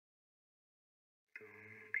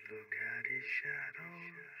look at his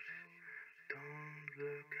shadows. Don't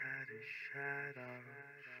look at his shadows.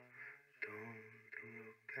 Don't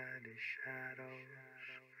look at his shadows.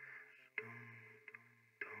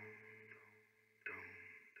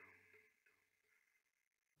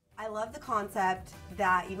 I love the concept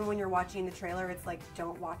that even when you're watching the trailer, it's like,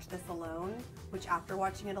 don't watch this alone, which after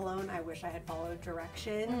watching it alone, I wish I had followed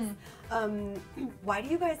directions. Why do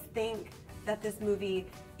you guys think that this movie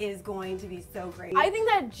is going to be so great? I think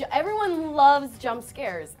that everyone loves jump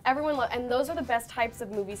scares. And those are the best types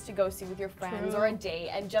of movies to go see with your friends or a date.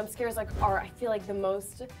 And jump scares are, I feel like, the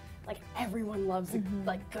most, everyone loves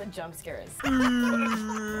like good jump scares. Oh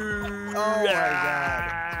my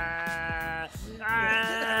god.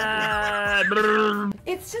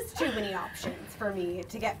 It's just too many options for me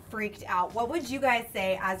to get freaked out. What would you guys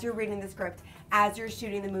say as you're reading the script, as you're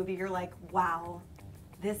shooting the movie, you're like, wow,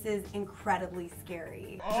 this is incredibly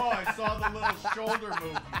scary. Oh, I saw the little shoulder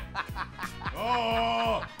movement.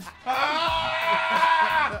 Oh! Ah!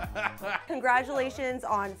 Congratulations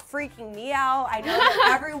on freaking me out. I know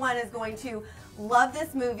that everyone is going to love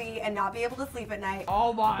this movie and not be able to sleep at night.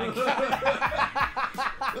 Oh my god.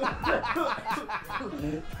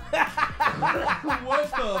 What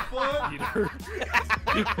the fuck?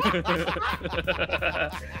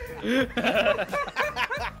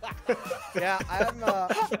 Yeah, I'm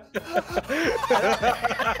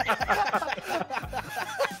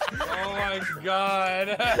Oh my god.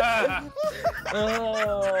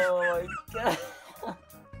 Oh my god.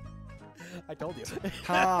 I told you.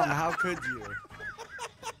 Tom, how could you?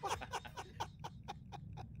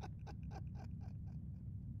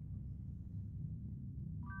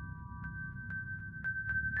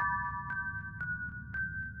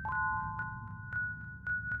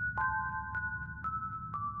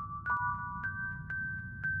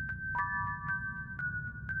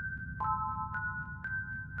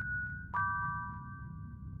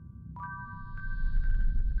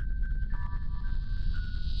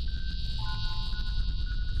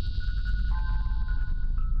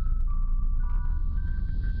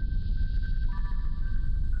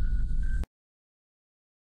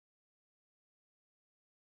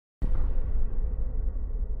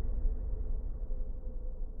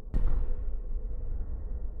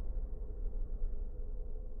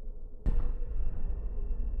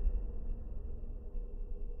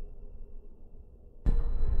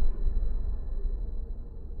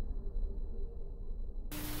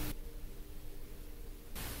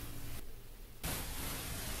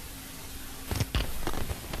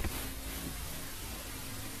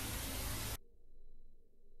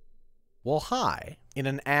 Well, hi. In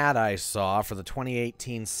an ad I saw for the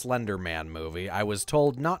 2018 Slender Man movie, I was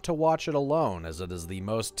told not to watch it alone as it is the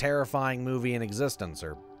most terrifying movie in existence,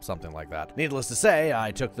 or something like that. Needless to say,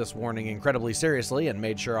 I took this warning incredibly seriously and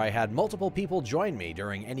made sure I had multiple people join me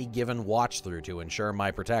during any given watch-through to ensure my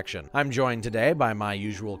protection. I'm joined today by my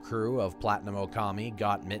usual crew of Platinum Okami,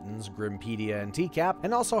 Gotmittens, Grimpedia, and TCAP,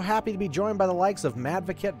 and also happy to be joined by the likes of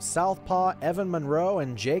Madvocate, Southpaw, Evan Monroe,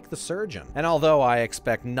 and JakeTheSurgen. And although I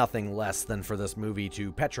expect nothing less than for this movie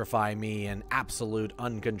to petrify me in absolute,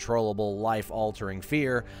 uncontrollable, life-altering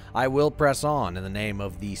fear, I will press on in the name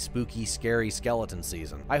of the spooky, scary skeleton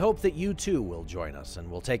season. I hope that you too will join us, and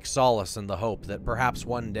will take solace in the hope that perhaps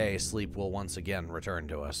one day sleep will once again return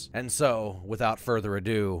to us. And so, without further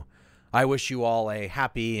ado, I wish you all a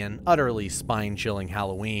happy and utterly spine-chilling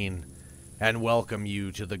Halloween, and welcome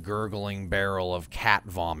you to the gurgling barrel of cat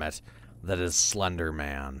vomit that is Slender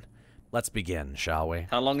Man. Let's begin, shall we?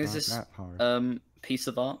 How long is this piece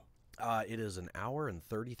of art? It is an hour and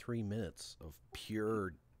 33 minutes of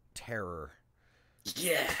pure terror.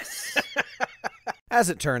 Yes! As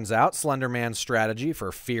it turns out, Slender Man's strategy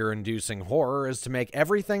for fear-inducing horror is to make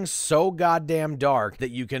everything so goddamn dark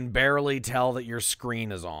that you can barely tell that your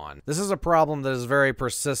screen is on. This is a problem that is very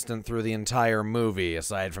persistent through the entire movie,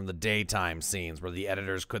 aside from the daytime scenes where the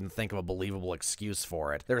editors couldn't think of a believable excuse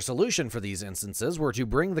for it. Their solution for these instances were to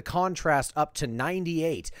bring the contrast up to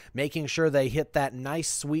 98, making sure they hit that nice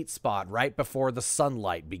sweet spot right before the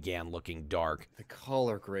sunlight began looking dark. The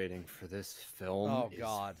color grading for this film is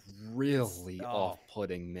really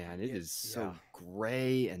off-putting, man. It is so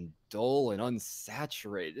gray and dull and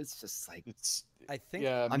unsaturated. It's just like I think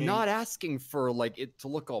I'm not asking for like it to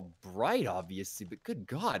look all bright, obviously, but good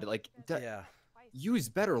God, like use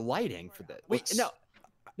better lighting for this. Wait,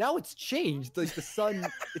 now it's changed. Like the sun,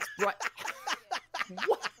 it's bright.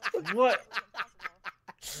 What?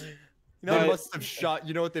 They must have shot.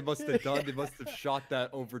 You know what they must have done? They must have shot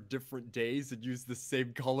that over different days and used the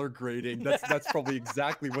same color grading. That's probably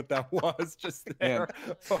exactly what that was just there.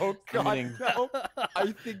 Oh God, no!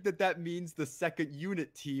 I think that means the second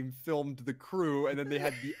unit team filmed the crew, and then they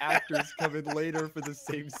had the actors come in later for the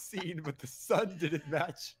same scene, but the sun didn't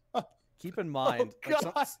match. Keep in mind,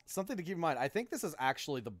 something to keep in mind. I think this is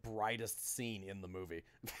actually the brightest scene in the movie.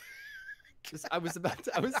 I was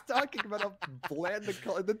talking about how bland the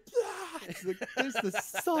color. There's the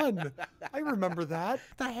sun. I remember that.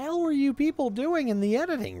 The hell were you people doing in the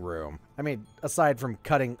editing room? I mean, aside from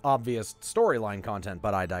cutting obvious storyline content,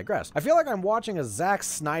 but I digress. I feel like I'm watching a Zack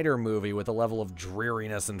Snyder movie with a level of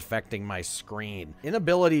dreariness infecting my screen.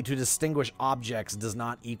 Inability to distinguish objects does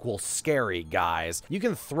not equal scary, guys. You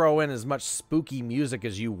can throw in as much spooky music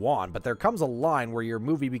as you want, but there comes a line where your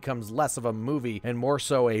movie becomes less of a movie and more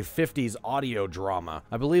so a 50s audio drama.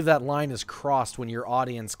 I believe that line is crossed when your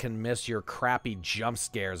audience can miss your crappy jump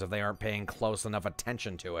scares if they aren't paying close enough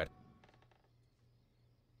attention to it.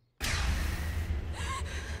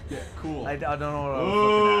 Yeah, cool. I don't know what I was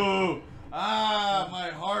looking at. Ah, my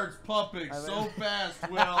heart's pumping so fast,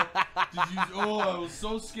 Will. I was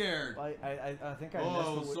so scared. I think I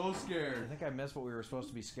was so scared. I think I missed what we were supposed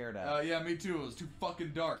to be scared at. Yeah, me too. It was too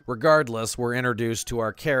fucking dark. Regardless, we're introduced to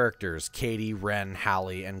our characters, Katie, Ren,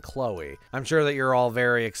 Hallie, and Chloe. I'm sure that you're all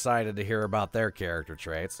very excited to hear about their character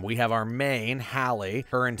traits. We have our main, Hallie.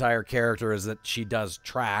 Her entire character is that she does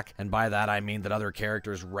track, and by that I mean that other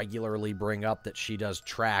characters regularly bring up that she does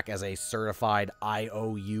track as a certified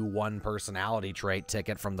IOU1 personality trait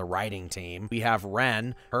ticket from the writing team. We have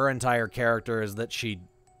Ren. Her entire character is that she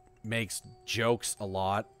makes jokes a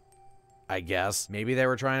lot, I guess. Maybe they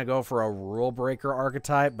were trying to go for a rule breaker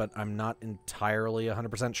archetype, but I'm not entirely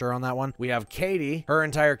 100% sure on that one. We have Katie. Her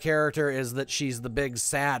entire character is that she's the big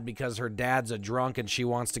sad because her dad's a drunk and she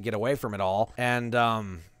wants to get away from it all. And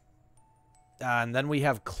then we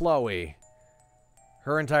have Chloe.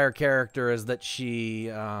 Her entire character is that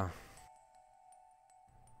she,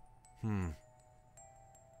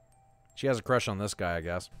 she has a crush on this guy, I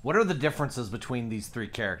guess. What are the differences between these three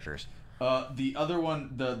characters? The other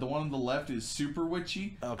one, the one on the left is super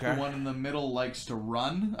witchy. Okay. The one in the middle likes to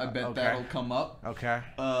run. I bet that'll come up. Okay.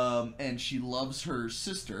 And she loves her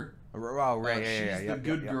sister. Oh, right. She's the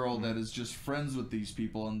good girl that is just friends with these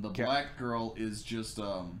people, and the black girl is just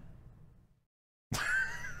the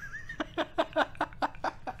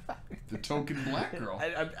token black girl.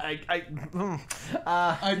 No,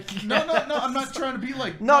 I'm not trying to be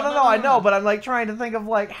like. No, I know, but I'm like trying to think of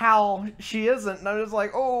like how she isn't, and I'm just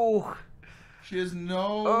like, oh. She has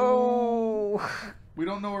no. Oh. We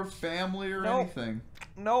don't know her family or anything.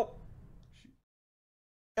 Nope.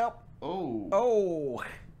 Yep. Oh. Oh.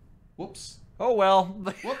 Whoops. Oh well.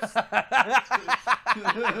 Whoops.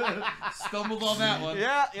 Stumbled on that one.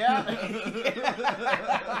 Yeah. That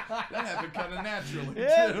happened kind of naturally.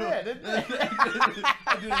 Yeah, too. it did.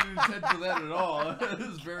 I didn't intend for that at all. It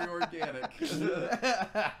was very organic.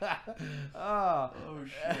 Oh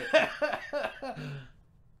shit.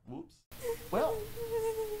 Whoops. Well,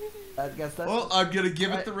 I guess that's. Well, I'm gonna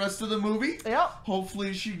give it the rest of the movie. Yep.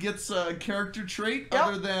 Hopefully, she gets a character trait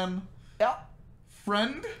other than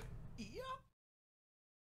friend.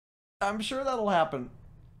 I'm sure that'll happen.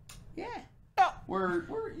 Yeah. We're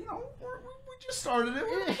we just started it.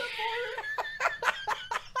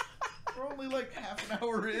 We're only like half an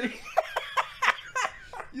hour in.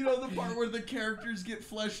 You know the part where the characters get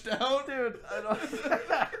fleshed out? Dude, I don't...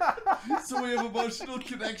 So we have emotional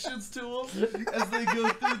connections to them as they go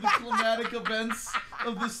through the climatic events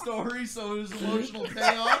of the story, so there's emotional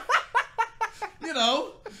payoff. You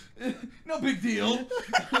know, no big deal.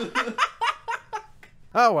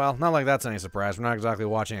 Oh well, not like that's any surprise. We're not exactly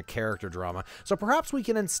watching a character drama. So perhaps we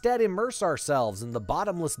can instead immerse ourselves in the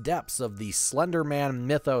bottomless depths of the Slender Man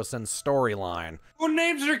mythos and storyline. Who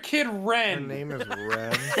names their kid Ren? Her name is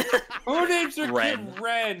Ren. Who names their kid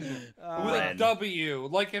Ren? With a W.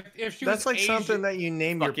 Like if she That's was like Asian, something that you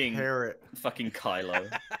name your parrot. Fucking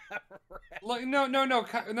Kylo. Like no,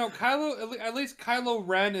 Kylo. At least Kylo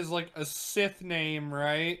Ren is like a Sith name,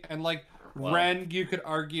 right? And like Ren, you could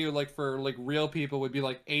argue like for like real people would be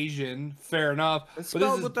like Asian. Fair enough. It's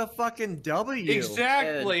spelled with a fucking W.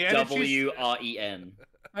 Exactly. W-R-E-N.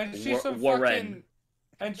 And she's some Warren. fucking.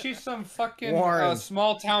 And she's some fucking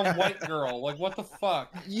small town white girl. Like, what the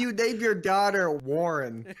fuck? You named your daughter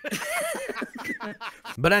Warren.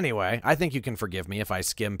 But anyway, I think you can forgive me if I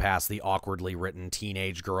skim past the awkwardly written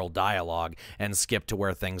teenage girl dialogue and skip to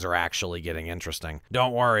where things are actually getting interesting.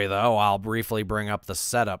 Don't worry though, I'll briefly bring up the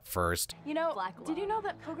setup first. You know, did you know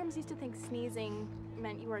that pilgrims used to think sneezing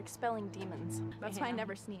meant you were expelling demons? That's why I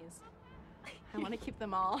never sneeze. I want to keep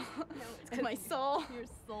them all. It's my soul. Your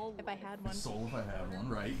soul. If I had one. Soul if I had one,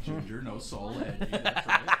 right? Ginger, no soul, edgy, that's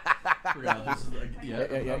right. Forgot this is like, yeah.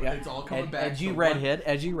 It's all coming back. Edgy redhead,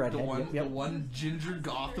 edgy The redhead. one, Yep. the one ginger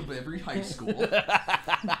goth of every high school.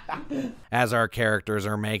 As our characters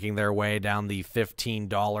are making their way down the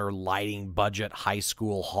 $15 lighting budget high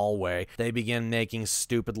school hallway, they begin making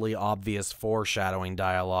stupidly obvious foreshadowing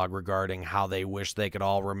dialogue regarding how they wish they could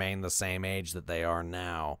all remain the same age that they are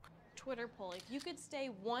now. Twitter poll. If you could stay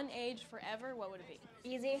one age forever, what would it be?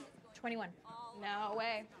 Easy. 21. No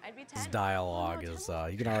way. I'd be 10. This dialogue is,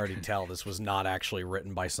 you can already tell this was not actually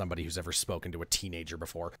written by somebody who's ever spoken to a teenager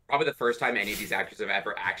before. Probably the first time any of these actors have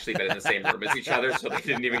ever actually been in the same room as each other, so they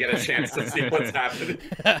didn't even get a chance to see what's happening.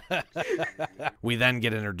 We then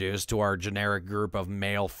get introduced to our generic group of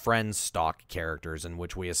male friend stock characters, in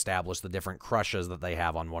which we establish the different crushes that they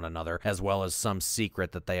have on one another, as well as some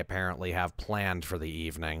secret that they apparently have planned for the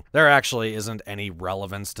evening. There actually isn't any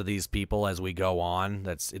relevance to these people as we go on.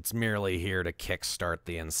 It's merely here to kickstart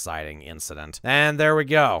the inciting incident. And there we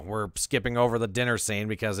go. We're skipping over the dinner scene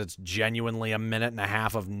because it's genuinely a minute and a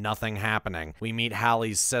half of nothing happening. We meet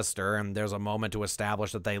Hallie's sister, and there's a moment to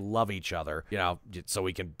establish that they love each other, you know, so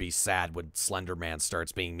we can be sad when Slender Man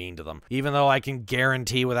starts being mean to them. Even though I can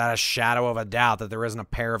guarantee without a shadow of a doubt that there isn't a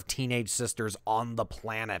pair of teenage sisters on the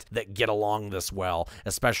planet that get along this well,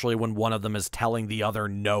 especially when one of them is telling the other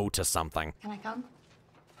no to something. Can I come?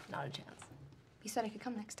 Not a chance. You said I could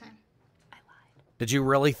come next time. Did you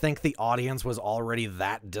really think the audience was already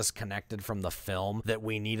that disconnected from the film that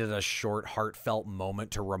we needed a short, heartfelt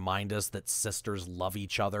moment to remind us that sisters love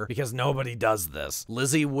each other? Because nobody does this.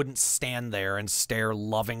 Lizzie wouldn't stand there and stare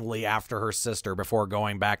lovingly after her sister before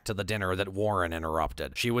going back to the dinner that Warren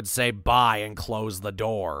interrupted. She would say bye and close the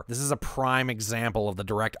door. This is a prime example of the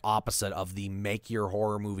direct opposite of the make your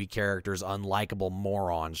horror movie characters unlikable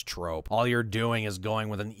morons trope. All you're doing is going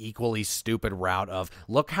with an equally stupid route of,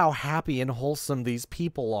 look how happy and wholesome these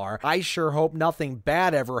people are. I sure hope nothing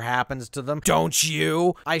bad ever happens to them. Don't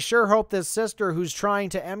you? I sure hope this sister who's trying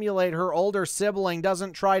to emulate her older sibling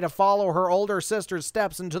doesn't try to follow her older sister's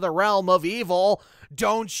steps into the realm of evil.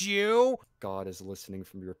 Don't you? God is listening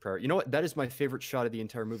from your prayer. You know what? That is my favorite shot of the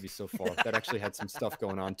entire movie so far. That actually had some stuff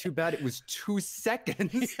going on. Too bad it was 2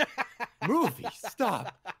 seconds. Movie,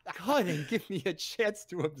 stop. God, and give me a chance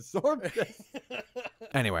to absorb this.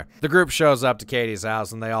 Anyway, the group shows up to Katie's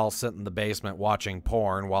house and they all sit in the basement watching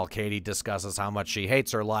porn while Katie discusses how much she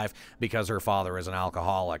hates her life because her father is an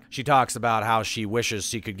alcoholic. She talks about how she wishes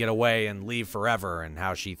she could get away and leave forever and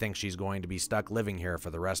how she thinks she's going to be stuck living here for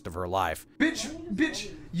the rest of her life. Bitch,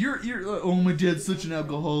 you're oh, my dad's such an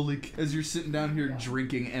alcoholic, as you're sitting down here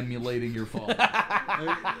drinking, emulating your father.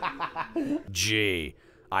 Gee,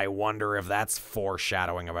 I wonder if that's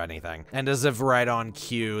foreshadowing of anything. And as if right on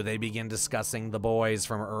cue, they begin discussing The Boys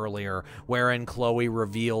from earlier, wherein Chloe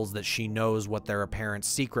reveals that she knows what their apparent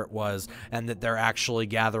secret was, and that they're actually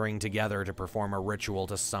gathering together to perform a ritual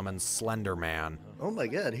to summon Slender Man. Oh my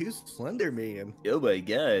god, who's Slender Man? Oh my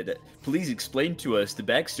god. Please explain to us the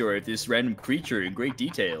backstory of this random creature in great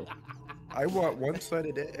detail. I want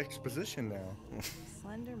one-sided exposition now.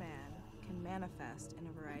 Slender Man can manifest in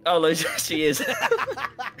a variety. Oh, look, she is.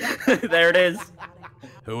 There it is.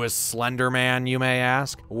 Who is Slender Man, you may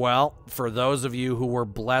ask? Well, for those of you who were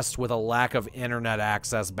blessed with a lack of internet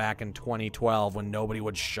access back in 2012 when nobody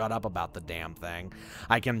would shut up about the damn thing,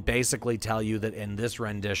 I can basically tell you that in this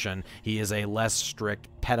rendition, he is a less strict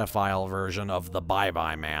pedophile version of the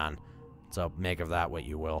Bye-Bye Man. So make of that what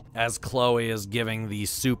you will. As Chloe is giving the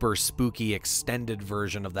super spooky extended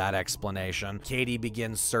version of that explanation, Katie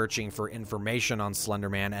begins searching for information on Slender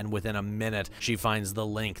Man, and within a minute, she finds the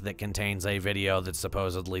link that contains a video that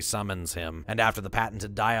supposedly summons him. And after the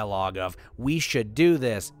patented dialogue of, "We should do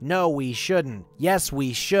this," "No, we shouldn't," "Yes,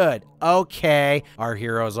 we should," "Okay," our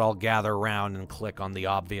heroes all gather around and click on the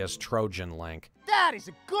obvious Trojan link. That is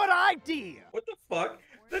a good idea! What the fuck?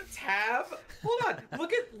 The tab? Hold on.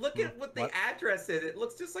 Look at what the address is. It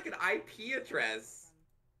looks just like an IP address.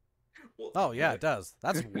 Well, Oh, yeah, it does.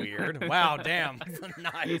 That's weird. Wow, damn.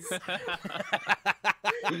 Nice. what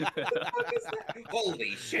the fuck is that?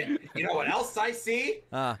 Holy shit. You know what else I see?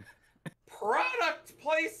 Product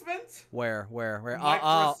placement. Where?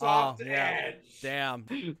 Microsoft Edge. Damn.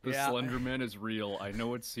 The Slender Man is real. I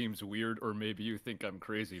know it seems weird, or maybe you think I'm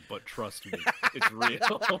crazy, but trust me, it's real.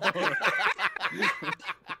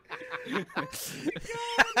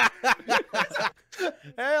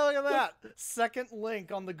 Hey, look at that. Second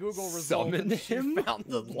link on the Google results. Summon him? She found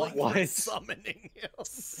the link What? summoning him.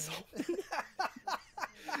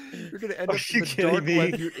 You're gonna end up you in the dark kidding me?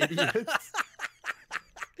 web, you idiots.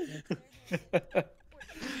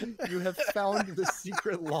 You have found the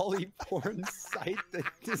secret lolly porn site that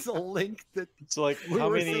is a link that. So like, how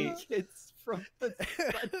many kids from the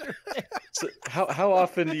So how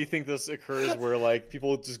often do you think this occurs where like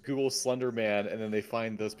people just Google Slender Man and then they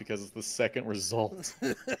find this because it's the second result?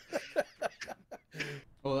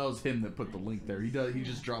 Oh, that was him that put the link there. He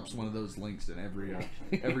just drops one of those links in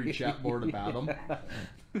every chat board about him.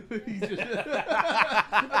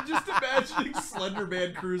 I'm just imagining Slender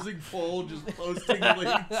Man cruising full, just posting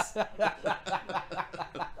links.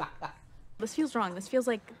 This feels wrong. This feels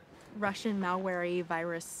like Russian malware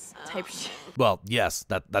virus type shit. Well, yes,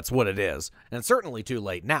 that's what it is. And it's certainly too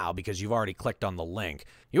late now because you've already clicked on the link.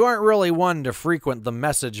 You aren't really one to frequent the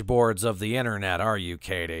message boards of the internet, are you,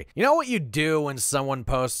 Katie? You know what you do when someone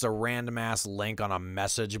posts a random-ass link on a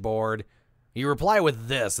message board? You reply with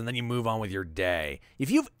this, and then you move on with your day. If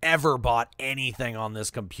you've ever bought anything on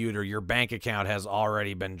this computer, your bank account has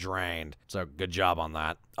already been drained. So good job on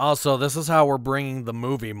that. Also, this is how we're bringing the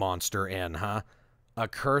movie monster in, huh? A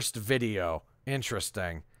cursed video.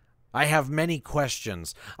 Interesting. I have many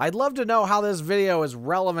questions. I'd love to know how this video is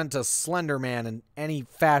relevant to Slender Man in any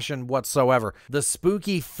fashion whatsoever. The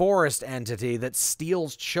spooky forest entity that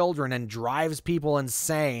steals children and drives people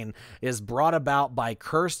insane is brought about by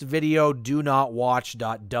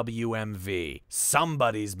cursedvideodonotwatch.wmv.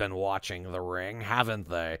 Somebody's been watching The Ring, haven't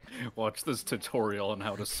they? Watch this tutorial on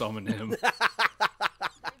how to summon him.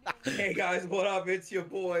 Hey guys, what up? It's your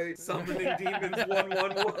boy, Summoning Demons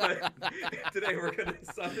 111. Today we're gonna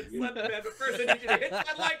summon Slender Man, but first I need you to hit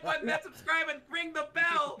that like button and subscribe and ring the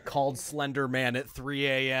bell. Called Slender Man at 3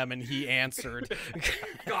 a.m. and he answered.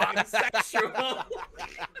 God, sexual.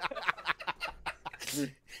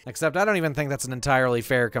 Except I don't even think that's an entirely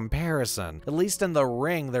fair comparison. At least in The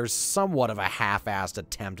Ring, there's somewhat of a half-assed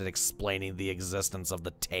attempt at explaining the existence of the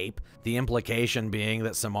tape. The implication being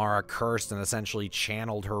that Samara cursed and essentially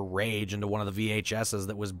channeled her rage into one of the VHSs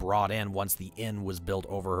that was brought in once the inn was built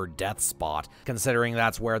over her death spot. Considering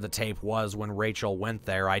that's where the tape was when Rachel went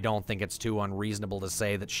there, I don't think it's too unreasonable to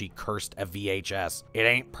say that she cursed a VHS. It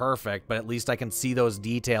ain't perfect, but at least I can see those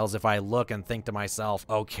details if I look and think to myself,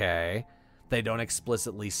 okay. They don't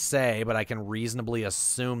explicitly say, but I can reasonably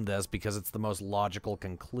assume this because it's the most logical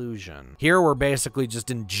conclusion. Here we're basically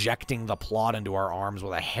just injecting the plot into our arms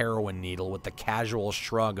with a heroin needle with the casual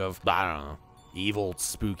shrug of, I don't know, evil,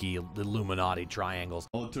 spooky Illuminati triangles.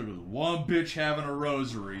 All it took was one bitch having a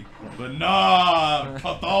rosary, but nah,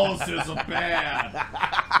 Catholicism bad.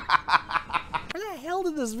 Where the hell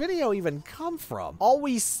did this video even come from? All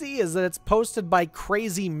we see is that it's posted by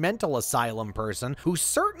crazy mental asylum person who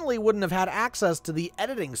certainly wouldn't have had access to the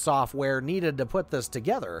editing software needed to put this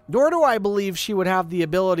together. Nor do I believe she would have the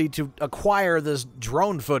ability to acquire this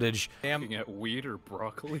drone footage. Looking at weed or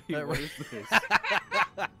broccoli? What is this?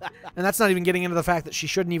 And that's not even getting into the fact that she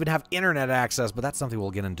shouldn't even have internet access, but that's something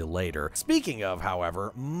we'll get into later. Speaking of,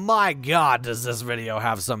 however, my god, does this video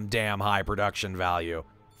have some damn high production value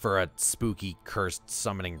for a spooky, cursed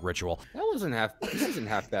summoning ritual. This isn't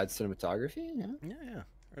half bad cinematography. Yeah.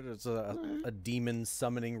 It's a demon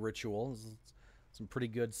summoning ritual. Some pretty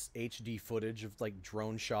good HD footage of like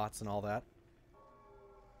drone shots and all that.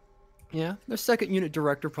 Yeah, their second unit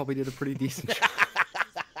director probably did a pretty decent job.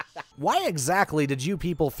 Why exactly did you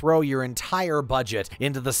people throw your entire budget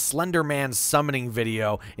into the Slender Man summoning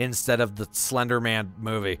video instead of the Slender Man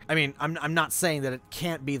movie? I mean, I'm not saying that it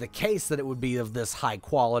can't be the case that it would be of this high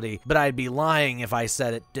quality, but I'd be lying if I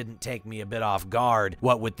said it didn't take me a bit off guard.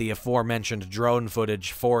 What with the aforementioned drone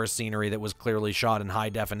footage, forest scenery that was clearly shot in high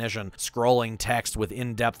definition, scrolling text with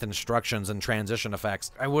in-depth instructions and transition effects,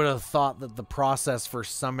 I would have thought that the process for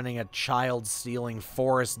summoning a child-stealing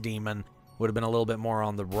forest demon would have been a little bit more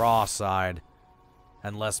on the raw side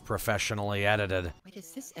and less professionally edited. Wait,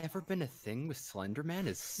 has this ever been a thing with Slender Man,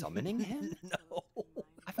 is summoning him? No.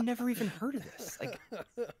 I've never even heard of this. Like,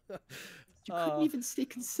 you couldn't even stay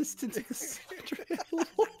consistent to the Slender Man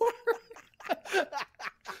lore.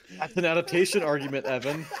 That's an adaptation argument,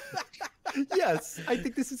 Evan. Yes, I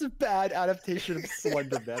think this is a bad adaptation of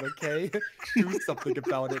Slender Man, okay? Do something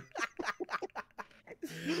about it.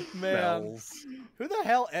 Man, Bells. who the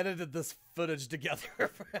hell edited this footage together?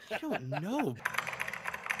 I don't know.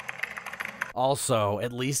 Also,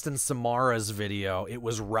 at least in Samara's video, it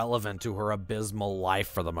was relevant to her abysmal life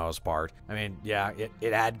for the most part. I mean, yeah,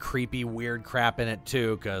 it had creepy, weird crap in it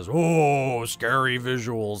too, because, oh, scary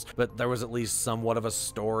visuals. But there was at least somewhat of a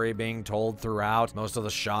story being told throughout. Most of the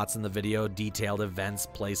shots in the video detailed events,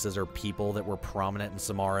 places, or people that were prominent in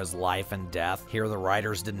Samara's life and death. Here, the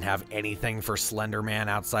writers didn't have anything for Slender Man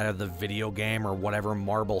outside of the video game or whatever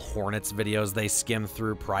Marble Hornets videos they skimmed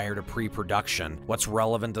through prior to pre-production. What's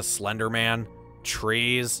relevant to Slender Man?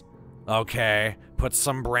 Trees, Okay, put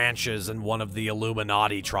some branches in one of the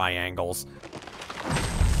Illuminati triangles.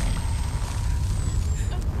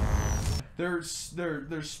 They're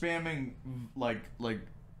spamming like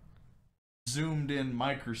zoomed in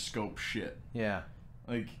microscope shit. Yeah.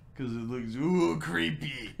 Like, because it looks ooh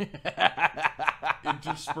creepy.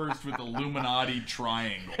 Interspersed with Illuminati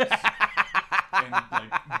triangles. And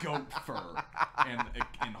like goat fur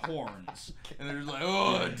and horns. And they're just like,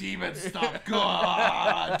 oh, demon, stop.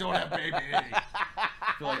 God, don't have baby. I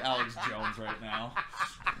feel like Alex Jones right now.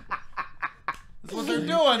 That's what they're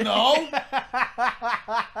doing, though.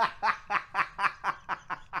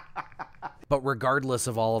 But regardless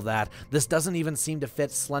of all of that, this doesn't even seem to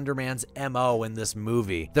fit Slender Man's MO in this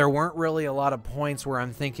movie. There weren't really a lot of points where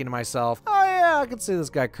I'm thinking to myself, oh yeah, I could see this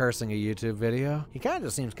guy cursing a YouTube video. He kind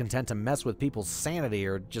of seems content to mess with people's sanity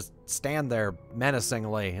or just stand there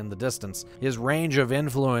menacingly in the distance. His range of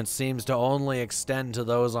influence seems to only extend to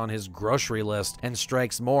those on his grocery list and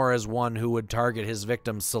strikes more as one who would target his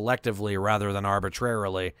victims selectively rather than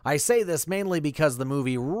arbitrarily. I say this mainly because the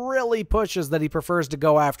movie really pushes that he prefers to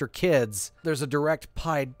go after kids. There's a direct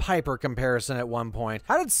Pied Piper comparison at one point.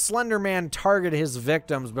 How did Slender Man target his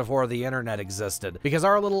victims before the internet existed? Because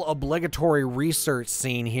our little obligatory research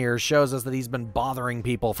scene here shows us that he's been bothering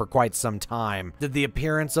people for quite some time. Did the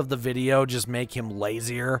appearance of the video just make him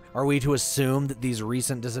lazier? Are we to assume that these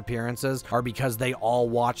recent disappearances are because they all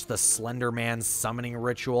watched the Slender Man summoning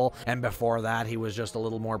ritual, and before that he was just a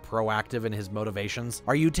little more proactive in his motivations?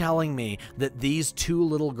 Are you telling me that these two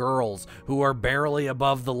little girls, who are barely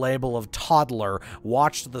above the label of toddler,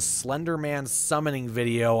 watched the Slender Man summoning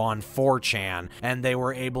video on 4chan, and they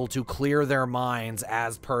were able to clear their minds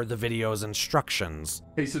as per the video's instructions?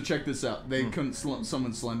 Hey, so check this out. They couldn't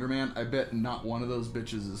summon Slender Man. I bet not one of those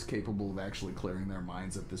bitches is capable of actually clearing their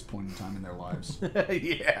minds at this point in time in their lives.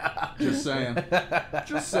 Yeah. Just saying.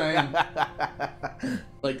 Just saying.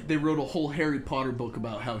 Like, they wrote a whole Harry Potter book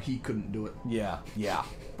about how he couldn't do it. Yeah,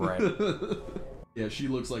 right. Yeah, she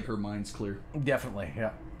looks like her mind's clear. Definitely,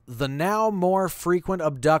 yeah. The now more frequent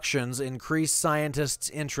abductions increase scientists'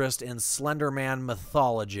 interest in Slender Man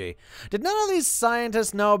mythology. Did none of these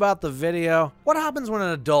scientists know about the video? What happens when an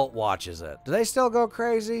adult watches it? Do they still go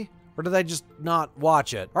crazy? Or do they just not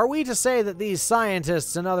watch it? Are we to say that these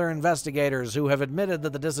scientists and other investigators who have admitted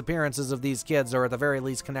that the disappearances of these kids are at the very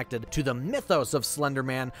least connected to the mythos of Slender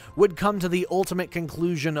Man would come to the ultimate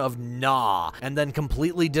conclusion of nah, and then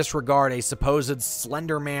completely disregard a supposed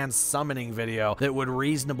Slender Man summoning video that would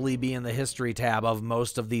reasonably be in the history tab of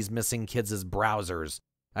most of these missing kids' browsers?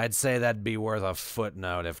 I'd say that'd be worth a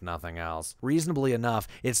footnote, if nothing else. Reasonably enough,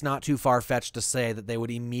 it's not too far-fetched to say that they would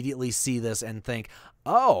immediately see this and think,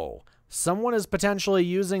 oh, someone is potentially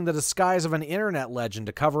using the disguise of an internet legend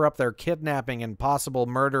to cover up their kidnapping and possible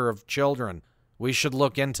murder of children. We should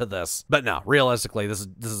look into this. But no, realistically, this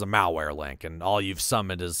is a malware link, and all you've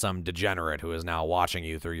summoned is some degenerate who is now watching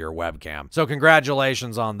you through your webcam. So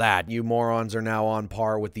congratulations on that. You morons are now on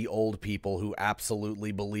par with the old people who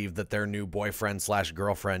absolutely believe that their new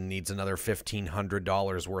boyfriend/girlfriend needs another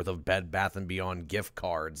 $1,500 worth of Bed Bath & Beyond gift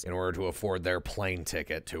cards in order to afford their plane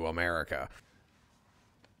ticket to America.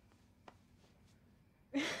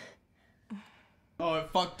 Oh, it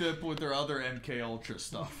fucked up with their other MK Ultra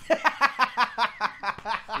stuff.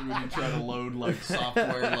 When you try to load like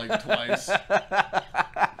software like twice.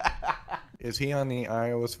 Is he on the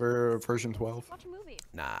iOS version 12? Watch a movie.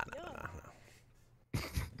 Nah.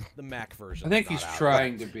 The Mac version. I think he's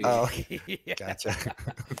trying to be. Oh, Yeah. gotcha.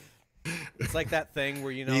 It's like that thing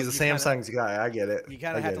where, you know, He's a Samsung's guy. I get it. You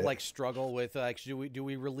kind of have to like struggle with like, do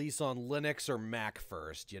we release on Linux or Mac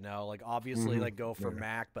first? You know, like obviously like go for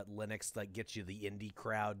Mac, but Linux like gets you the indie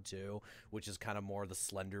crowd too, which is kind of more the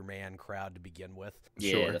Slender Man crowd to begin with.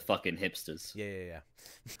 Yeah, the fucking hipsters. Yeah.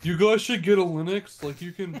 You guys should get a Linux. Like,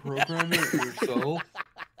 you can program it yourself.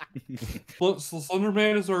 Slender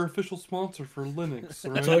Man is our official sponsor for Linux,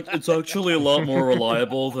 right? It's actually a lot more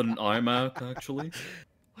reliable than iMac, actually.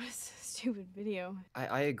 What is this stupid video?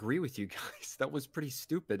 I agree with you guys. That was pretty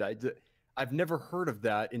stupid. I've never heard of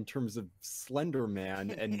that in terms of Slender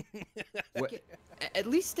Man, and at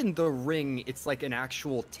least in The Ring, it's like an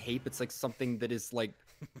actual tape. It's like something that is like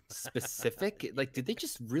specific. Like, did they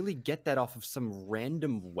just really get that off of some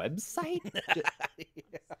random website?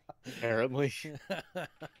 Apparently.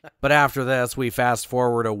 But after this, we fast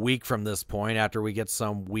forward a week from this point after we get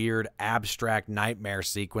some weird abstract nightmare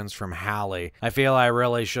sequence from Hallie. I feel I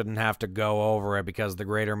really shouldn't have to go over it because the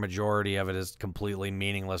greater majority of it is completely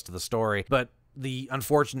meaningless to the story, but the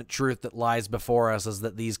unfortunate truth that lies before us is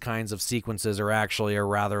that these kinds of sequences are actually a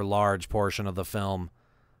rather large portion of the film.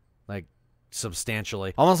 Like,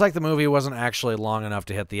 substantially. Almost like the movie wasn't actually long enough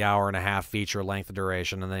to hit the hour-and-a-half feature length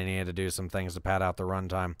duration, and they needed to do some things to pad out the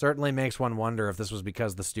runtime. Certainly makes one wonder if this was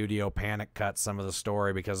because the studio panic cut some of the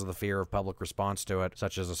story because of the fear of public response to it,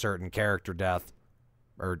 such as a certain character death,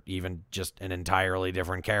 or even just an entirely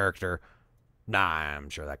different character. Nah, I'm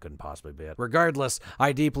sure that couldn't possibly be it. Regardless,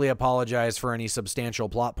 I deeply apologize for any substantial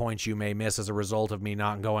plot points you may miss as a result of me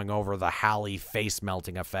not going over the Hallie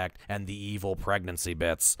face-melting effect and the evil pregnancy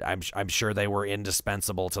bits. I'm sure they were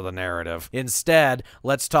indispensable to the narrative. Instead,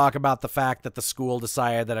 let's talk about the fact that the school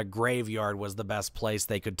decided that a graveyard was the best place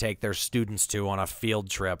they could take their students to on a field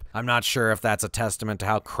trip. I'm not sure if that's a testament to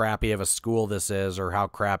how crappy of a school this is or how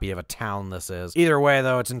crappy of a town this is. Either way,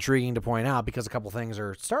 though, it's intriguing to point out because a couple things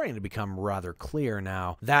are starting to become rather clear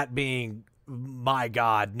now. That being, my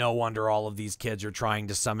God, no wonder all of these kids are trying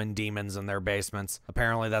to summon demons in their basements.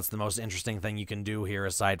 Apparently that's the most interesting thing you can do here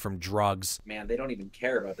aside from drugs. Man, they don't even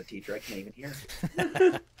care about the teacher. I can't even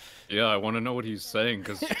hear. Yeah, I want to know what he's saying,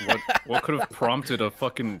 because what could have prompted a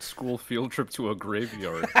fucking school field trip to a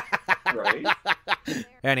graveyard? Right?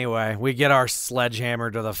 Anyway, we get our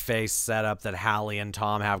sledgehammer to the face setup that Hallie and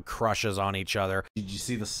Tom have crushes on each other. Did you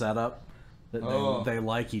see the setup? That they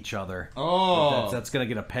like each other. Oh. That's gonna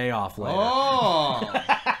get a payoff later. Oh.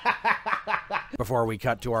 Before we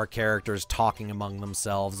cut to our characters talking among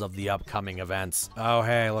themselves of the upcoming events. Oh,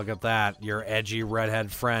 hey, look at that. Your edgy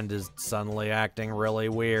redhead friend is suddenly acting really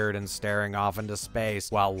weird and staring off into space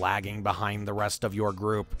while lagging behind the rest of your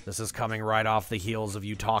group. This is coming right off the heels of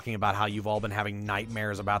you talking about how you've all been having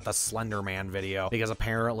nightmares about the Slender Man video, because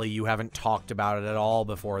apparently you haven't talked about it at all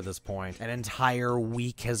before this point. An entire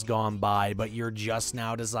week has gone by, but you're just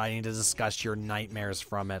now deciding to discuss your nightmares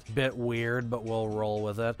from it. Bit weird, but we'll roll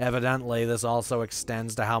with it. Evidently, this also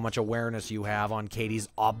extends to how much awareness you have on Katie's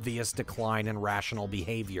obvious decline in rational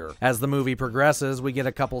behavior. As the movie progresses, we get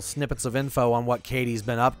a couple snippets of info on what Katie's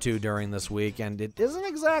been up to during this week, and it isn't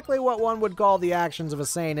exactly what one would call the actions of a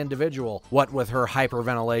sane individual. What with her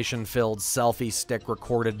hyperventilation-filled selfie stick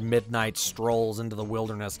recorded midnight strolls into the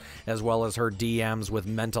wilderness, as well as her DMs with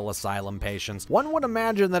mental asylum patients, one would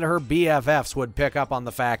imagine that her BFFs would pick up on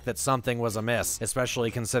the fact that something was amiss, especially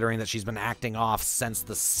considering that she's been acting off since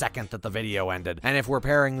the second that the video ended. And if we're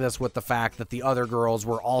pairing this with the fact that the other girls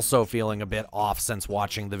were also feeling a bit off since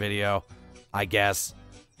watching the video, I guess,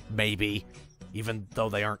 maybe, even though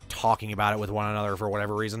they aren't talking about it with one another for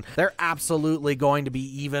whatever reason, they're absolutely going to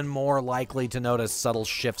be even more likely to notice subtle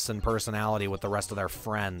shifts in personality with the rest of their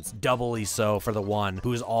friends. Doubly so for the one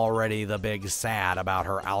who's already the big sad about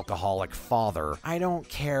her alcoholic father. I don't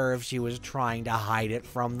care if she was trying to hide it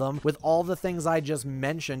from them. With all the things I just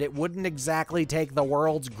mentioned, it wouldn't exactly take the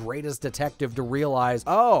world's greatest detective to realize,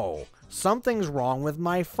 oh, something's wrong with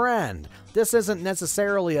my friend. This isn't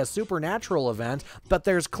necessarily a supernatural event, but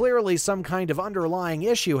there's clearly some kind of underlying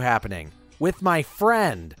issue happening with my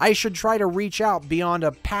friend. I should try to reach out beyond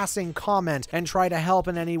a passing comment and try to help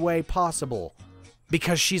in any way possible.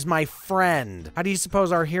 Because she's my friend. How do you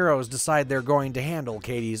suppose our heroes decide they're going to handle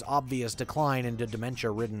Katie's obvious decline into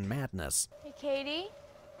dementia-ridden madness? Hey, Katie?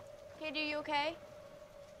 Katie, are you okay?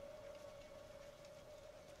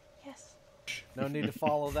 Yes. No need to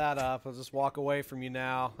follow that up. I'll just walk away from you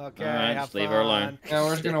now. Okay, all right, have just leave fun. her alone. Yeah,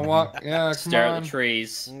 we're just gonna walk. Yeah, come Stare on. at the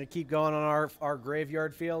trees. I'm gonna keep going on our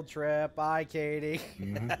graveyard field trip. Bye, Katie.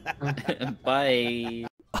 Bye.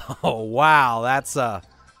 Oh, wow. That's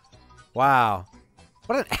wow.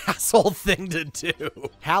 What an asshole thing to do.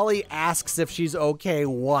 Hallie asks if she's okay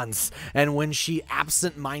once, and when she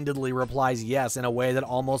absent-mindedly replies yes in a way that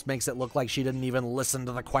almost makes it look like she didn't even listen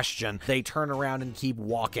to the question, they turn around and keep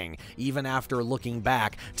walking, even after looking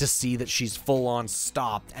back to see that she's full-on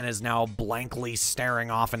stopped and is now blankly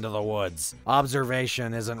staring off into the woods.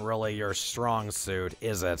 Observation isn't really your strong suit,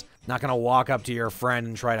 is it? Not gonna walk up to your friend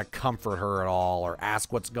and try to comfort her at all, or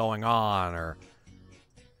ask what's going on, or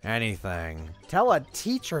anything. Tell a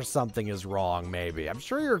teacher something is wrong, maybe. I'm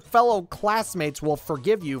sure your fellow classmates will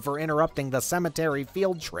forgive you for interrupting the cemetery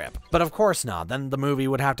field trip. But of course not. Then the movie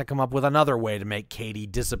would have to come up with another way to make Katie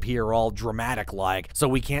disappear all dramatic-like, so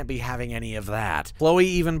we can't be having any of that. Chloe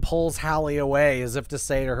even pulls Hallie away as if to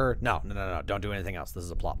say to her, no, don't do anything else. This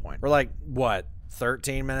is a plot point. We're like, what?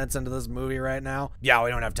 13 minutes into this movie right now? Yeah, we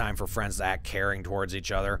don't have time for friends to act caring towards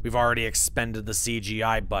each other. We've already expended the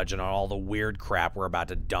CGI budget on all the weird crap we're about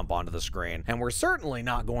to dump onto the screen, and we're certainly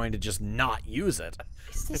not going to just not use it.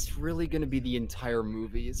 Is this really going to be the entire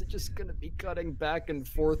movie? Is it just going to be cutting back and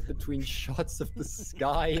forth between shots of the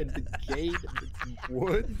sky and the gate and the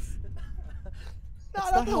woods?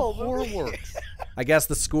 That's not how horror works. I guess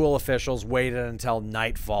the school officials waited until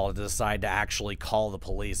nightfall to decide to actually call the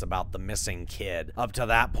police about the missing kid. Up to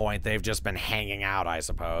that point, they've just been hanging out, I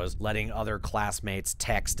suppose, letting other classmates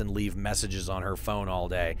text and leave messages on her phone all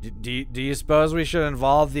day. Do you suppose we should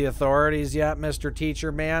involve the authorities yet, Mr.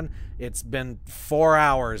 Teacher Man? It's been 4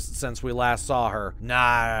 hours since we last saw her.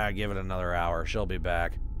 Nah, give it another hour. She'll be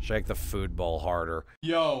back. Shake the food bowl harder.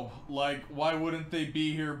 Yo, like, why wouldn't they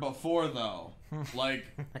be here before, though? Like,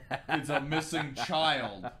 it's a missing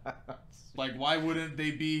child. Like, why wouldn't they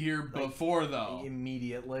be here before, though?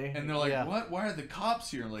 Immediately. And they're like, what? Why are the cops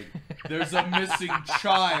here? Like, there's a missing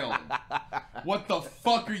child. What the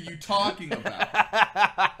fuck are you talking about?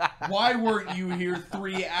 Why weren't you here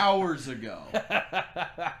 3 hours ago?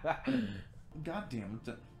 God damn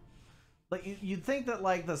it. Like, you'd think that,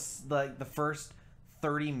 like, the first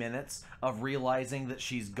 30 minutes of realizing that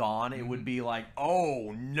she's gone, it would be like,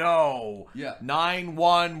 oh no, yeah,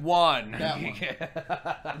 911. That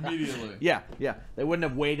one. Immediately. Yeah. They wouldn't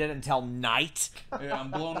have waited until night. Yeah, I'm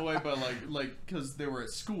blown away by like, because they were at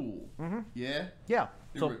school. Yeah. Yeah.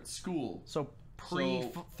 They were at school. So pre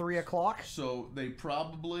 3 o'clock. So they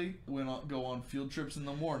probably go on field trips in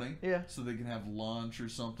the morning. Yeah. So they can have lunch or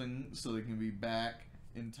something, so they can be back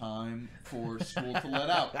in time for school to let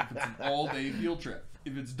out. If it's an all-day field trip.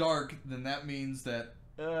 If it's dark, then that means that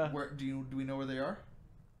where do we know where they are?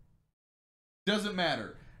 Doesn't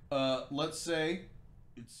matter. Let's say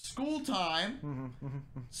it's school time.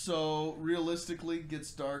 So realistically, it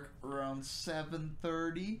gets dark around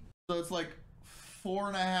 7:30. So it's like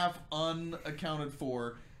 4.5 unaccounted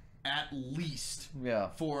for. At least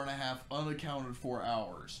 4.5 unaccounted for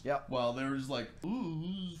hours. Yep. While there's like, ooh,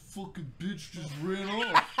 this fucking bitch just ran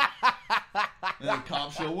off. And the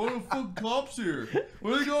cops show, what are the fucking cops here?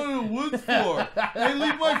 What are they going to the woods for? Hey,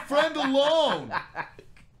 leave my friend alone.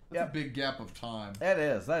 That's a big gap of time. That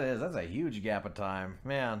is. That's a huge gap of time,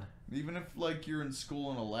 man. Even if like you're in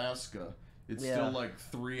school in Alaska, it's still like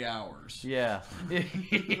 3 hours. Yeah.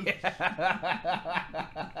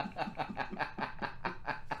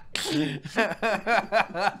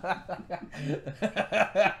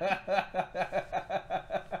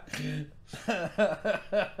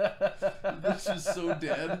 This is so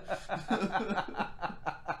dead.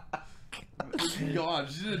 God,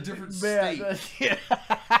 she's in a different state. There's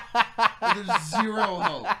zero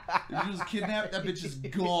hope. If she was kidnapped, that bitch is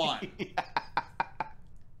gone.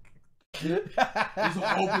 There's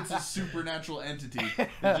hope it's a supernatural entity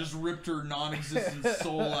that just ripped her non-existent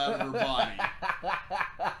soul out of her body.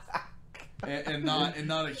 And not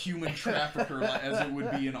a human trafficker as it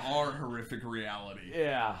would be in our horrific reality.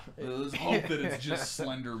 Yeah. There's hope that it's just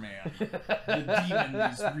Slender Man, the demon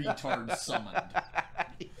these retards summoned.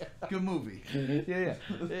 Good movie. Yeah.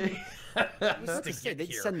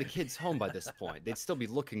 They'd send the kids home by this point. They'd still be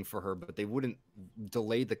looking for her, but they wouldn't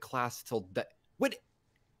delay the class till Wait,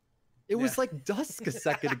 it was like dusk a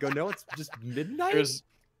second ago. No, it's just midnight.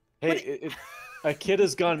 A kid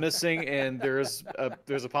has gone missing, and there's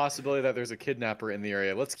a possibility that there's a kidnapper in the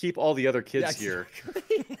area. Let's keep all the other kids here.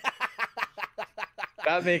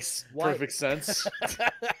 That makes perfect sense.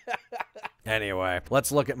 Anyway,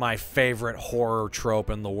 let's look at my favorite horror trope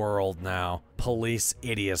in the world now. Police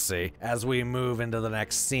idiocy. As we move into the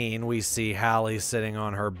next scene, we see Hallie sitting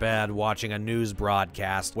on her bed watching a news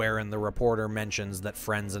broadcast wherein the reporter mentions that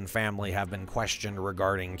friends and family have been questioned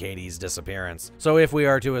regarding Katie's disappearance. So if we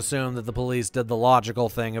are to assume that the police did the logical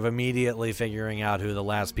thing of immediately figuring out who the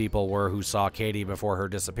last people were who saw Katie before her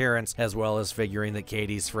disappearance, as well as figuring that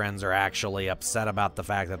Katie's friends are actually upset about the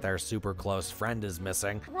fact that their super close friend is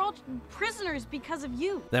missing, We're all prisoners because of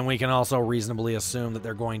you. then we can also reasonably assume that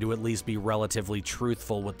they're going to at least be relatively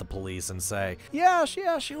truthful with the police and say, yeah,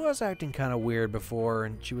 she was acting kind of weird before,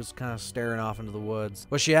 and she was kind of staring off into the woods.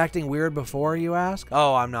 Was she acting weird before, you ask?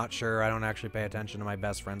 Oh, I'm not sure. I don't actually pay attention to my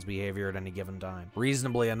best friend's behavior at any given time.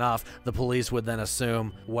 Reasonably enough, the police would then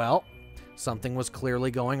assume, well, something was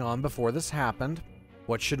clearly going on before this happened.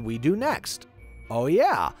 What should we do next? Oh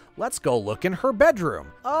yeah, let's go look in her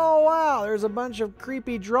bedroom. Oh wow, there's a bunch of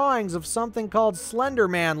creepy drawings of something called Slender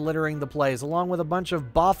Man littering the place, along with a bunch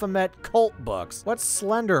of Baphomet cult books. What's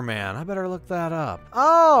Slender Man? I better look that up.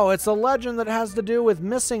 Oh, it's a legend that has to do with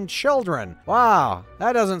missing children. Wow,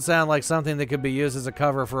 that doesn't sound like something that could be used as a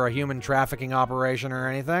cover for a human trafficking operation or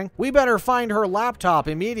anything. We better find her laptop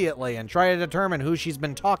immediately and try to determine who she's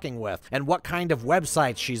been talking with and what kind of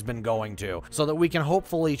websites she's been going to, so that we can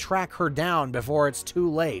hopefully track her down before it's too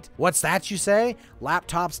late. What's that you say?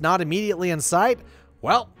 Laptop's not immediately in sight?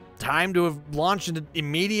 Well, Time to have launched an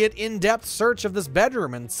immediate in-depth search of this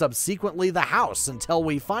bedroom and subsequently the house until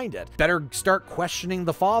we find it. Better start questioning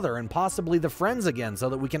the father and possibly the friends again so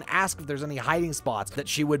that we can ask if there's any hiding spots that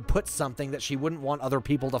she would put something that she wouldn't want other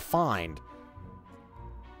people to find.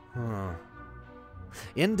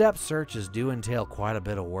 In-depth searches do entail quite a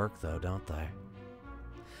bit of work though, don't they?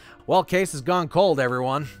 Well, case has gone cold,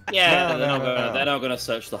 everyone. Yeah, they're not gonna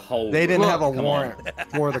search the whole. They didn't room. have a Come warrant on.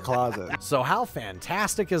 for the closet. So how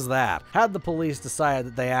fantastic is that? Had the police decided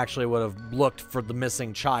that they actually would have looked for the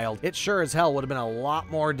missing child, it sure as hell would have been a lot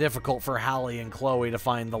more difficult for Hallie and Chloe to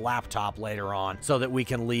find the laptop later on, so that we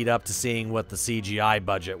can lead up to seeing what the CGI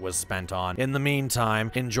budget was spent on. In the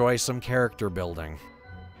meantime, enjoy some character building.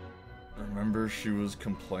 Remember she was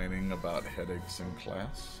complaining about headaches in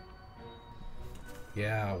class?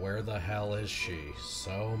 Yeah, where the hell is she?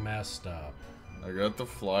 So messed up. I got the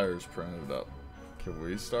flyers printed up. Can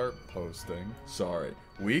we start posting? Sorry,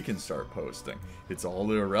 we can start posting. It's all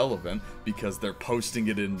irrelevant because they're posting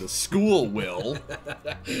it into school, Will.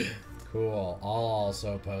 Cool. I'll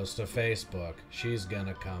also post to Facebook. She's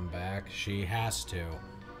gonna come back. She has to.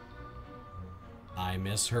 I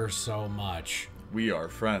miss her so much. We are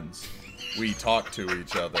friends. We talk to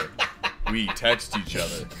each other. We text each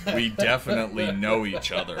other. We definitely know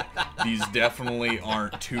each other. These definitely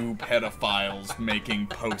aren't two pedophiles making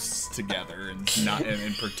posts together and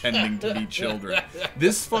pretending to be children.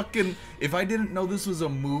 This fucking... If I didn't know this was a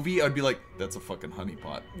movie, I'd be like, that's a fucking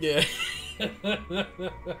honeypot. Yeah.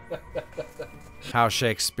 How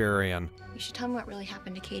Shakespearean. You should tell me what really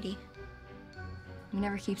happened to Katie. We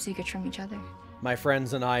never keep secrets from each other. My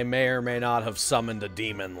friends and I may or may not have summoned a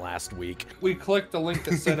demon last week. We clicked the link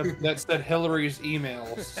that said Hillary's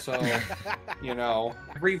emails, so, you know.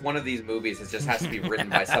 Every one of these movies just has to be written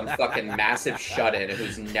by some fucking massive shut-in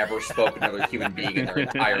who's never spoken to another human being in their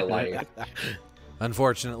entire life.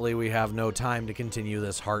 Unfortunately, we have no time to continue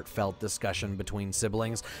this heartfelt discussion between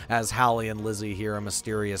siblings, as Hallie and Lizzie hear a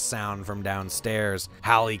mysterious sound from downstairs.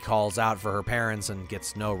 Hallie calls out for her parents and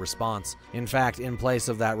gets no response. In fact, in place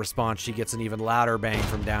of that response, she gets an even louder bang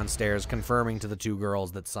from downstairs, confirming to the two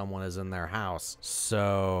girls that someone is in their house.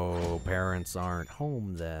 So, parents aren't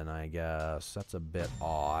home then, I guess. That's a bit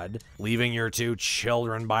odd. Leaving your two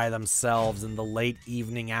children by themselves in the late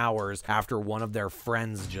evening hours after one of their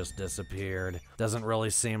friends just disappeared. Doesn't really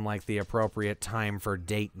seem like the appropriate time for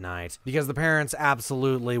date night, because the parents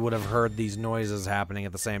absolutely would have heard these noises happening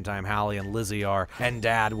at the same time Hallie and Lizzie are, and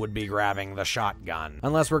Dad would be grabbing the shotgun.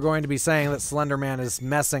 Unless we're going to be saying that Slender Man is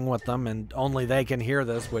messing with them and only they can hear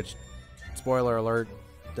this, which, spoiler alert,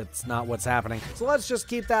 that's not what's happening. So let's just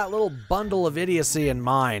keep that little bundle of idiocy in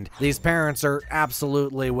mind. These parents are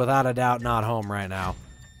absolutely, without a doubt, not home right now.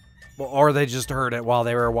 Or they just heard it while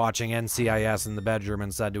they were watching NCIS in the bedroom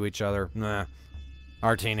and said to each other, nah,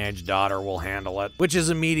 our teenage daughter will handle it. Which is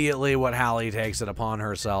immediately what Hallie takes it upon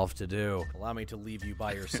herself to do. Allow me to leave you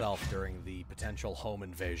by yourself during the potential home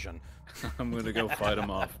invasion. I'm gonna go fight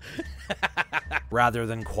him off. Rather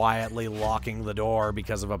than quietly locking the door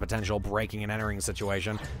because of a potential breaking and entering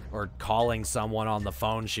situation, or calling someone on the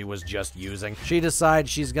phone she was just using, she decides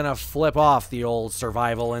she's gonna flip off the old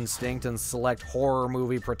survival instinct and select horror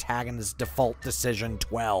movie protagonist default decision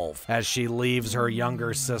 12, as she leaves her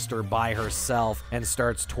younger sister by herself and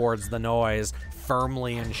starts towards the noise,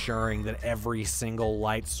 firmly ensuring that every single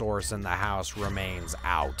light source in the house remains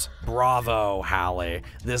out. Bravo, Hallie.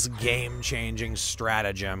 This game-changing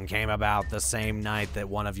stratagem came about the same night that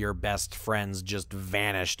one of your best friends just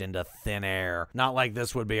vanished into thin air. Not like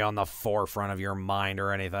this would be on the forefront of your mind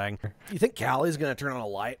or anything. You think Callie's gonna turn on a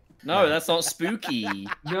light? No, that's not spooky.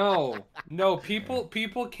 No,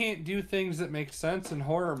 people can't do things that make sense in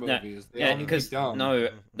horror movies. They Yeah, only because be dumb. no,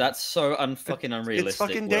 that's so unfucking unrealistic. It's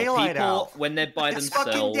fucking Will. daylight people, out. when they're by It's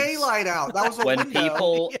themselves. fucking daylight out. That was a when window.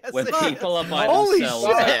 people Yes, when it people is. are by Holy themselves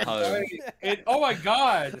shit. at home. Oh my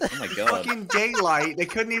god. Oh my god. Fucking daylight. They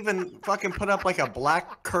couldn't even fucking put up like a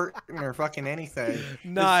black curtain or fucking anything.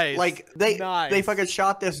 Nice. Like they fucking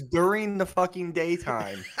shot this during the fucking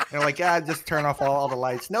daytime. They're like, just turn off all the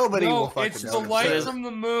lights. Nobody will No, fucking it's the notice. light from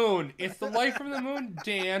the moon. It's the light from the moon,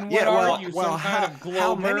 Dan. What Yeah, well- are you, well, some kind of glober?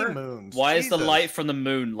 how many moons? Why is the Jesus. light from the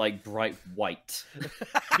moon like bright white?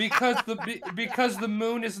 Because the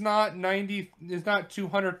moon is not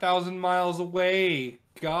 200,000 miles away.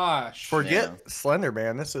 Gosh. Forget Slender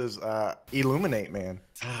Man. This is Illuminate Man.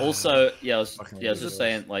 Also, yeah, I was just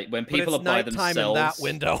saying, like, when people are by themselves in that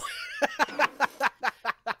window.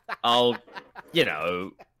 Oh, you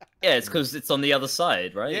know, yeah, it's because it's on the other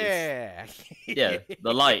side, right? Yeah. Yeah,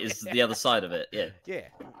 the light is the other side of it. Yeah. Yeah.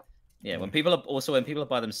 Yeah, when people are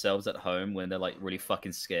by themselves at home, when they're like really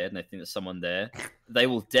fucking scared and they think there's someone there, they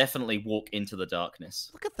will definitely walk into the darkness.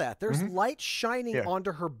 Look at that. There's light shining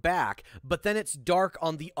onto her back, but then it's dark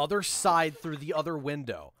on the other side through the other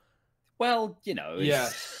window. Well, you know.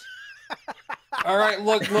 Yes. All right,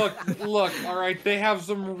 look. All right, they have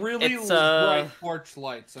some really bright porch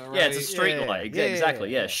lights. All right. Yeah, it's a street light.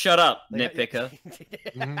 Exactly. Yeah. Shut up, nitpicker.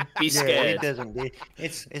 Be scared.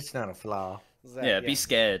 It's not a flaw. Be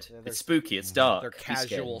scared. It's spooky. It's dark. They're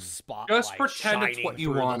casual spotlight. Just pretend it's what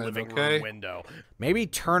you wanted, okay? Window. Maybe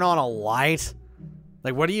turn on a light.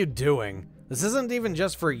 Like, what are you doing? This isn't even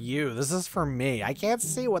just for you. This is for me. I can't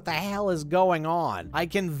see what the hell is going on. I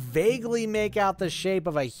can vaguely make out the shape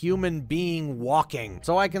of a human being walking,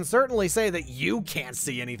 so I can certainly say that you can't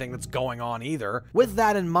see anything that's going on either. With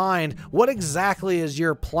that in mind, what exactly is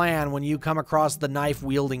your plan when you come across the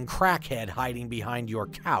knife-wielding crackhead hiding behind your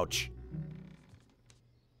couch?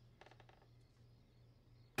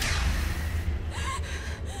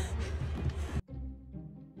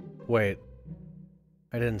 Wait.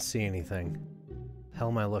 I didn't see anything. The hell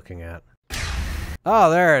am I looking at? Oh,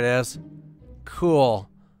 there it is. Cool.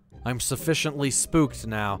 I'm sufficiently spooked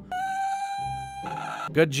now.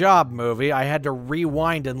 Good job, movie. I had to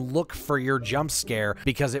rewind and look for your jump scare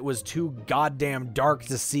because it was too goddamn dark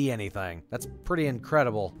to see anything. That's pretty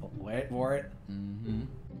incredible. Wait for it.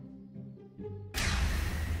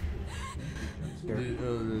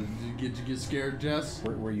 Did you get scared, Jess?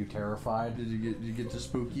 Were you terrified? Did you get too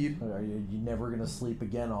spooky? Are you never gonna sleep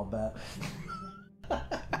again? I'll bet.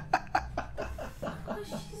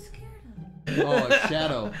 Oh, a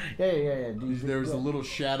shadow. Yeah. There was a little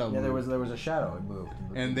shadow. Yeah, there was a shadow. It moved.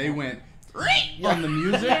 And they went on the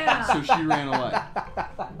music, so she ran away.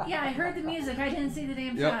 Yeah, I heard the music. I didn't see the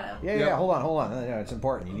damn shadow. Yeah. Hold on. No, it's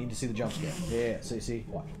important. You need to see the jump scare. Yeah. See.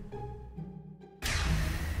 Watch.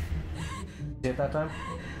 See it that time?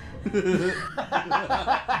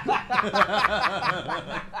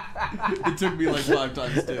 It took me like 5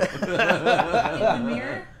 times too. In the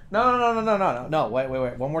mirror? No. Wait.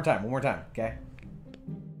 One more time. Okay.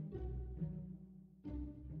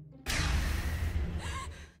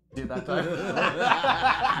 See it that time?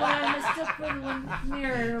 What I mistook for the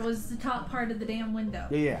mirror was the top part of the damn window.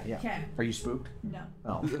 Yeah. Okay. Are you spooked? No.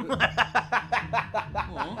 Oh.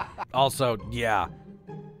 Also, yeah.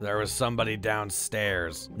 There was somebody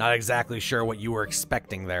downstairs. Not exactly sure what you were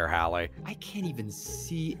expecting there, Hallie. I can't even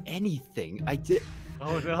see anything. I did.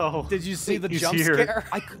 Oh no. Did you see the He's jump here. scare?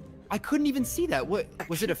 I couldn't even see that. What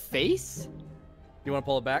was it? A face? You want to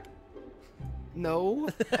pull it back? No.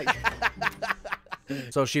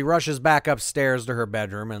 So she rushes back upstairs to her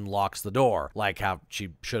bedroom and locks the door, like how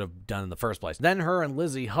she should have done in the first place. Then her and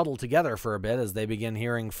Lizzie huddle together for a bit as they begin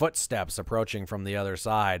hearing footsteps approaching from the other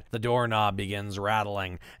side. The doorknob begins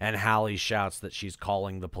rattling, and Hallie shouts that she's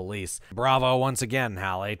calling the police. Bravo once again,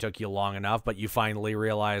 Hallie. Took you long enough, but you finally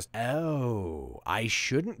realized, oh, I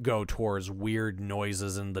shouldn't go towards weird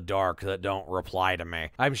noises in the dark that don't reply to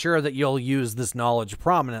me. I'm sure that you'll use this knowledge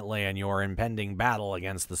prominently in your impending battle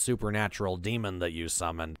against the supernatural demon that you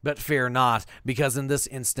summoned. But fear not, because in this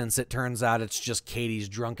instance it turns out it's just Katie's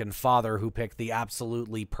drunken father who picked the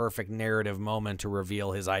absolutely perfect narrative moment to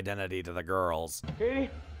reveal his identity to the girls.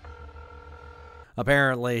 Katie?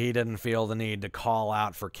 Apparently, he didn't feel the need to call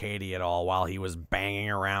out for Katie at all while he was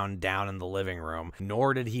banging around down in the living room,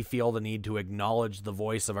 nor did he feel the need to acknowledge the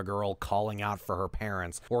voice of a girl calling out for her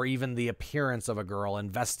parents, or even the appearance of a girl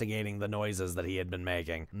investigating the noises that he had been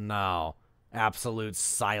making. No. Absolute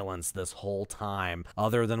silence this whole time,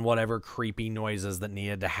 other than whatever creepy noises that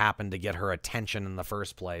needed to happen to get her attention in the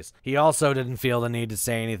first place. He also didn't feel the need to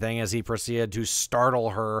say anything as he proceeded to startle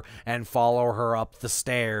her and follow her up the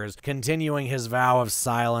stairs, continuing his vow of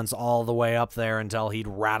silence all the way up there until he'd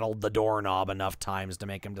rattled the doorknob enough times to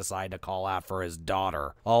make him decide to call out for his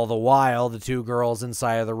daughter. All the while, the two girls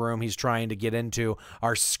inside of the room he's trying to get into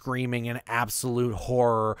are screaming in absolute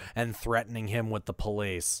horror and threatening him with the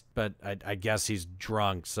police. But I guess he's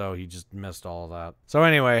drunk, so he just missed all of that. So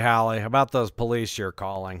anyway, Hallie, about those police you're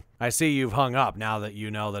calling. I see you've hung up now that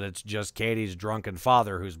you know that it's just Katie's drunken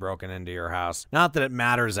father who's broken into your house. Not that it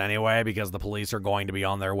matters anyway, because the police are going to be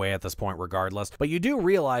on their way at this point regardless, but you do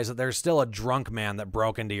realize that there's still a drunk man that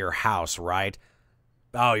broke into your house, right?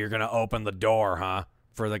 Oh, you're gonna open the door, huh?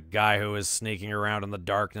 For the guy who is sneaking around in the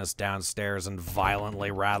darkness downstairs and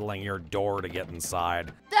violently rattling your door to get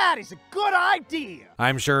inside. That is a good idea!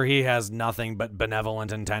 I'm sure he has nothing but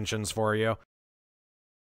benevolent intentions for you.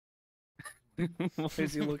 Why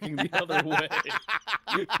is he looking the other way?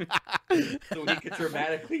 So he could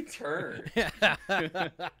dramatically turn.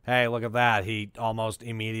 Hey, look at that. He almost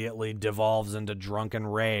immediately devolves into drunken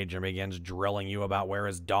rage and begins drilling you about where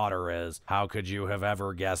his daughter is. How could you have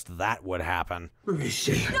ever guessed that would happen? Where is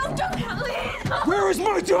she? No, don't, Hallie! Where is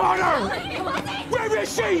my daughter? Where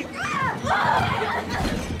is she?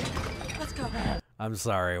 Let's go. I'm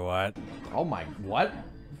sorry, what? Oh my, what?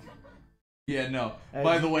 Yeah, no. Hey,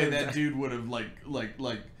 By the way, that dude would have like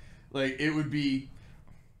it would be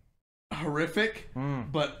horrific,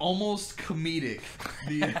 but almost comedic.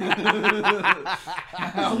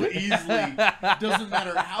 How easily, doesn't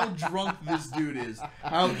matter how drunk this dude is,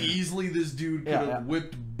 how easily this dude could have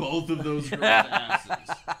whipped both of those girls'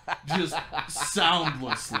 asses, just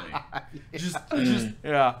soundlessly, just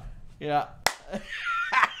yeah.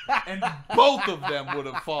 And both of them would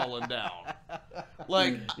have fallen down.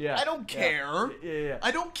 Like, I don't care.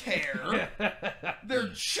 I don't care. They're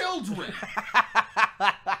children.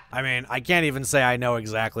 I mean, I can't even say I know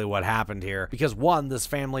exactly what happened here, because one, this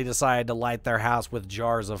family decided to light their house with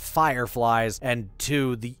jars of fireflies, and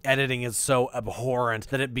two, the editing is so abhorrent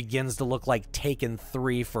that it begins to look like Taken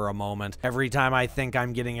 3 for a moment. Every time I think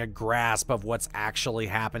I'm getting a grasp of what's actually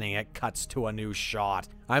happening, it cuts to a new shot.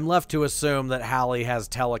 I'm left to assume that Hallie has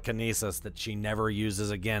telekinesis that she never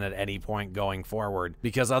uses again at any point going forward,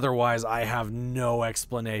 because otherwise I have no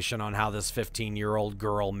explanation on how this 15-year-old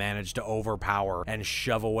girl managed to overpower and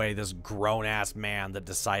shove away this grown-ass man that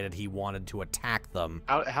decided he wanted to attack them.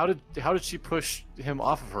 How did she push him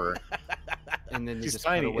off of her? And then She's just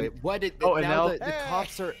tiny. cut away. What did and now the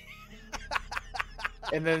cops are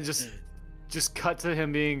and then just cut to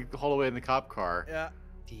him being hauled away in the cop car. Yeah.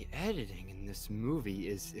 The editing in this movie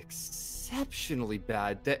is exceptionally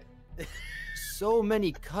bad. That so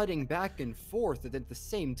many cutting back and forth, and at the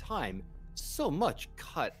same time, so much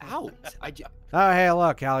cut out. Oh, hey,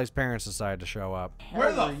 look, Hallie's parents decided to show up.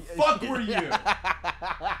 Where the fuck were you?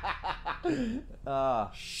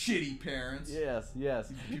 Shitty parents. Yes. Yeah.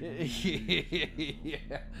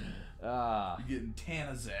 You're getting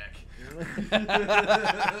Tanazak.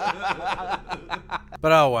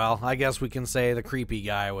 But oh well, I guess we can say the creepy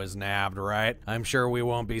guy was nabbed, right? I'm sure we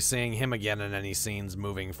won't be seeing him again in any scenes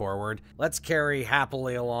moving forward. Let's carry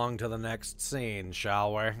happily along to the next scene,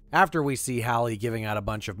 shall we? After we see Hallie giving out a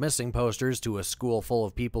bunch of missing posters to a school full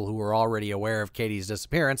of people who were already aware of Katie's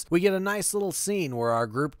disappearance, we get a nice little scene where our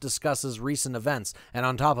group discusses recent events, and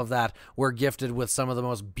on top of that, we're gifted with some of the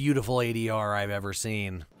most beautiful ADR I've ever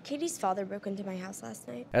seen. Katie's father broke into my house last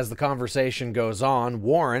night. As the conversation goes on,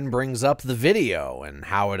 Warren brings up the video and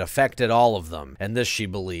how it affected all of them, and this, she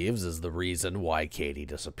believes, is the reason why Katie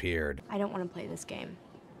disappeared. I don't want to play this game.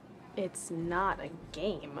 It's not a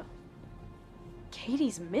game.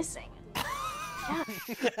 Katie's missing. Yeah.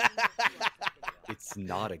 It's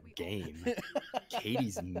not a game.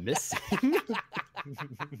 Katie's missing.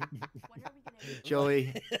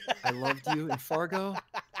 Joey, I loved you in Fargo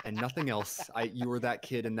and nothing else. You were that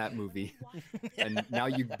kid in that movie. And now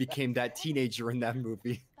you became that teenager in that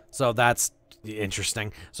movie. So that's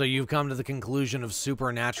interesting. So you've come to the conclusion of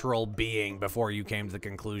supernatural being before you came to the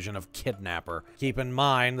conclusion of kidnapper. Keep in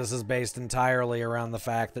mind, this is based entirely around the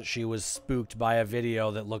fact that she was spooked by a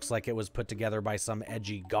video that looks like it was put together by some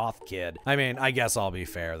edgy goth kid. I mean, I guess I'll be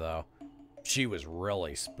fair though. She was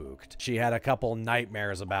really spooked. She had a couple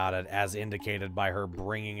nightmares about it, as indicated by her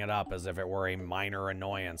bringing it up as if it were a minor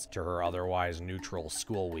annoyance to her otherwise neutral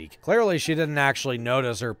school week. Clearly, she didn't actually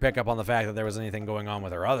notice or pick up on the fact that there was anything going on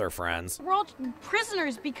with her other friends. We're all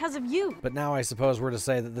prisoners because of you. But now I suppose we're to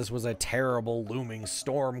say that this was a terrible looming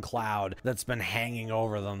storm cloud that's been hanging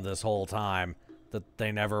over them this whole time, that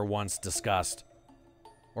they never once discussed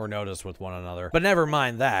or noticed with one another. But never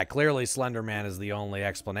mind that. Clearly, Slender Man is the only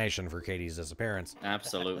explanation for Katie's disappearance.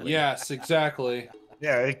 Absolutely. Yes, exactly.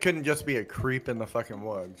 Yeah, it couldn't just be a creep in the fucking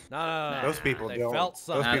woods. No. Those people They don't. felt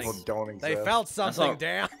Those something. people don't exist. They felt something,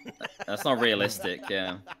 Dan. That's not realistic,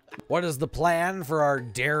 yeah. What is the plan for our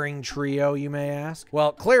daring trio, you may ask?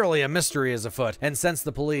 Well, clearly a mystery is afoot, and since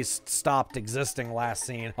the police stopped existing last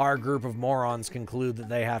scene, our group of morons conclude that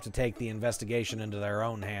they have to take the investigation into their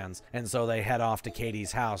own hands, and so they head off to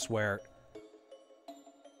Katie's house where...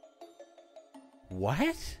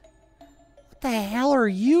 What? What the hell are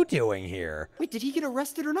you doing here? Wait, did he get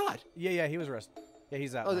arrested or not? Yeah, he was arrested. Yeah,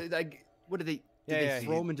 he's out. Oh, what did they... Did they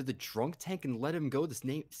throw him into the drunk tank and let him go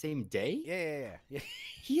the same day? Yeah.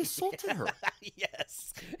 He assaulted her.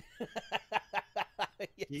 Yes.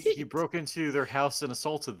 He broke into their house and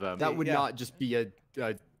assaulted them. That would not just be a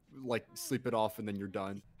like sleep it off and then you're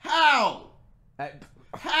done. How?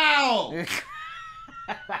 How?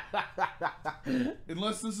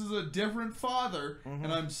 Unless this is a different father,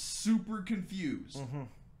 and I'm super confused.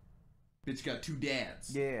 Bitch got two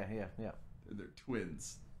dads. Yeah. And they're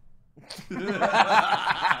twins.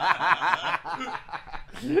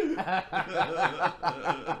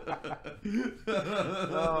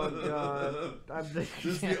 Oh god. This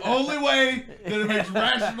is the only way that it makes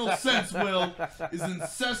rational sense, Will, is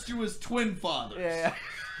incestuous twin fathers. Yeah.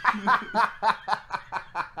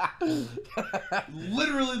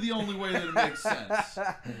 Literally the only way that it makes sense.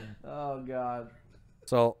 Oh god.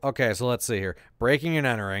 So, okay, so let's see here. Breaking and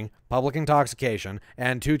entering, public intoxication,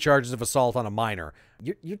 and 2 charges of assault on a minor.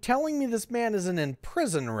 You're telling me this man isn't in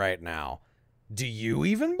prison right now? Do you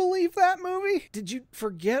even believe that movie? Did you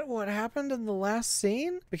forget what happened in the last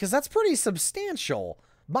scene? Because that's pretty substantial.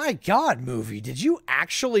 My god, movie, did you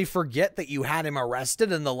actually forget that you had him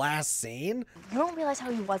arrested in the last scene? You don't realize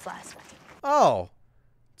how he was last night. Oh,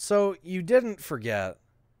 so you didn't forget.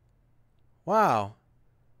 Wow.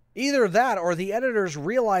 Either that or the editors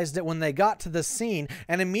realized it when they got to the scene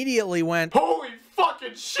and immediately went, "Holy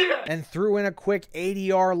fucking shit!" and threw in a quick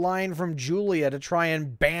ADR line from Julia to try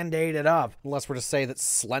and band-aid it up. Unless we're to say that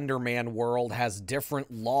Slender Man world has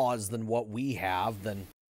different laws than what we have, then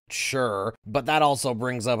sure. But that also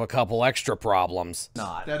brings up a couple extra problems.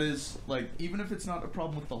 That is, like, even if it's not a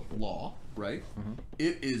problem with the law, right?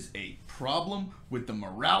 It is a problem with the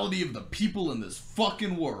morality of the people in this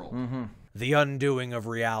fucking world. The undoing of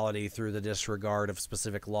reality through the disregard of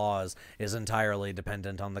specific laws is entirely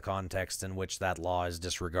dependent on the context in which that law is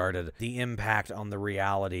disregarded. The impact on the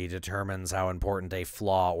reality determines how important a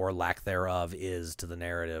flaw or lack thereof is to the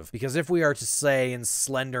narrative. Because if we are to say in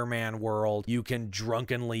Slender Man world, you can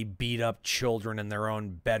drunkenly beat up children in their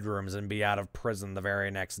own bedrooms and be out of prison the very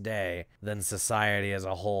next day, then society as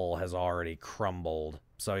a whole has already crumbled.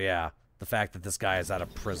 So yeah. The fact that this guy is out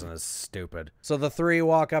of prison is stupid. So the 3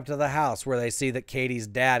 walk up to the house where they see that Katie's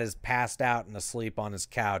dad is passed out and asleep on his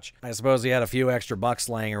couch. I suppose he had a few extra bucks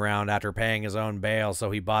laying around after paying his own bail,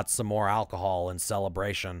 so he bought some more alcohol in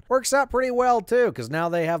celebration. Works out pretty well too, because now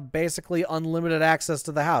they have basically unlimited access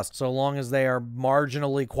to the house, so long as they are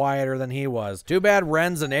marginally quieter than he was. Too bad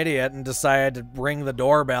Ren's an idiot and decided to ring the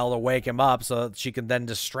doorbell to wake him up so that she could then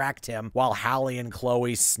distract him while Hallie and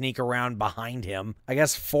Chloe sneak around behind him. I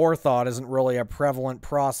guess forethought isn't really a prevalent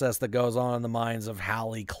process that goes on in the minds of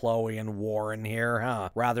Hallie, Chloe, and Warren here, huh?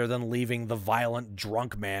 Rather than leaving the violent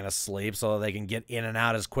drunk man asleep so that they can get in and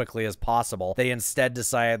out as quickly as possible, they instead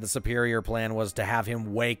decided the superior plan was to have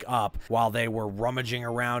him wake up while they were rummaging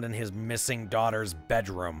around in his missing daughter's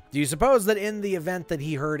bedroom. Do you suppose that in the event that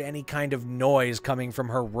he heard any kind of noise coming from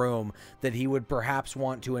her room, that he would perhaps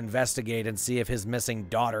want to investigate and see if his missing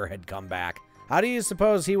daughter had come back? How do you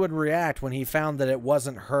suppose he would react when he found that it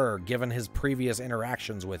wasn't her, given his previous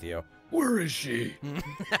interactions with you? Where is she?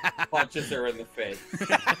 Punches her in the face.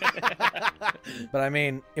 But I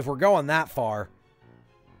mean, if we're going that far...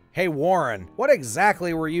 Hey Warren, what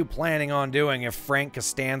exactly were you planning on doing if Frank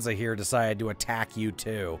Costanza here decided to attack you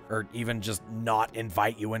too? Or even just not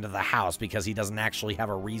invite you into the house because he doesn't actually have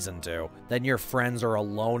a reason to? Then your friends are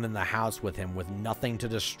alone in the house with him with nothing to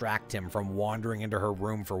distract him from wandering into her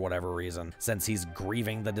room for whatever reason, since he's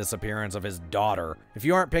grieving the disappearance of his daughter. If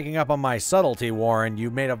you aren't picking up on my subtlety, Warren,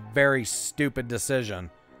 you made a very stupid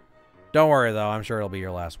decision. Don't worry though, I'm sure it'll be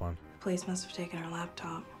your last one. Police must have taken her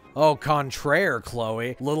laptop. Au contraire,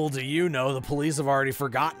 Chloe. Little do you know, the police have already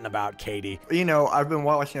forgotten about Katie. You know, I've been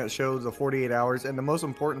watching that show, The 48 Hours, and the most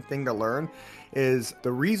important thing to learn is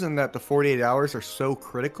the reason that the 48 hours are so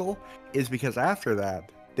critical is because after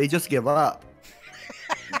that, they just give up.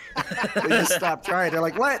 They just stop trying. They're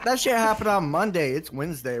like, what? That shit happened on Monday. It's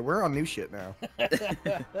Wednesday. We're on new shit now.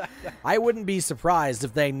 I wouldn't be surprised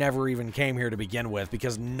if they never even came here to begin with,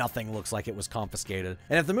 because nothing looks like it was confiscated.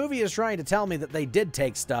 And if the movie is trying to tell me that they did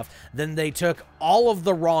take stuff, then they took all of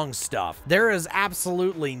the wrong stuff. There is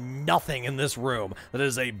absolutely nothing in this room that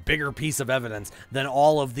is a bigger piece of evidence than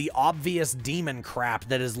all of the obvious demon crap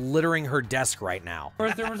that is littering her desk right now.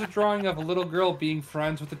 Or there was a drawing of a little girl being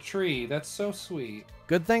friends with a tree. That's so sweet.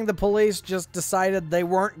 Good thing the police just decided they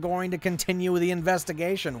weren't going to continue the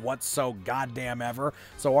investigation whatsoever,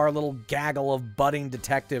 so our little gaggle of budding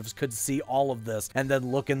detectives could see all of this and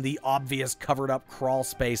then look in the obvious covered-up crawl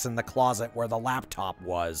space in the closet where the laptop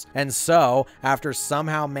was. And so, after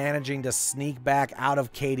somehow managing to sneak back out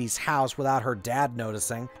of Katie's house without her dad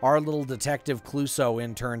noticing, our little Detective Clouseau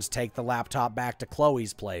interns take the laptop back to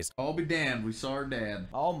Chloe's place. I'll be damned, we saw her dad.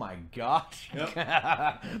 Oh my gosh. Yep.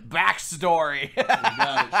 Backstory.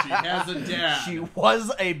 about it. She has a dad. She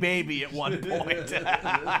was a baby at one point.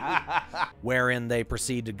 Wherein they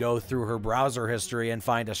proceed to go through her browser history and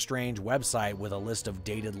find a strange website with a list of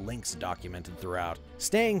dated links documented throughout.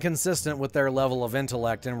 Staying consistent with their level of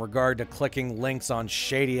intellect in regard to clicking links on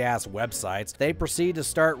shady-ass websites, they proceed to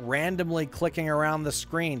start randomly clicking around the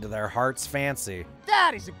screen to their heart's fancy.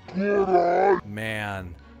 That is a good.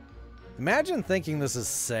 Man. Imagine thinking this is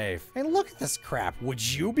safe. Hey, look at this crap. Would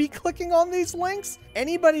you be clicking on these links?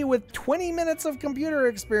 Anybody with 20 minutes of computer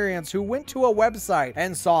experience who went to a website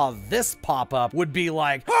and saw this pop up would be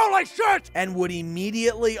like, holy shit! And would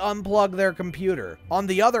immediately unplug their computer. On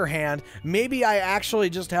the other hand, maybe I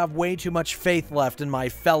actually just have way too much faith left in my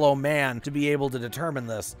fellow man to be able to determine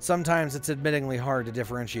this. Sometimes it's admittingly hard to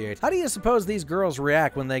differentiate. How do you suppose these girls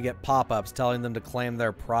react when they get pop-ups telling them to claim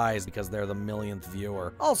their prize because they're the millionth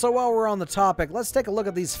viewer? Also, while we're on the topic, let's take a look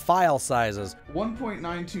at these file sizes.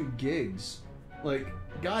 1.92 gigs. Like,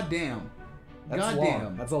 goddamn. That's Goddamn.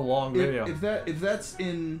 long. That's a long video. If that's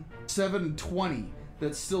in 720,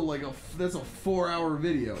 that's still like that's a 4-hour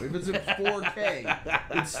video. If it's in 4K,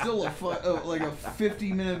 it's still like a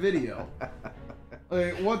 50-minute video.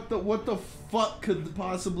 Like, what the fuck could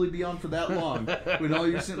possibly be on for that long? When all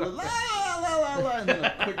you're sitting like, la la la la, and then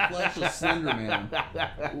a quick flash of Slender Man.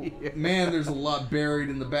 Man, there's a lot buried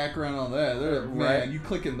in the background on that. Man, you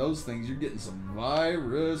clicking those things, you're getting some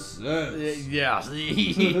viruses. Yeah.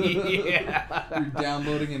 You're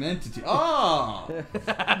downloading an entity. Oh!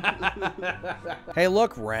 Hey,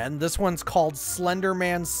 look, Ren. This one's called Slender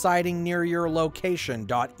Man sighting near your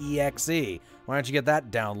location.exe. Why don't you get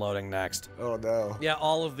that downloading next? Oh no. Yeah,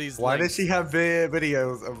 all of these Why links. does she have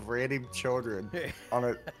videos of random children on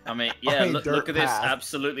it? I mean, yeah, look at this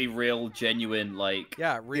absolutely real, genuine, like...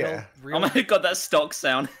 Yeah, real. Oh my god, that stock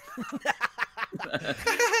sound.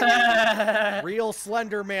 Real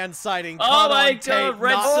Slender Man sighting. Oh my god, tape,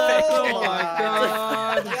 red Oh my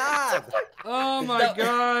god. Oh my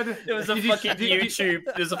god. It was a fucking YouTube.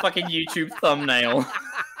 It was a fucking YouTube thumbnail.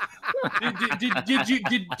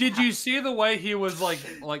 Did you see the way he was like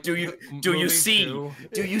do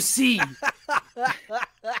you see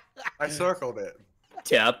I circled it.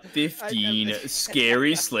 Top 15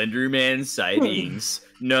 scary Slender Man sightings.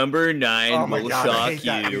 Number 9 Oh my will God, I shock hate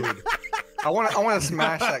that you. dude. I want to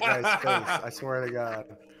smash that guy's face. I swear to God.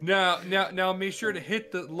 Now make sure to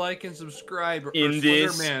hit the like and subscribe. In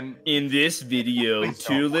this video, Please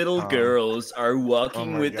two don't. little girls are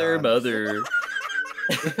walking my with their God. mother.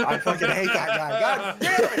 I fucking hate that guy. God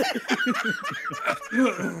damn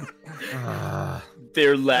it!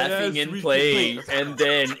 They're laughing and playing, and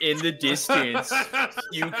then in the distance,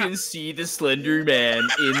 you can see the Slender Man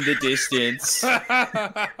in the distance.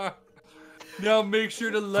 Now make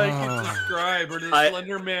sure to like and subscribe, or the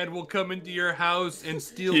Slender Man will come into your house and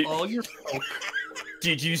steal all your folk.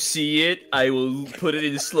 Did you see it? I will put it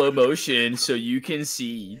in slow motion so you can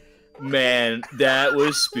see. Man, that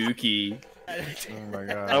was spooky. Oh my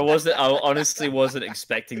God. I honestly wasn't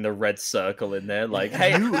expecting the red circle in there. Like,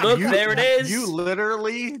 hey, look, there it is. You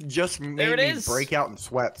literally just made me break out in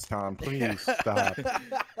sweats, Tom. Please stop.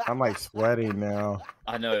 I'm like sweating now.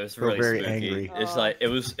 I know, it was Feel really very spooky. angry. It's like it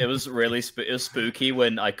was really it was spooky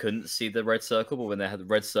when I couldn't see the red circle, but when the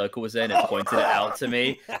red circle was there and it pointed it out to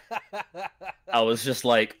me, I was just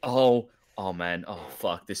like, oh man, oh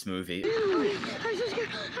fuck this movie.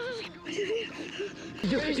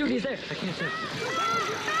 He's there. I can't tell.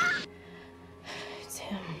 It's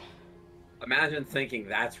him. Imagine thinking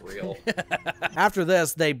that's real. After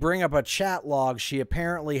this, they bring up a chat log she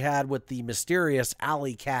apparently had with the mysterious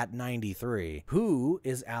Alley Cat 93. Who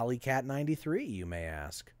is Alley Cat 93, you may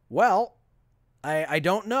ask? Well, I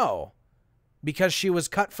don't know. Because she was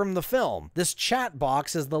cut from the film. This chat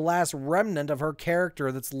box is the last remnant of her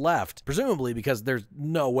character that's left. Presumably because there's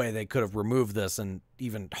no way they could have removed this and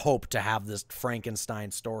even hoped to have this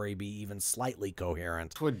Frankenstein story be even slightly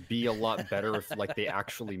coherent. It would be a lot better if like they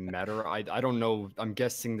actually met her. I don't know. I'm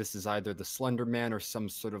guessing this is either the Slender Man or some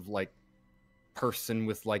sort of like person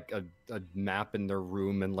with like a map in their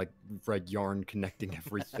room and like red yarn connecting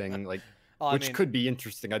everything. Like, which could be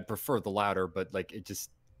interesting. I'd prefer the latter, but like it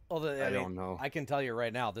just... I don't know. I can tell you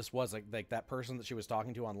right now, this was like that person that she was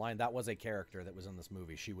talking to online. That was a character that was in this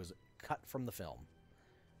movie. She was cut from the film.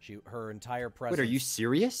 Her entire presence. Wait, are you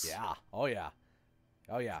serious? Yeah. Oh yeah.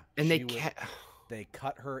 Oh yeah. And they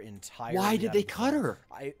cut her entirely. Why did they cut her?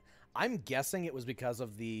 I'm guessing it was because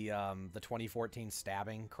of the 2014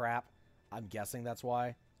 stabbing crap. I'm guessing that's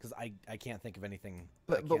why. Because I can't think of anything.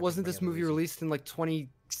 But wasn't this movie released in like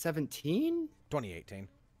 2017? 2018.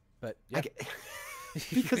 But yeah.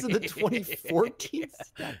 Because of the 2014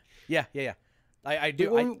 stuff. Yeah. I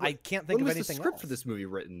do. I can't think of anything When was the script else. for this movie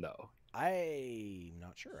written, though? I'm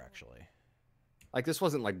not sure, actually. Like, this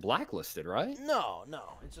wasn't, like, blacklisted, right? No.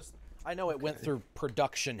 It's just... I know it went through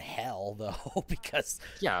production hell, though, because...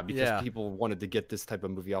 Yeah, because people wanted to get this type of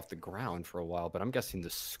movie off the ground for a while, but I'm guessing the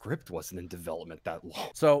script wasn't in development that long.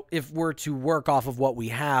 So if we're to work off of what we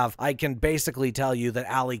have, I can basically tell you that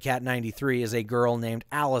Alley Cat 93 is a girl named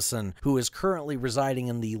Allison who is currently residing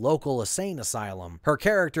in the local insane asylum. Her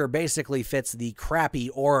character basically fits the crappy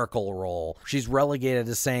oracle role. She's relegated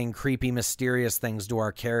to saying creepy, mysterious things to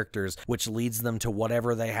our characters, which leads them to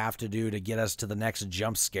whatever they have to do to get us to the next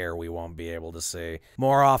jump scare we won't be able to see.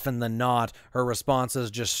 More often than not, her responses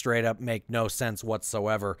just straight up make no sense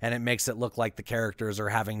whatsoever, and it makes it look like the characters are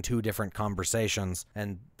having two different conversations,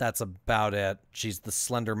 and that's about it. She's the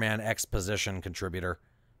Slender Man exposition contributor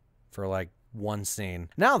for like one scene.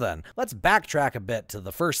 Now then, let's backtrack a bit to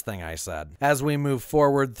the first thing I said. As we move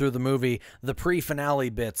forward through the movie, the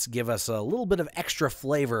pre-finale bits give us a little bit of extra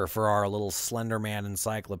flavor for our little Slender Man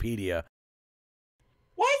encyclopedia.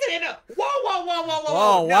 Why is it in a... Whoa!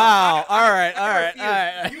 Oh, No, wow. All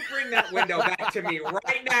right. You bring that window back to me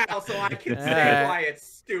right now so I can say why it's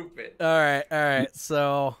stupid. All right.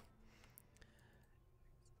 So...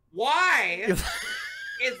 Why is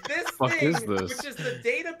this thing, this? which is the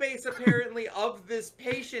database apparently of this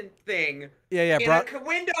patient thing, Yeah, in a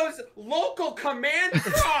Windows local command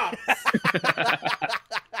prompts?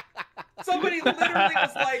 Somebody literally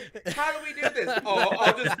was like, how do we do this?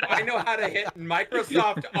 Oh, I know how to hit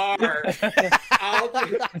Microsoft R.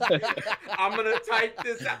 I'm going to type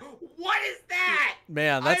this out. What is that?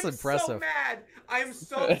 Man, that's I'm impressive. so mad. I'm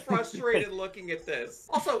so frustrated looking at this.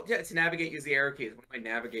 Also, yeah, to navigate, use the arrow keys. What am I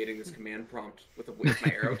navigating this command prompt with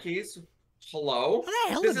my arrow keys? Hello? How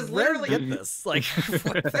the hell this did is Red literally get this? Like, that's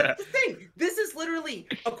the thing. This is literally,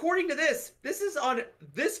 according to this is on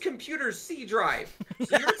this computer's C drive.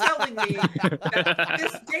 So you're telling me that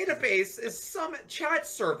this database is some chat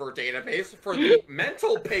server database for the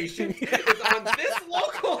mental patient is on this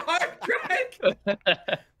local hard drive?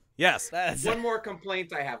 Yes. That's... One more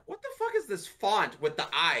complaint I have. What the fuck is this font with the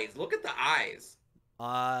eyes? Look at the eyes.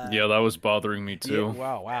 Yeah, that was bothering me too.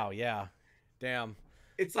 Yeah, wow, yeah. Damn.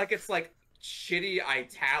 It's like shitty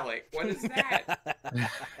italic. What is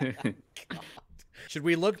that? Should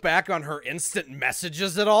we look back on her instant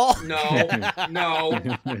messages at all? No.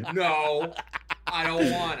 I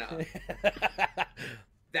don't wanna.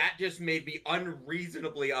 That just made me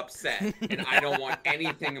unreasonably upset, and I don't want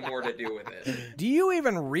anything more to do with it. Do you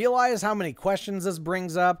even realize how many questions this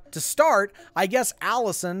brings up? To start, I guess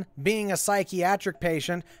Allison, being a psychiatric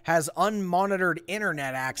patient, has unmonitored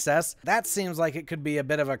internet access. That seems like it could be a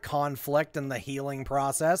bit of a conflict in the healing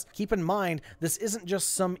process. Keep in mind, this isn't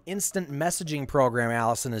just some instant messaging program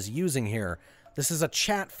Allison is using here. This is a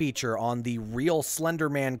chat feature on the Real Slender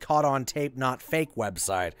Man Caught on Tape Not Fake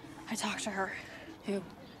website. I talked to her. Who?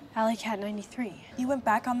 Alley Cat 93. You went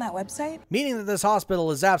back on that website? Meaning that this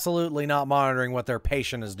hospital is absolutely not monitoring what their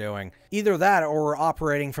patient is doing. Either that, or we're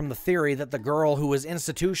operating from the theory that the girl who was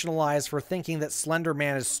institutionalized for thinking that Slender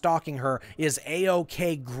Man is stalking her is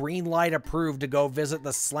A-OK green light approved to go visit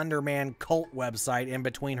the Slender Man cult website in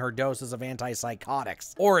between her doses of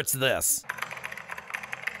antipsychotics. Or it's this.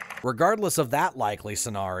 Regardless of that likely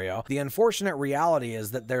scenario, the unfortunate reality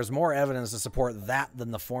is that there's more evidence to support that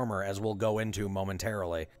than the former, as we'll go into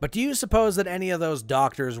momentarily. But do you suppose that any of those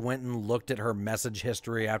doctors went and looked at her message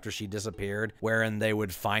history after she disappeared, wherein they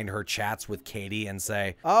would find her chats with Katie and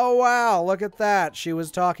say, "Oh wow, look at that, she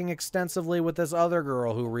was talking extensively with this other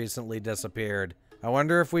girl who recently disappeared. I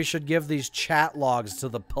wonder if we should give these chat logs to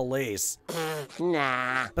the police."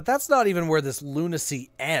 Nah. But that's not even where this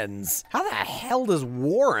lunacy ends. How the hell does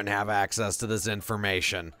Warren have access to this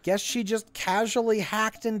information? Guess she just casually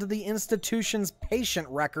hacked into the institution's patient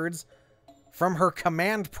records from her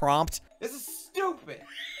command prompt. This is stupid.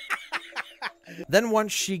 Then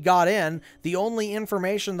once she got in, the only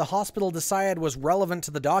information the hospital decided was relevant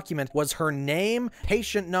to the document was her name,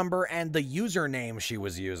 patient number, and the username she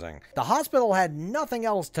was using. The hospital had nothing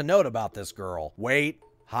else to note about this girl. Weight,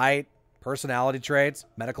 height, personality traits,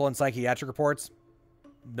 medical and psychiatric reports.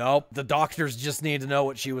 Nope, the doctors just need to know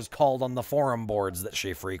what she was called on the forum boards that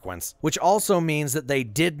she frequents. Which also means that they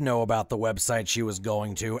did know about the website she was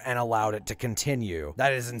going to and allowed it to continue.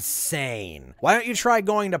 That is insane. Why don't you try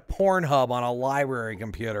going to Pornhub on a library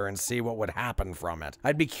computer and see what would happen from it?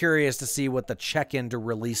 I'd be curious to see what the check-in to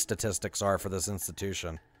release statistics are for this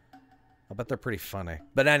institution. I bet they're pretty funny.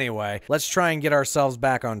 But anyway, let's try and get ourselves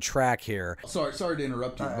back on track here. Sorry to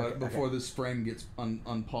interrupt you, but before this frame gets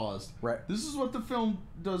unpaused. Right. This is what the film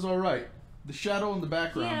does all right. The shadow in the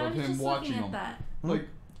background Yeah, of I was him just watching looking at them. that. Like,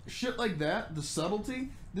 Shit like that, the subtlety,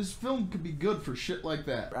 this film could be good for shit like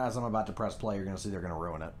that. As I'm about to press play, you're gonna see they're gonna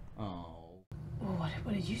ruin it. Oh. Well,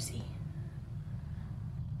 what did you see?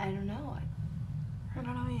 I don't know. I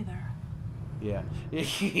don't know either. Yeah.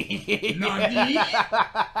 Nani?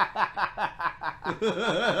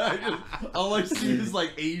 All I see is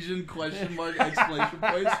like Asian question mark exclamation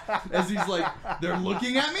points as he's like, they're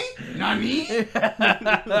looking at me? Nani?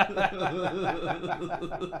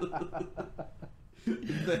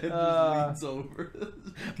 Then just leans over.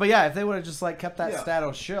 But yeah, if they would have just like kept that Yeah.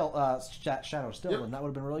 shadow still, Yep. then that would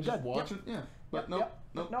have been really Just good. watch it, yeah. But nope.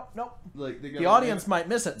 Like, The audience might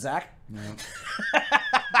miss it, Zach. No.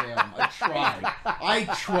 Damn, I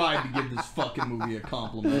tried to give this fucking movie a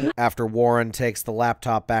compliment. After Warren takes the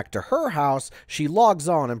laptop back to her house, she logs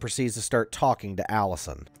on and proceeds to start talking to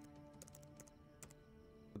Allison.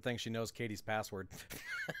 Good thing she knows Katie's password.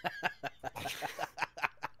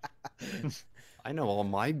 I know all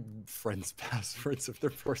my friends' passwords of their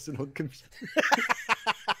personal computer.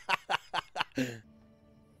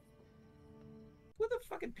 With a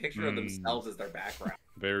fucking picture of themselves as their background.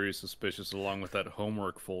 Very suspicious, along with that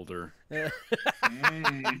homework folder.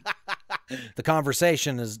 The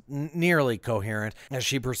conversation is nearly coherent as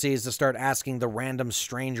she proceeds to start asking the random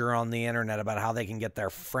stranger on the internet about how they can get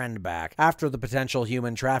their friend back. After the potential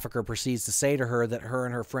human trafficker proceeds to say to her that her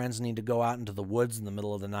and her friends need to go out into the woods in the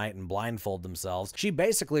middle of the night and blindfold themselves, she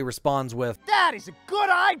basically responds with, That is a good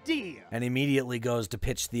idea! and immediately goes to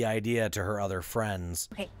pitch the idea to her other friends.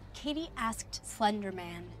 Okay, Katie asked Slender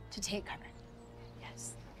Man to take her.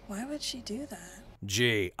 Yes. Why would she do that?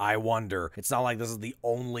 Gee, I wonder. It's not like this is the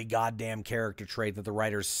only goddamn character trait that the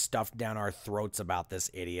writers stuffed down our throats about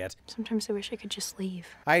this idiot. Sometimes I wish I could just leave.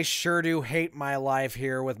 I sure do hate my life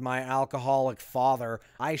here with my alcoholic father.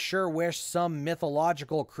 I sure wish some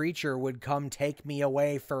mythological creature would come take me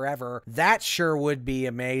away forever. That sure would be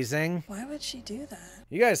amazing. Why would she do that?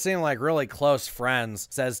 You guys seem like really close friends.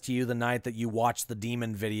 Says to you the night that you watch the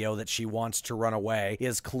demon video that she wants to run away,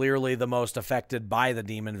 is clearly the most affected by the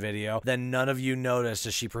demon video. Then none of you notice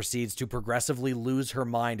as she proceeds to progressively lose her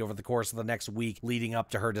mind over the course of the next week leading up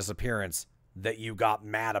to her disappearance that you got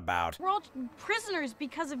mad about. We're all prisoners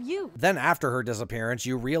because of you. Then after her disappearance,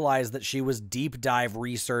 you realize that she was deep dive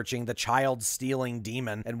researching the child-stealing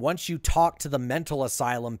demon, and once you talk to the mental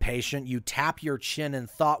asylum patient, you tap your chin in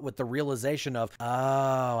thought with the realization of, oh,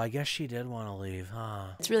 I guess she did want to leave, huh?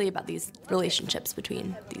 It's really about these relationships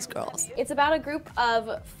between these girls. It's about a group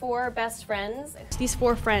of 4 best friends. These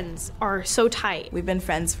 4 friends are so tight. We've been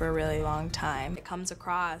friends for a really long time. It comes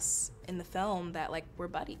across in the film that, like, we're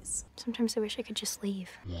buddies. Sometimes I wish I could just leave.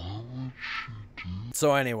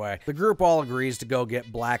 So anyway, the group all agrees to go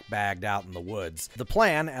get black bagged out in the woods. The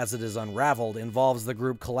plan, as it is unraveled, involves the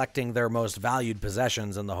group collecting their most valued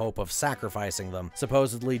possessions in the hope of sacrificing them.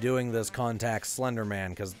 Supposedly doing this contacts Slender Man,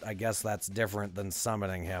 because I guess that's different than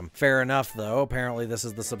summoning him. Fair enough, though. Apparently this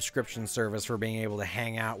is the subscription service for being able to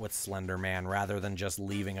hang out with Slender Man rather than just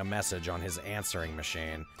leaving a message on his answering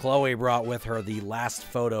machine. Chloe brought with her the last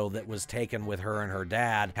photo that was taken with her and her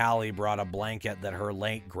dad. Hallie brought a blanket that her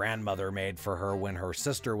late grandmother made for her when her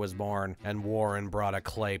sister was born, and Warren brought a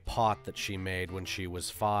clay pot that she made when she was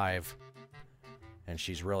 5. And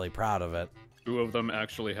she's really proud of it. 2 of them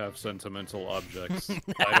actually have sentimental objects.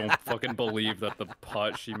 I don't fucking believe that the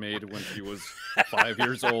pot she made when she was 5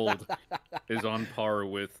 years old is on par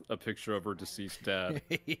with a picture of her deceased dad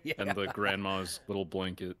and the grandma's little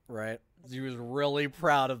blanket. Right. She was really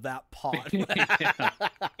proud of that pot. Yeah.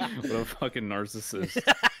 What a fucking narcissist.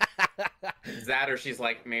 That or she's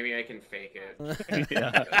like, maybe I can fake it.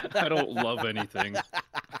 Yeah, I don't love anything.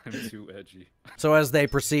 I'm too edgy. So as they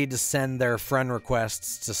proceed to send their friend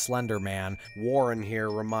requests to Slender Man, Warren here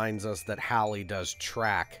reminds us that Hallie does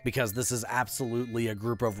track, because this is absolutely a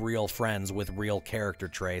group of real friends with real character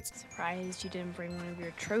traits. Surprised you didn't bring one of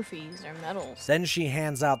your trophies or medals. Then she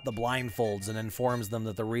hands out the blindfolds and informs them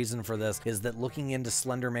that the reason for this is that looking into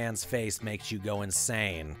Slender Man's face makes you go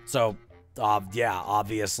insane. So, yeah,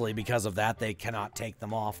 obviously because of that, they cannot take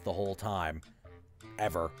them off the whole time.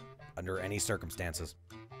 Ever. Under any circumstances.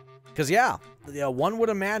 Because, yeah, one would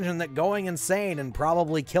imagine that going insane and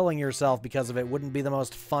probably killing yourself because of it wouldn't be the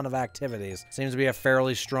most fun of activities. Seems to be a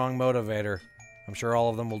fairly strong motivator. I'm sure all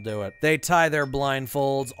of them will do it. They tie their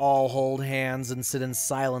blindfolds, all hold hands, and sit in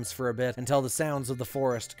silence for a bit until the sounds of the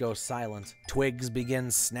forest go silent. Twigs begin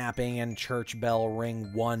snapping and Church Bell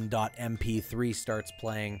Ring 1.mp3 starts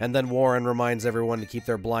playing. And then Warren reminds everyone to keep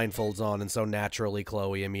their blindfolds on, and so naturally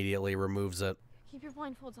Chloe immediately removes it. Keep your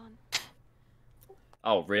blindfolds on.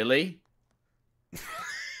 Oh, really?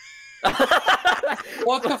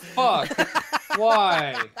 What the fuck?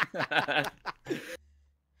 Why?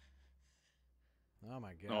 Oh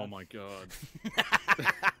my god. Oh my god.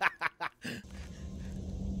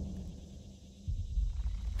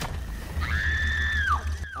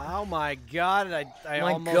 Oh my god, I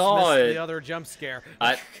My almost god. missed the other jump scare.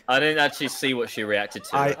 I didn't actually see what she reacted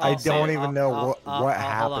to. I don't even know what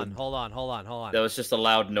happened. Hold on. There was just a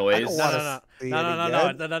loud noise. No. I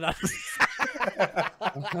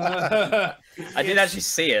didn't actually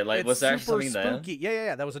see it. Like, It's was there super something there? spooky.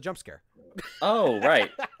 Yeah. That was a jump scare. Oh, right.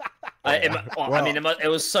 I mean, it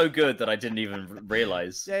was so good that I didn't even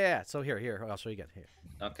realize. Yeah. So here, I'll show you again. Here.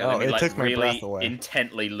 Okay, Oh, let me it like took my really breath away.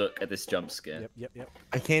 intently look at this jump scare. Yep.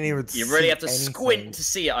 I can't even. You really have to see squint anything. to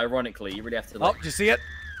see it. Ironically, you really have to. Oh, Like, did you see it?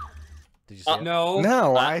 Did you see it? No.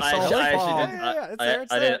 No, I saw actually it. didn't. It's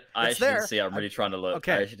there. I It's actually there. didn't see it. I'm really trying to look. I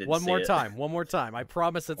Okay, actually didn't one see more it. time. One more time. I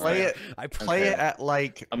promise it's Play there. it. I Play it at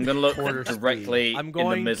like. I'm gonna look quarter directly I'm in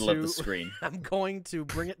going the middle of to- the screen. I'm going to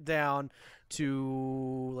bring it down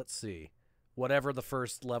to, let's see, whatever the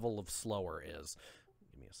first level of slower is.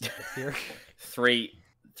 Give me a second here.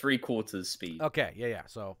 Three quarters speed. Okay, yeah.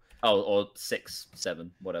 So. Oh, or 6, 7,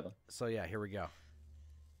 whatever. So yeah, here we go.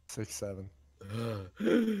 6, 7.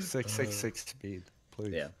 6 speed,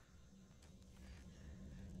 please. Yeah.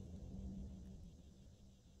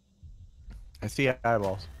 I see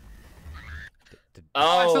eyeballs.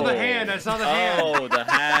 Oh, I saw the hand. I saw the hand. Oh, the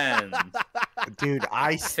hand. Dude,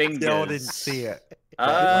 I still didn't Fingers. see it.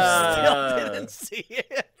 Still didn't see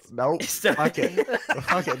it. Nope. Fuck it.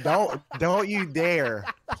 Fuck it. Don't you dare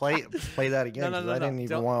play that again. No. 'Cause I didn't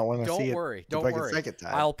even want to see it. Don't like worry. A second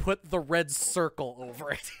time. I'll put the red circle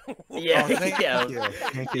over it. Yeah, Oh, thank yeah. you.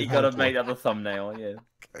 Thank you. You gotta Thank make that the thumbnail. Yeah.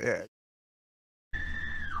 Yeah.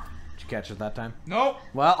 Did you catch it that time? Nope.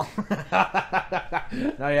 Well,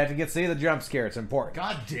 now you have to see the jump scare. It's important.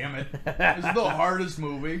 God damn it. This is the hardest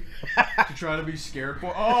movie to try to be scared for.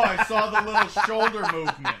 Oh, I saw the little shoulder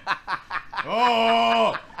movement.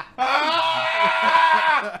 Oh!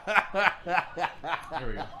 Ah! There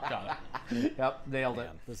we go. Got it. Yep, nailed it.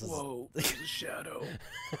 This is Whoa, there's a shadow.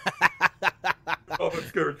 Oh, I'm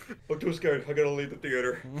scared. I'm too scared. I gotta leave the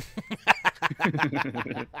theater.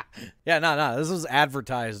 Yeah, no. This was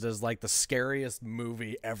advertised as like the scariest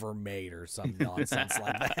movie ever made or some nonsense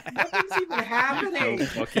like that. Nothing's even happening. No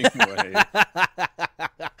fucking way.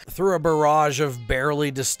 Through a barrage of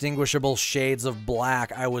barely distinguishable shades of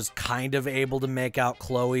black, I was kind of able to make out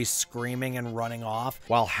Chloe screaming and running off,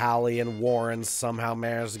 while Hallie and Warren somehow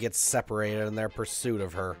managed to get separated in their pursuit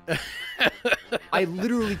of her. I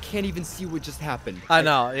literally can't even see what just happened. I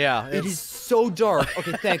know, yeah. It is so dark.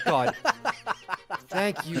 Okay, thank God.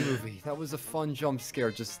 Thank you, movie. That was a fun jump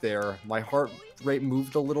scare just there. My heart rate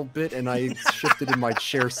moved a little bit, and I shifted in my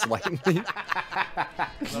chair slightly.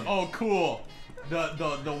 Oh, cool.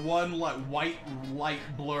 The one like white light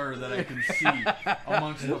blur that I can see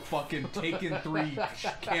amongst the fucking Taken 3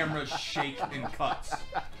 camera shake and cuts.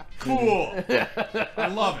 Cool. I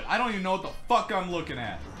love it. I don't even know what the fuck I'm looking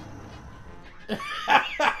at.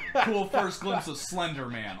 Cool first glimpse of Slender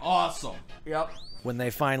Man. Awesome. Yep. When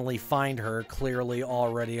they finally find her, clearly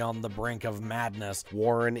already on the brink of madness,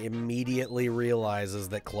 Warren immediately realizes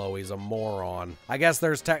that Chloe's a moron. I guess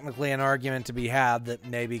there's technically an argument to be had that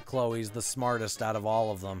maybe Chloe's the smartest out of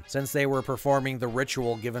all of them. Since they were performing the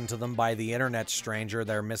ritual given to them by the internet stranger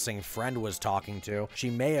their missing friend was talking to,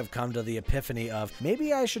 she may have come to the epiphany of,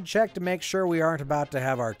 maybe I should check to make sure we aren't about to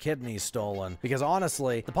have our kidneys stolen. Because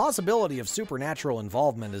honestly, the possibility of supernatural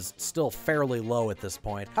involvement is still fairly low at this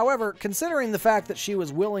point. However, considering the fact that she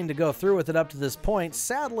was willing to go through with it up to this point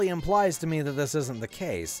sadly implies to me that this isn't the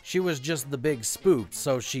case. She was just the big spooked,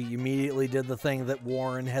 so she immediately did the thing that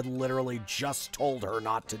Warren had literally just told her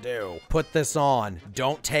not to do. Put this on.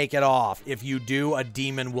 Don't take it off. If you do, a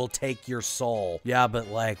demon will take your soul. Yeah, but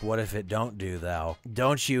like, what if it don't do though?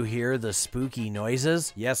 Don't you hear the spooky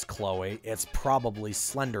noises? Yes, Chloe, it's probably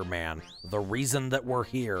Slender Man, the reason that we're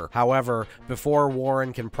here. However, before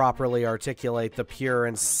Warren can properly articulate the pure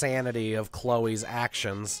insanity of Chloe's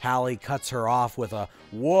actions, Hallie cuts her off with a,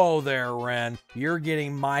 "Whoa there, Ren. You're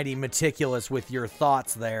getting mighty meticulous with your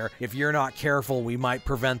thoughts there. If you're not careful, we might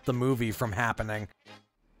prevent the movie from happening."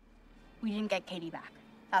 We didn't get Katie back.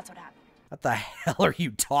 That's what happened. What the hell are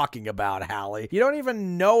you talking about, Hallie? You don't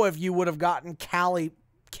even know if you would have gotten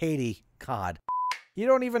Katie. God. You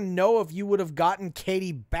don't even know if you would have gotten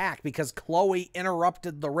Katie back because Chloe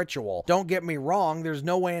interrupted the ritual. Don't get me wrong, there's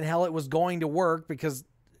no way in hell it was going to work because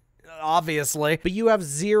obviously, but you have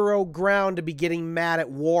zero ground to be getting mad at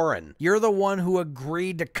Warren. You're the one who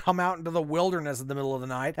agreed to come out into the wilderness in the middle of the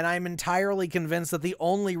night, and I'm entirely convinced that the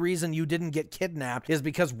only reason you didn't get kidnapped is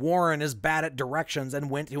because Warren is bad at directions and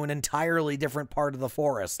went to an entirely different part of the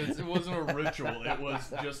forest. It wasn't a ritual. It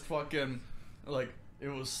was just fucking, like, It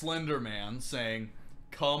was Slender Man saying,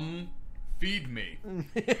 "Come feed me." And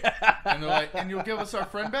they're like, "And you'll give us our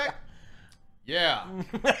friend back?" "Yeah."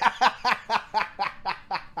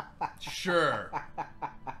 "Sure.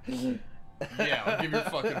 Yeah, I'll give your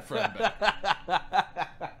fucking friend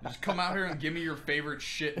back. Just come out here and give me your favorite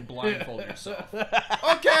shit and blindfold yourself."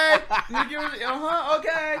 "Okay." You give it,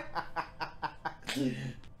 okay.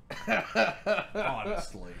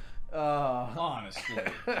 Honestly. Honestly.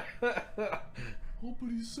 Oh, but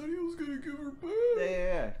he said he was gonna give her back.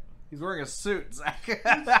 Yeah. He's wearing a suit, Zach. You're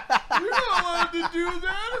not allowed to do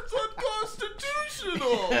that. It's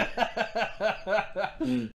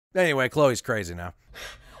unconstitutional. Anyway, Chloe's crazy now.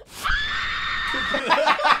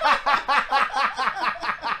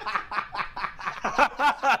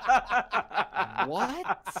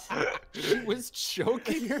 What? She was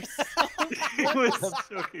choking herself? He was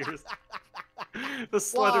choking herself. The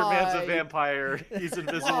Slender Man's a vampire. He's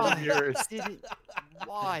invisible to mirrors.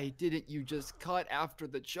 Why didn't you just cut after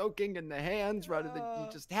the choking and the hands rather than you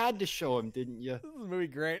just had to show him, didn't you? This is movie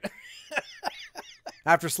great.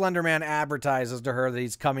 After Slender Man advertises to her that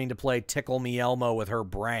he's coming to play Tickle Me Elmo with her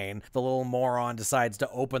brain, the little moron decides to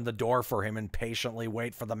open the door for him and patiently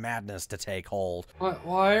wait for the madness to take hold.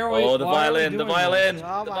 Why are we? Oh, the violin, the violin, this?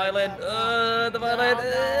 the violin, the violin.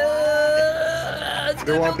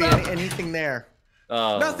 There won't be anything there.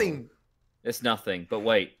 Nothing. It's nothing. But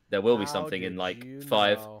wait, there will be something in like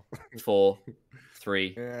 5, 4,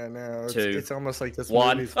 3, Yeah, no, 2, it's almost like this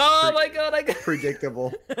 1. movie's Oh my god, I got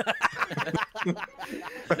predictable.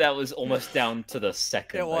 That was almost down to the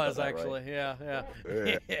second. It I got was that actually,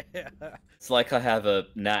 right. yeah. It's like I have a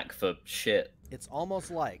knack for shit. It's almost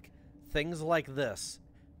like things like this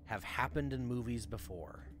have happened in movies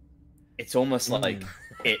before. It's almost like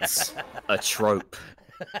it's a trope.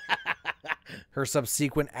 Her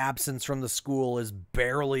subsequent absence from the school is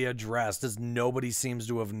barely addressed, as nobody seems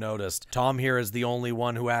to have noticed. Tom here is the only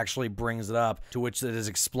one who actually brings it up, to which it is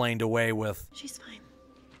explained away with, She's fine.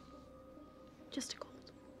 Just a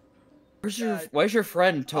cold. Where's your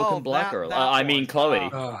friend, Token Black Girl? I mean, Chloe.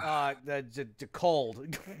 Cold.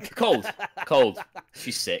 Cold.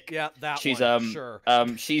 She's sick. Yeah, that she's one, sure.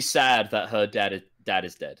 She's sad that her dad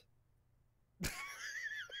is dead.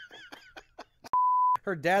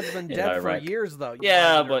 Her dad's been dead for years, though.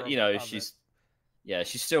 Yeah, but you know, she's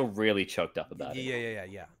still really choked up about it.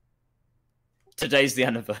 Yeah. Today's the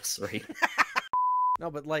anniversary. No,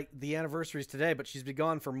 but like the anniversary's today, but she's been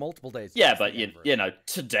gone for multiple days. Yeah, but you know,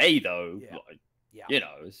 today though, you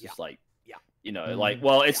know, it's just like, you know, like,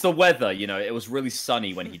 well, it's the weather. You know, it was really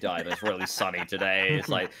sunny when he died. It's really sunny today. It's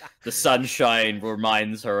like the sunshine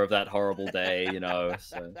reminds her of that horrible day. You know,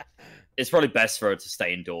 so it's probably best for her to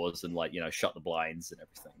stay indoors and, like, you know, shut the blinds and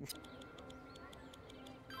everything.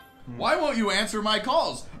 Why won't you answer my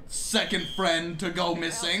calls? Second friend to go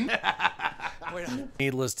missing.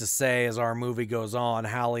 Needless to say, as our movie goes on,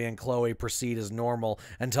 Hallie and Chloe proceed as normal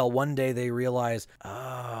until one day they realize,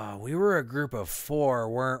 we were a group of 4,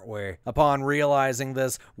 weren't we? Upon realizing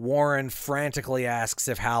this, Warren frantically asks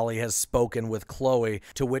if Hallie has spoken with Chloe,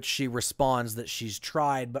 to which she responds that she's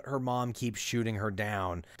tried, but her mom keeps shooting her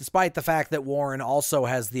down. Despite the fact that Warren also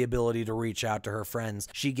has the ability to reach out to her friends,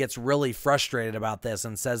 she gets really frustrated about this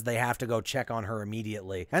and says they have to go check on her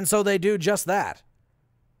immediately. And so they do just that.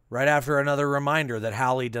 Right after another reminder that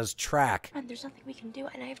Hallie does track. And there's nothing we can do,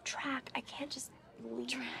 and I have track. I can't just leave.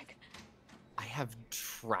 Track. I have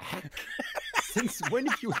track? Since when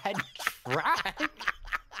have you had track?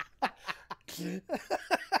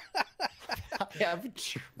 I have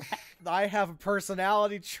track. I have a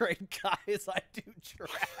personality trait, guys. I do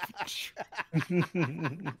track.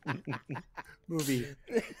 Movie.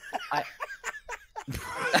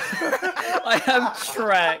 I have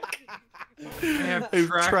track. I have It's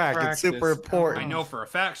track track. It's practice. super important. I know for a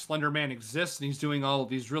fact Slender Man exists and he's doing all of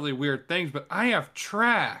these really weird things, but I have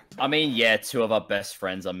track. I mean, yeah, 2 of our best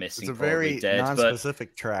friends are missing. It's a very dead,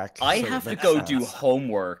 non-specific track. I so have to it go makes do sense.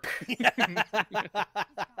 homework.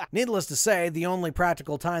 Needless to say, the only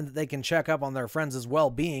practical time that they can check up on their friends'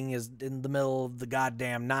 well-being is in the middle of the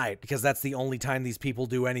goddamn night, because that's the only time these people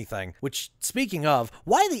do anything. Which, speaking of,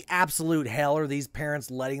 why the absolute hell are these parents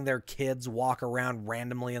letting their kids walk around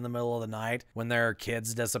randomly in the middle of the night when there are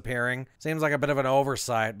kids disappearing? Seems like a bit of an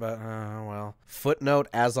oversight, but, well. Footnote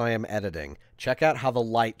as I am editing. Check out how the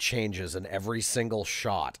light changes in every single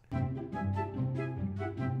shot.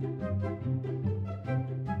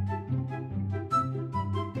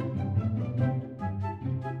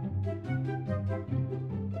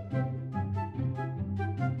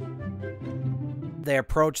 They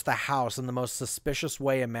approach the house in the most suspicious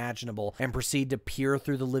way imaginable and proceed to peer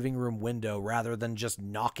through the living room window rather than just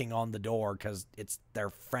knocking on the door because it's their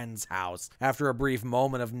friend's house. After a brief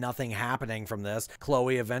moment of nothing happening from this,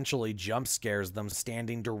 Chloe eventually jump scares them,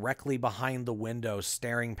 standing directly behind the window,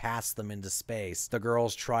 staring past them into space. The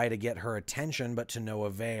girls try to get her attention, but to no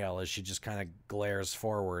avail as she just kind of glares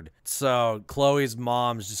forward. So Chloe's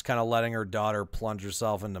mom's just kind of letting her daughter plunge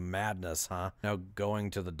herself into madness, huh? No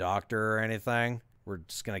going to the doctor or anything? We're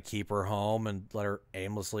just gonna keep her home and let her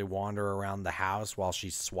aimlessly wander around the house while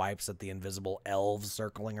she swipes at the invisible elves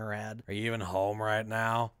circling her head? Are you even home right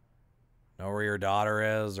now? Know where your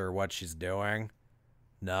daughter is or what she's doing?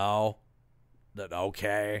 No? That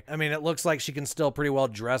okay. I mean, it looks like she can still pretty well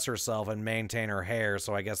dress herself and maintain her hair,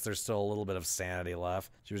 so I guess there's still a little bit of sanity left.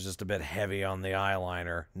 She was just a bit heavy on the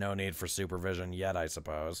eyeliner. No need for supervision yet, I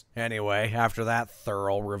suppose. Anyway, after that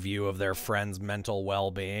thorough review of their friend's mental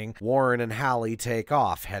well-being, Warren and Hallie take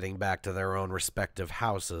off, heading back to their own respective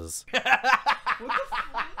houses. Oh,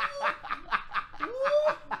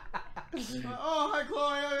 hi,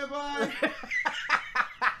 Chloe. Bye.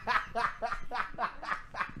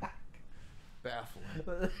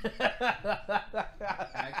 Baffling.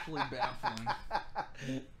 Actually baffling.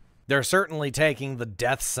 They're certainly taking the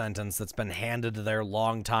death sentence that's been handed to their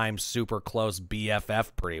longtime super close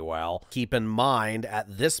BFF pretty well. Keep in mind,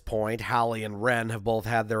 at this point, Hallie and Ren have both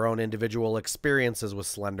had their own individual experiences with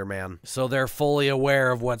Slender Man, so they're fully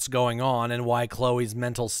aware of what's going on and why Chloe's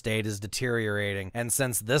mental state is deteriorating. And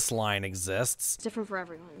since this line exists, It's different for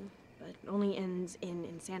everyone, but only ends in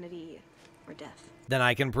insanity or death. then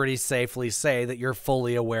I can pretty safely say that you're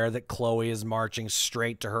fully aware that Chloe is marching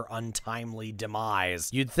straight to her untimely demise.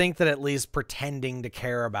 You'd think that at least pretending to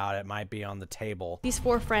care about it might be on the table. These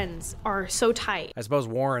four friends are so tight. I suppose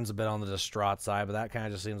Warren's a bit on the distraught side, but that kind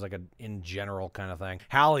of just seems like a in general kind of thing.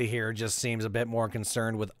 Hallie here just seems a bit more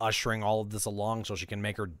concerned with ushering all of this along so she can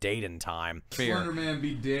make her date in time. Slender Man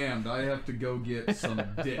be damned. I have to go get some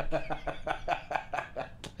dick.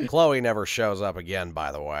 Chloe never shows up again,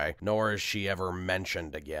 by the way, nor is she ever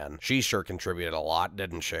mentioned again. She sure contributed a lot,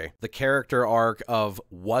 didn't she? The character arc of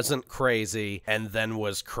wasn't crazy and then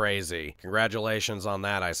was crazy. Congratulations on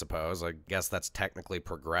that, I suppose. I guess that's technically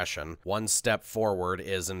progression. One step forward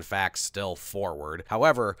is, in fact, still forward.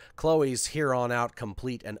 However, Chloe's here on out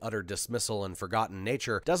complete and utter dismissal and forgotten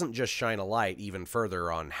nature doesn't just shine a light even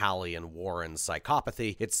further on Hallie and Warren's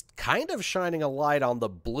psychopathy. It's kind of shining a light on the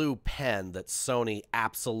blue pen that Sony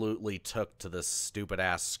absolutely took to this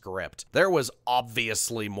stupid-ass script. There was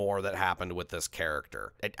obviously more that happened with this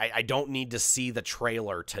character. I don't need to see the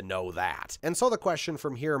trailer to know that. And so the question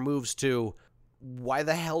from here moves to, why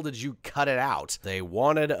the hell did you cut it out? They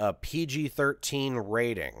wanted a PG-13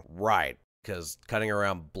 rating. Right. Because cutting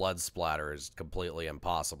around blood splatter is completely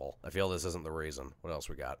impossible. I feel this isn't the reason. What else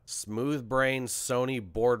we got? Smooth brain Sony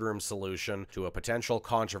boardroom solution to a potential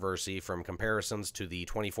controversy from comparisons to the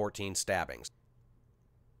 2014 stabbings.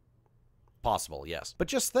 Possible, yes. But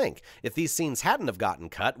just think, if these scenes hadn't have gotten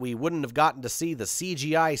cut, we wouldn't have gotten to see the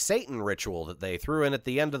CGI Satan ritual that they threw in at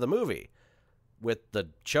the end of the movie, with the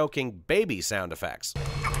choking baby sound effects.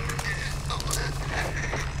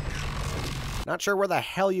 Not sure where the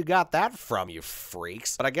hell you got that from, you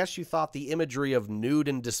freaks, but I guess you thought the imagery of nude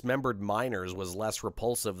and dismembered minors was less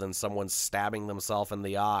repulsive than someone stabbing themselves in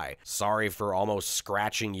the eye. Sorry for almost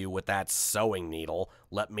scratching you with that sewing needle.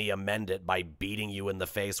 Let me amend it by beating you in the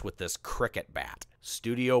face with this cricket bat.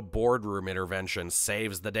 Studio boardroom intervention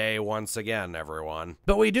saves the day once again, everyone.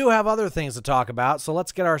 But we do have other things to talk about, so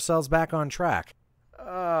let's get ourselves back on track.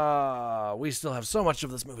 We still have so much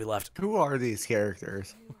of this movie left. Who are these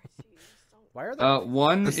characters? Why are they?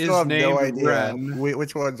 One is have named no idea Ren.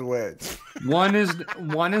 which one's which. One is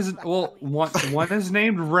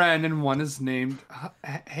named Ren and one is named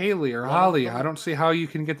Haley or Holly. I don't see how you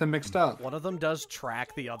can get them mixed up. One of them does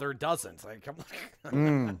track, the other doesn't. Like, come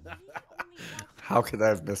on. How could I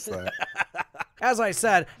have missed that? As I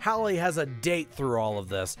said, Hallie has a date through all of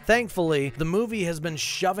this. Thankfully, the movie has been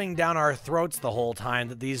shoving down our throats the whole time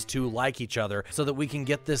that these two like each other so that we can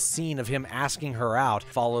get this scene of him asking her out,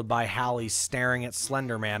 followed by Hallie staring at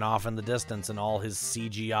Slender Man off in the distance in all his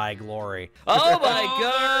CGI glory. Oh my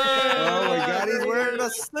god! Oh my god, he's wearing a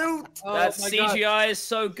suit! That CGI is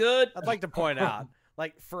so good. I'd like to point out,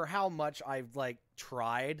 like, for how much I've, like,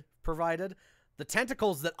 provided, the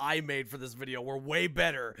tentacles that I made for this video were way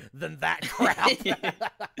better than that crap. Yeah.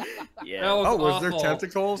 That Was there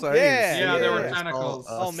tentacles? Yeah, there were tentacles.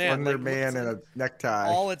 Oh man, Slender like, Man in a necktie.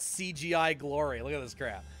 all its CGI glory. Look at this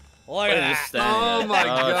crap. Look at Just that. standing Oh my there.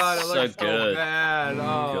 god, it so looks so good. bad.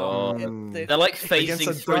 God. It- They're like Against facing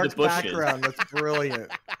a through the dark bushes. background, that's brilliant.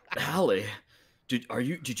 Hallie,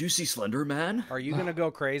 Did you see Slender Man? Are you gonna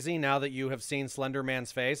go crazy now that you have seen Slender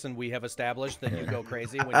Man's face, and we have established that you go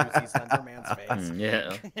crazy when you see Slender Man's face?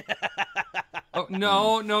 Yeah. Oh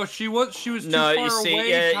no, she was too No, far you see,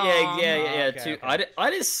 away. Tom. Okay. I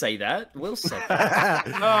didn't say that. Will said that.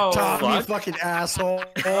 Oh, Tom, you fucking asshole.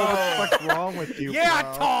 What the fuck's wrong with you? Yeah,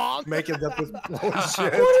 bro? Tom. Making up this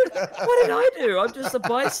bullshit. What did I do? I'm just a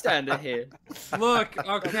bystander here. Look,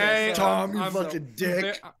 okay, Tom, you I'm fucking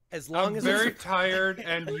dick. As long as very it's... tired,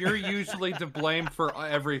 and you're usually to blame for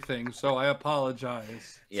everything, so I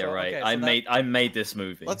apologize. Yeah, So, right. okay, so I made this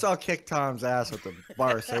movie. Let's all kick Tom's ass with the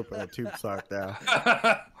bar of soap and the tube sock now.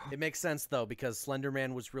 It makes sense though, because Slender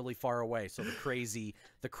Man was really far away, so the crazy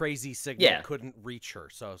signal couldn't reach her.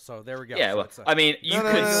 So there we go. Yeah, So well, it's a- I mean, you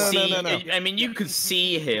could see. no. I mean, you could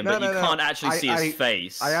see him, but you can't actually see his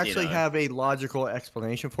face. I actually you know? have a logical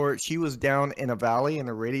explanation for it. She was down in a valley, and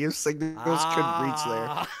the radio signals couldn't reach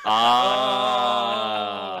there.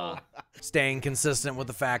 Staying consistent with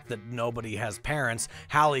the fact that nobody has parents,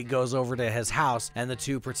 Hallie goes over to his house, and the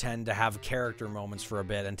two pretend to have character moments for a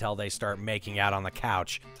bit until they start making out on the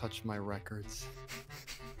couch. Touch my records.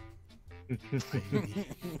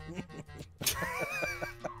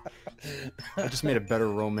 I just made a better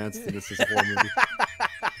romance than this is a horror movie.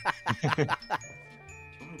 Do you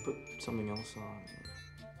want to put something else on?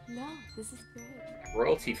 No, this is great.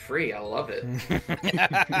 Royalty free, I love it.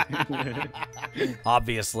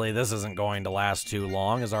 Obviously, this isn't going to last too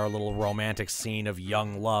long, as our little romantic scene of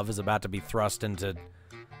young love is about to be thrust into,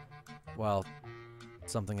 well,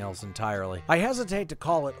 something else entirely. I hesitate to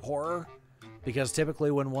call it horror, because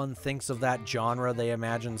typically when one thinks of that genre, they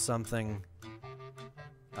imagine something,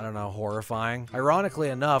 I don't know, horrifying. Ironically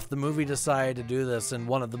enough, the movie decided to do this in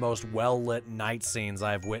one of the most well-lit night scenes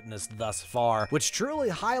I've witnessed thus far, which truly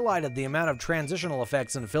highlighted the amount of transitional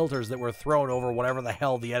effects and filters that were thrown over whatever the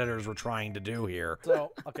hell the editors were trying to do here.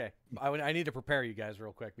 So, okay, I need to prepare you guys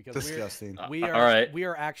real quick, because Disgusting. we are all right. we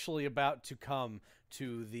are actually about to come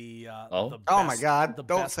to the Oh my God, the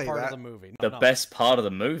don't best say part that. of the movie. The best part of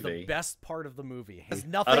the movie. The best part of the movie has I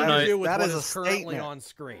nothing don't know. to do with That what is a is currently statement on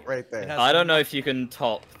screen. right there. It has I don't know if you can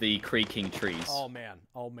top the creaking trees. Oh man,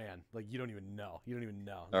 like you don't even know. You don't even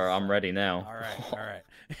know. Or I'm ready now. All right, all right.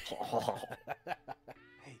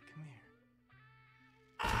 Hey, come here.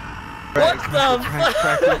 What the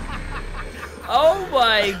fuck? Oh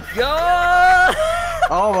my god!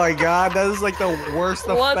 Oh my God, that is like the worst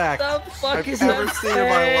What effect the fuck I've is ever that seen in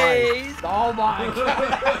my life. face? Oh my god!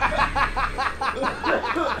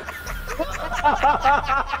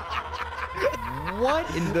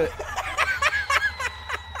 What in the?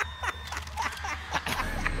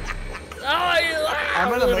 I'm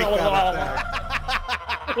gonna make that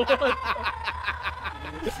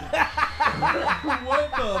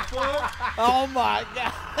What the fuck? Oh my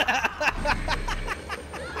god!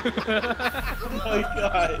 Oh my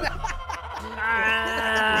god.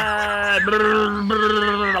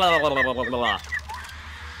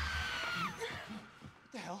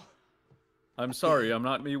 I'm sorry, I'm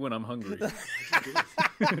not me when I'm hungry. And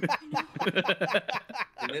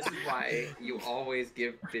this is why you always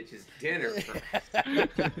give bitches dinner first.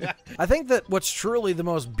 I think that what's truly the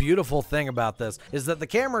most beautiful thing about this is that the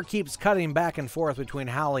camera keeps cutting back and forth between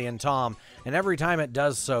Hallie and Tom, and every time it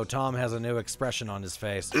does so, Tom has a new expression on his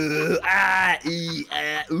face. And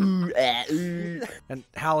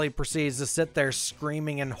Hallie proceeds to sit there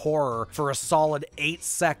screaming in horror for a solid 8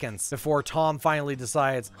 seconds before Tom finally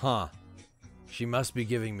decides, huh, she must be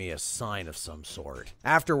giving me a sign of some sort.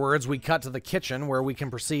 Afterwards, we cut to the kitchen where we can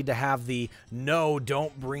proceed to have the "no,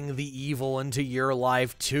 don't bring the evil into your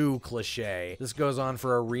life too" cliche. This goes on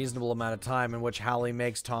for a reasonable amount of time, in which Hallie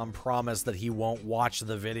makes Tom promise that he won't watch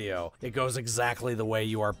the video. It goes exactly the way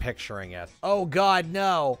you are picturing it. Oh god,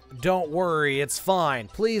 no. Don't worry, it's fine.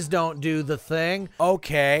 Please don't do the thing.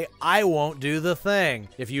 Okay, I won't do the thing.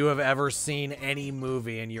 If you have ever seen any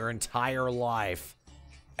movie in your entire life,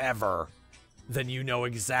 ever, then you know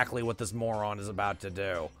exactly what this moron is about to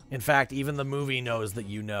do. In fact, even the movie knows that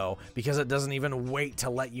you know, because it doesn't even wait to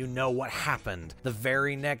let you know what happened. The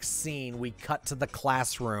very next scene, we cut to the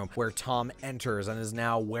classroom where Tom enters and is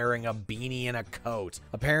now wearing a beanie and a coat.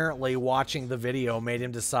 Apparently, watching the video made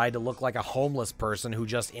him decide to look like a homeless person who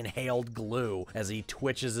just inhaled glue as he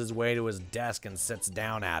twitches his way to his desk and sits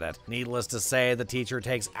down at it. Needless to say, the teacher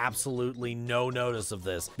takes absolutely no notice of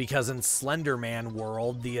this, because in Slender Man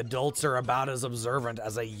world, the adults are about as as observant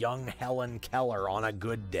as a young Helen Keller on a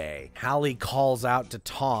good day. Hallie calls out to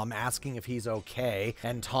Tom, asking if he's okay,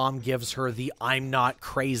 and Tom gives her the "I'm not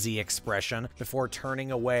crazy" expression before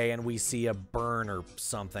turning away, and we see a burn or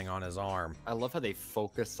something on his arm. I love how they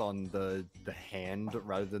focus on the hand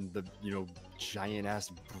rather than the, you know, giant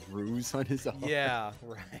ass bruise on his arm. Yeah,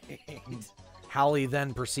 right. Hallie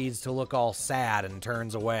then proceeds to look all sad and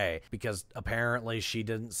turns away, because apparently she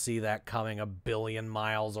didn't see that coming a billion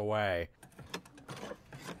miles away.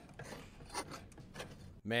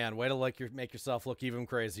 Man, way to make yourself look even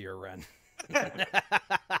crazier, Ren.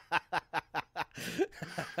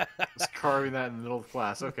 Just carving that in the middle of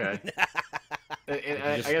class, okay. And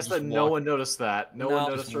I guess that no one noticed that. No one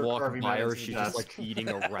noticed her carving by that her. into the She's desk. just like eating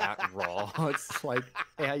a rat raw. It's like,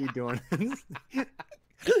 hey, how you doing?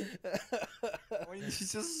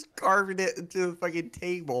 She's just carving it into the fucking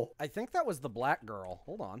table. I think that was the black girl.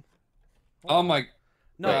 Hold on. Oh my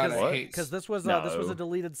No, God, because this was a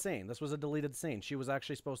deleted scene. This was a deleted scene. She was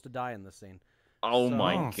actually supposed to die in this scene. Oh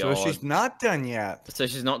my god. So she's not done yet. So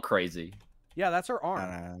she's not crazy. Yeah, that's her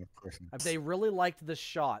arm. Of course not. They really liked this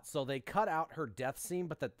shot, so they cut out her death scene,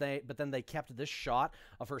 but then they kept this shot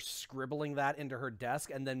of her scribbling that into her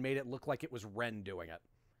desk and then made it look like it was Ren doing it.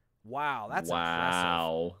 Wow, that's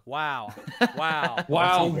impressive. Wow. Wow.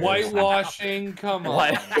 Wow, whitewashing, come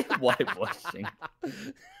on. Whitewashing.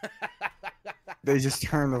 They just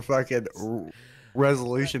turn the fucking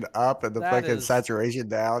resolution up and the fucking saturation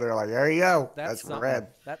down. They're like, there you go. That's red.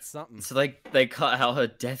 That's something. So they cut out her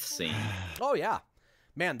death scene. Oh yeah.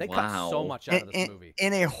 Man, they cut so much out of this movie.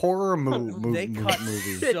 In a horror movie. They cut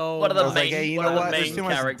so one of the much. main, Like, hey, you one know of the what? main There's too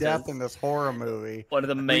much characters. death in this horror movie. One of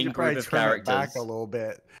the main could group probably of turn it characters. back a little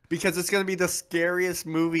bit because it's gonna be the scariest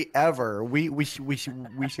movie ever. We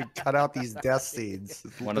should cut out these death scenes.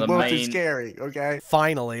 One of the Both too main- scary. Okay.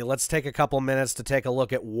 Finally, let's take a couple minutes to take a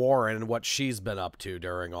look at Warren and what she's been up to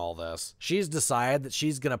during all this. She's decided that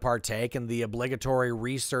she's going to partake in the obligatory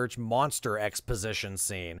research monster exposition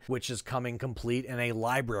scene, which is coming complete in a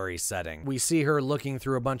library setting. We see her looking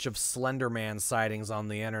through a bunch of Slender Man sightings on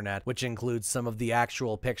the internet, which includes some of the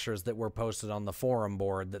actual pictures that were posted on the forum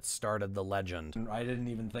board that started the legend. I didn't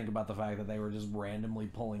even think about the fact that they were just randomly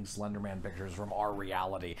pulling Slender Man pictures from our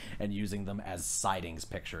reality and using them as sightings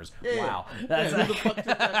pictures. Wow. That's who the fuck took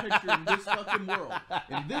that picture in this fucking world?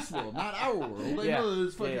 In this world, not our world. They know that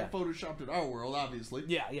it's fucking photoshopped in our world, obviously.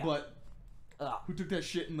 Yeah. But who took that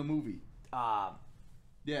shit in the movie?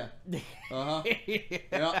 Yeah. Uh-huh.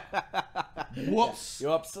 Yeah. Whoops.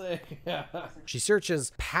 Whoops. She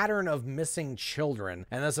searches pattern of missing children,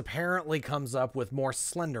 and this apparently comes up with more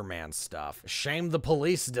Slender Man stuff. Shame the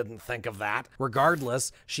police didn't think of that.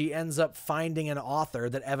 Regardless, she ends up finding an author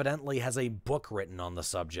that evidently has a book written on the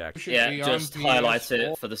subject. Yeah, just highlight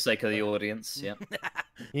it for the sake of the audience. Yeah.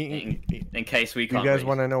 in case we can't. You guys read.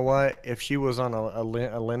 want to know what? If she was on a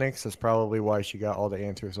Linux, that's probably why she got all the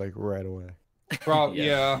answers like right away.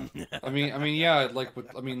 Yeah. I mean, yeah. Like,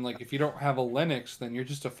 if you don't have a Linux, then you're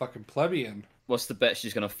just a fucking plebeian. What's the bet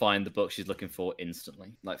she's gonna find the book she's looking for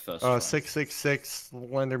instantly, like first? 666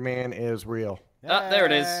 Slender Man is real. Ah, there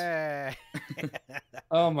it is.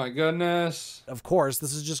 Oh my goodness. Of course,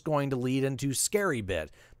 this is just going to lead into Scary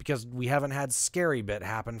Bit, because we haven't had Scary Bit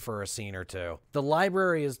happen for a scene or two. The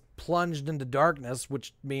library is plunged into darkness,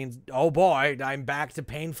 which means, oh boy, I'm back to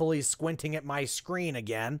painfully squinting at my screen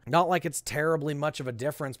again. Not like it's terribly much of a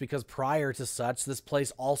difference, because prior to such, this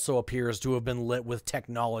place also appears to have been lit with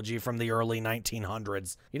technology from the early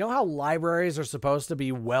 1900s. You know how libraries are supposed to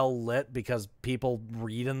be well lit because people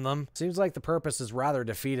read in them? Seems like the purpose is rather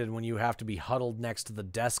defeated when you have to be huddled next to the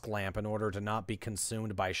desk lamp in order to not be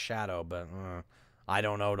consumed by shadow, but I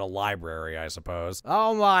don't own a library, I suppose.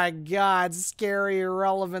 Oh my god, scary,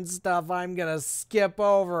 irrelevant stuff I'm gonna skip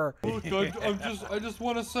over. Look, I just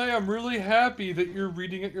want to say I'm really happy that you're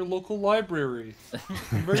reading at your local library.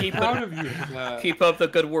 I'm very proud of you for that. Keep up the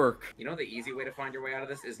good work. You know the easy way to find your way out of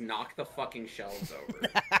this is knock the fucking shelves over.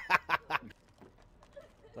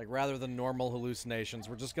 Like, rather than normal hallucinations,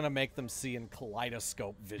 we're just gonna make them see in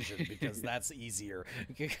kaleidoscope vision, because that's easier.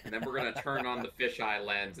 And then we're gonna turn on the fisheye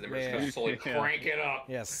lens, and then we're just gonna slowly crank it up.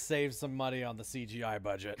 Yeah, save some money on the CGI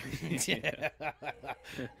budget.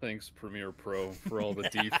 Thanks, Premiere Pro, for all the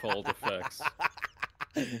default effects.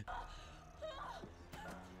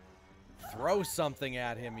 Throw something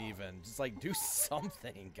at him, even. Just like, do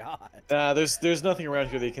something, God. Nah, there's nothing around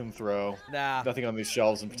here they can throw. Nah. Nothing on these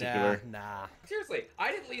shelves in particular. Nah. Seriously,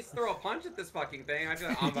 I'd at least throw a punch at this fucking thing.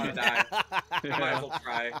 I'm about to die. I might as well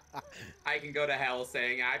try. I can go to hell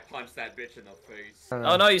saying I punched that bitch in the face.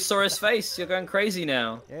 Oh no, you saw his face. You're going crazy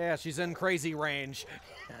now. Yeah, she's in crazy range.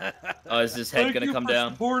 Oh, is his head gonna come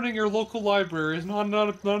down? Supporting your local libraries. Not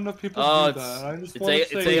enough people do that. I just it's want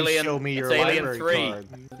to say, Alien. Show me It's your Alien library 3. card.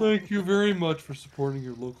 Thank you very much for supporting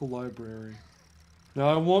your local library. Now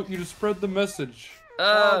I want you to spread the message.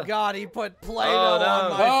 Oh God, he put Play-Doh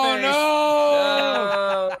on my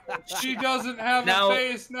Oh face. no! She doesn't have Now- a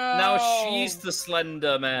face now. Now she's the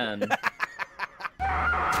Slender Man.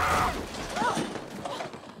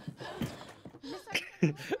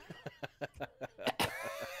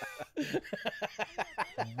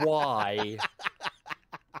 Why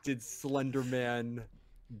did Slender Man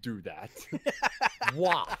do that?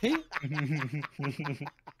 Why?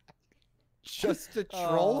 Just to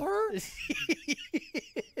troll her?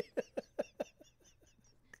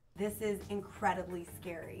 This is incredibly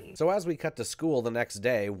scary. So as we cut to school the next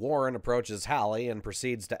day, Warren approaches Hallie and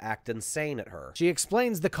proceeds to act insane at her. She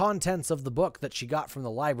explains the contents of the book that she got from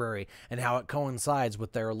the library and how it coincides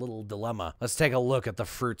with their little dilemma. Let's take a look at the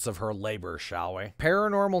fruits of her labor, shall we?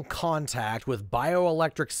 Paranormal contact with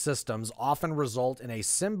bioelectric systems often result in a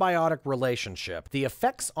symbiotic relationship. The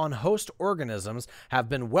effects on host organisms have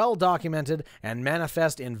been well documented and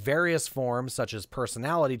manifest in various forms such as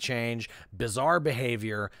personality change, bizarre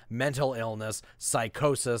behavior, mental illness,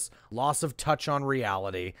 psychosis, loss of touch on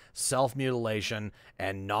reality, self-mutilation,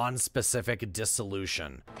 and non-specific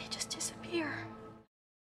dissolution. They just disappear.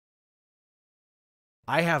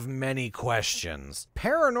 I have many questions.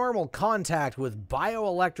 Paranormal contact with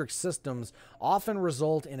bioelectric systems often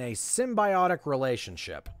result in a symbiotic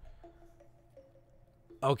relationship.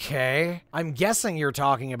 Okay, I'm guessing you're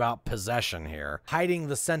talking about possession here, hiding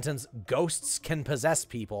the sentence "ghosts can possess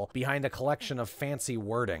people" behind a collection of fancy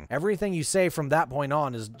wording. Everything you say from that point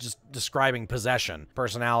on is just describing possession.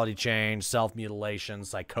 Personality change, self-mutilation,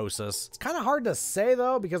 psychosis. It's kind of hard to say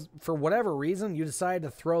though, because for whatever reason, you decided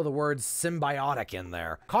to throw the word symbiotic in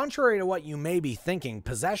there. Contrary to what you may be thinking,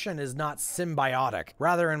 possession is not symbiotic,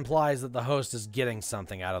 rather implies that the host is getting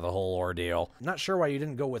something out of the whole ordeal. I'm not sure why you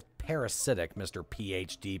didn't go with parasitic, Mr.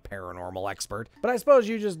 PhD paranormal expert, but I suppose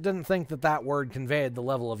you just didn't think that that word conveyed the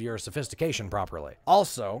level of your sophistication properly.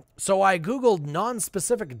 Also, so I googled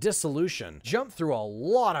non-specific dissolution, jumped through a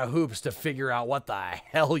lot of hoops to figure out what the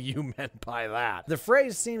hell you meant by that. The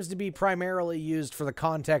phrase seems to be primarily used for the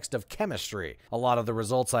context of chemistry. A lot of the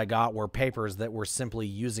results I got were papers that were simply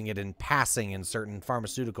using it in passing in certain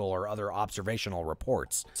pharmaceutical or other observational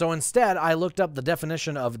reports. So instead, I looked up the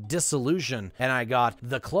definition of dissolution, and I got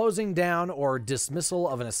the closing down or dismissal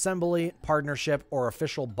of an assembly, partnership, or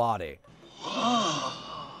official body.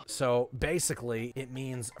 So basically, it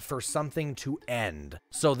means for something to end.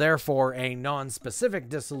 So therefore, a non-specific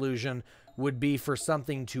dissolution would be for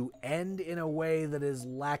something to end in a way that is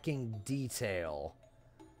lacking detail.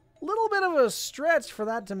 Little bit of a stretch for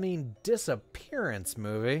that to mean disappearance,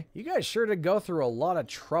 movie. You guys sure did go through a lot of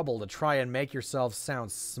trouble to try and make yourself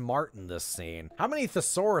sound smart in this scene. How many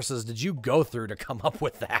thesauruses did you go through to come up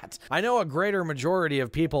with that? I know a greater majority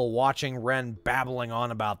of people watching Ren babbling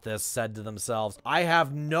on about this said to themselves, I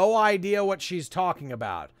have no idea what she's talking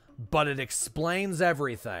about, but it explains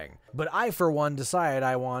everything. But I, for one, decided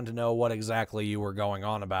I wanted to know what exactly you were going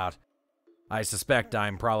on about. I suspect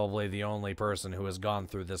I'm probably the only person who has gone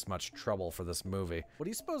through this much trouble for this movie. What do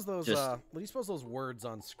you suppose those those words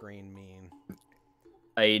on screen mean?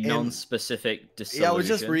 A non-specific dissolution. Yeah, I was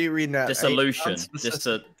just rereading that. Dissolution.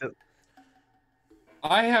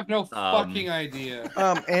 I have no fucking idea.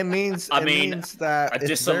 It means that a it's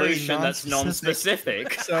dissolution very that's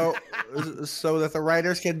non-specific. so that the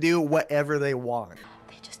writers can do whatever they want.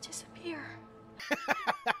 They just disappear.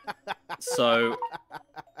 So.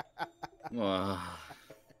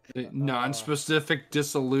 Non-specific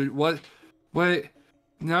dissolution. What? Wait.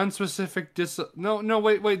 Non-specific No,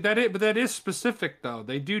 wait. That is specific though.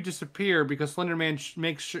 They do disappear because Slender Man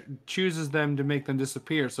chooses them to make them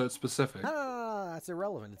disappear, so it's specific. Ah, that's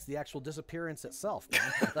irrelevant. It's the actual disappearance itself,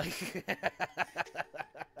 man.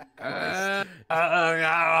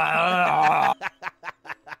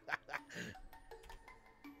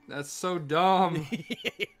 That's so dumb.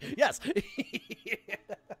 Yes.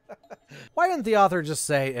 Why didn't the author just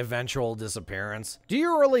say eventual disappearance? Do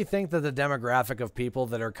you really think that the demographic of people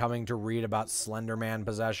that are coming to read about Slender Man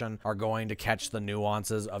possession are going to catch the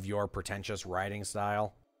nuances of your pretentious writing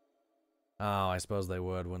style? Oh, I suppose they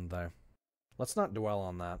would, wouldn't they? Let's not dwell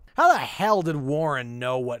on that. How the hell did Warren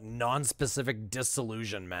know what nonspecific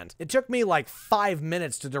dissolution meant? It took me like 5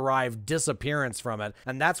 minutes to derive disappearance from it,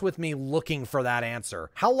 and that's with me looking for that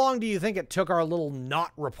answer. How long do you think it took our little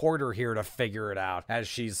not reporter here to figure it out, as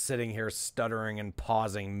she's sitting here stuttering and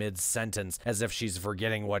pausing mid-sentence as if she's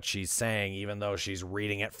forgetting what she's saying, even though she's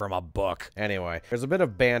reading it from a book? Anyway, there's a bit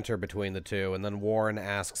of banter between the two, and then Warren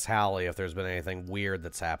asks Hallie if there's been anything weird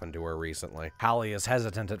that's happened to her recently. Hallie is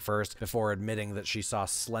hesitant at first before admitting that she saw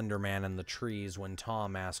Slender Man in the trees when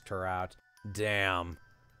Tom asked her out. Damn.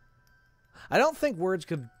 I don't think words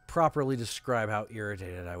could properly describe how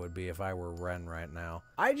irritated I would be if I were Ren right now.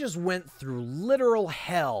 I just went through literal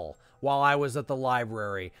hell while I was at the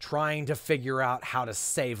library trying to figure out how to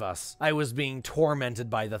save us. I was being tormented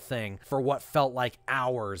by the thing for what felt like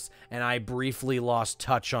hours, and I briefly lost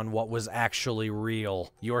touch on what was actually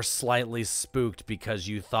real. You're slightly spooked because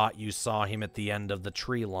you thought you saw him at the end of the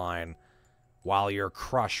tree line while your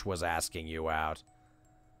crush was asking you out.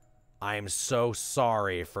 I'm so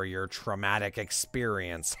sorry for your traumatic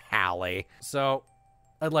experience, Hallie. So,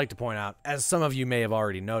 I'd like to point out, as some of you may have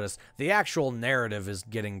already noticed, the actual narrative is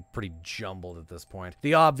getting pretty jumbled at this point.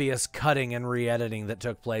 The obvious cutting and re-editing that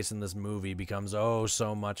took place in this movie becomes oh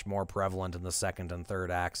so much more prevalent in the second and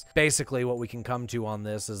third acts. Basically, what we can come to on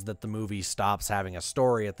this is that the movie stops having a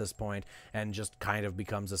story at this point and just kind of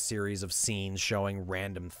becomes a series of scenes showing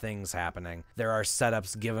random things happening. There are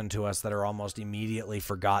setups given to us that are almost immediately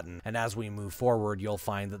forgotten, and as we move forward, you'll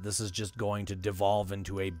find that this is just going to devolve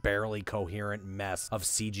into a barely coherent mess of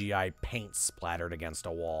CGI paint splattered against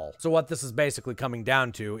a wall. So what this is basically coming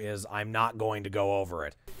down to is I'm not going to go over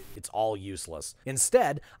it. It's all useless.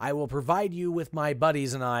 Instead, I will provide you with my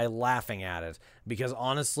buddies and I laughing at it, because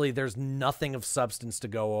honestly, there's nothing of substance to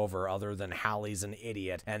go over other than Hallie's an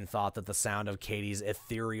idiot and thought that the sound of Katie's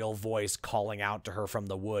ethereal voice calling out to her from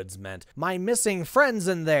the woods meant, "My missing friend's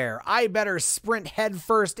in there. I better sprint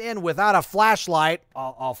headfirst in without a flashlight."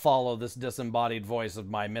 I'll follow this disembodied voice of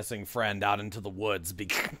my missing friend out into the woods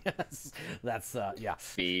because that's, yeah.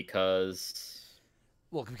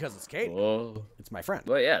 Well, because it's Katie. Whoa. It's my friend.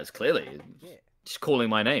 Well, yeah, it's clearly. Just calling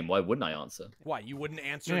my name. Why wouldn't I answer? Why, you wouldn't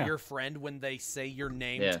answer your friend when they say your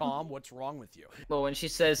name, Yeah. Tom? What's wrong with you? Well, when she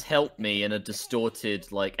says "help me" in a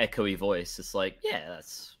distorted, like, echoey voice, it's like, yeah,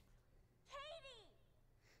 that's.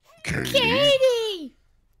 Katie!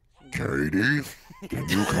 Katie, can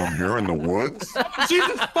you come here in the woods?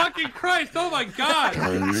 Jesus fucking Christ! Oh my god!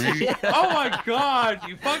 Katie? Oh my god!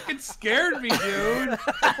 You fucking scared me, dude!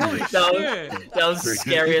 Holy shit! That was the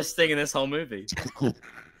scariest thing in this whole movie.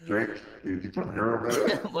 Jake, you come here a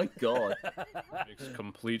minute. Oh my god. Makes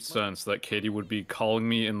complete sense that Katie would be calling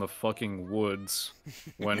me in the fucking woods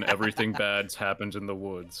when everything bad's happened in the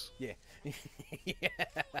woods. Yeah. Yeah.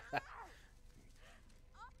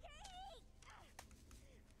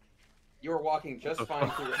 You were walking just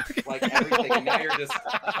fine through like everything, and now you're just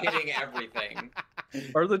hitting everything.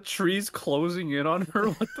 Are the trees closing in on her?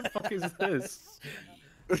 What the fuck is this?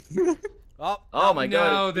 Oh my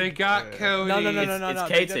god. No, they got Cody. No. It's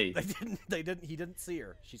Katie. He didn't see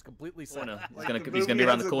her. She's completely set. Corner. He's gonna be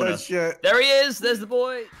around the corner. Shit. There he is. There's the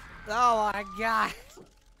boy. Oh my god.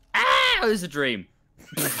 Ah, it was a dream.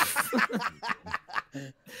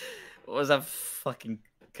 What was that fucking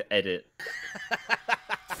edit?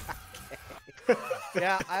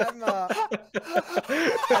 Yeah, I'm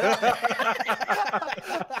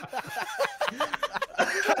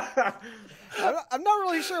I'm not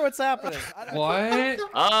really sure what's happening. What?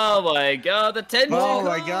 Oh my god, the tentacles! Oh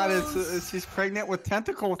my god, it's she's pregnant with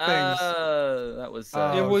tentacle things. That was.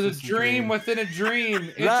 It was a dream within a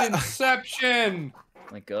dream. It's Inception.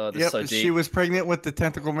 My god, this Yep, is so deep. she was pregnant with the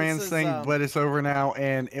tentacle man's is, thing, but it's over now,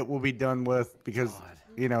 and it will be done with because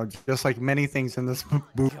you know, just like many things in this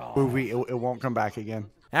movie, it won't come back again.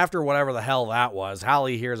 After whatever the hell that was,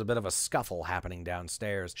 Hallie hears a bit of a scuffle happening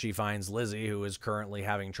downstairs. She finds Lizzie, who is currently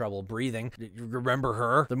having trouble breathing. You remember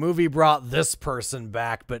her? The movie brought this person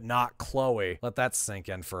back, but not Chloe. Let that sink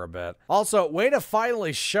in for a bit. Also, way to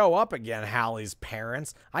finally show up again, Hallie's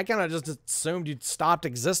parents. I kind of just assumed you'd stopped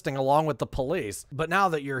existing along with the police. But now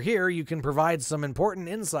that you're here, you can provide some important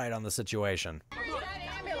insight on the situation.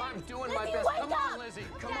 I'm doing my best. Come on, Lizzie.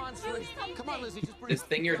 Come on, sweetie. Come on, Lizzie. This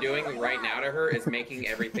thing you're doing right now to her is making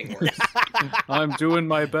everything worse. I'm doing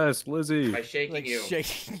my best, Lizzie. By shaking you.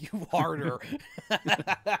 Shaking you harder.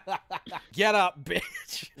 Get up,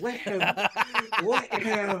 bitch. Let him.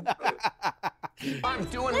 I'm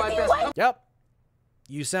doing my best. Yep.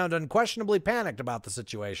 You sound unquestionably panicked about the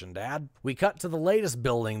situation, Dad. We cut to the latest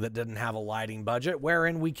building that didn't have a lighting budget,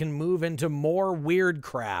 wherein we can move into more weird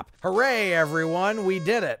crap. Hooray, everyone, we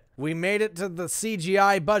did it. We made it to the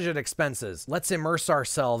CGI budget expenses. Let's immerse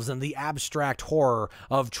ourselves in the abstract horror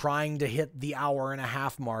of trying to hit the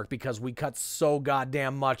hour-and-a-half mark because we cut so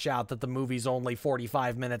goddamn much out that the movie's only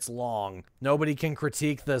 45 minutes long. Nobody can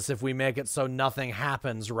critique this if we make it so nothing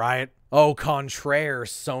happens, right? Au contraire,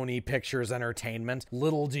 Sony Pictures Entertainment.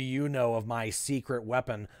 Little do you know of my secret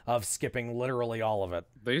weapon of skipping literally all of it.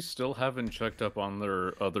 They still haven't checked up on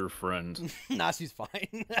their other friend. Nah, she's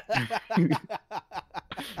fine.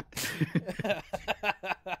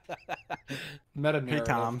 Meta-narrative.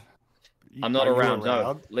 Hey, Tom. I'm not Are you around.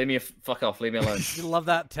 No, leave me. Fuck off. Leave me alone. You love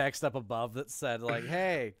that text up above that said, like,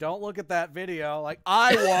 "Hey, don't look at that video." Like,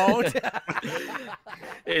 I won't.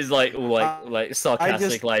 It's like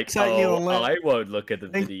sarcastic, like, oh, I won't look at the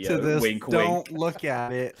Link video. to this, Wink, don't wink. look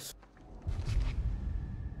at it.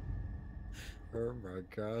 Oh my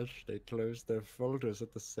gosh, they closed their folders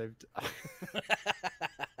at the same time.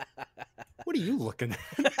 What are you looking at?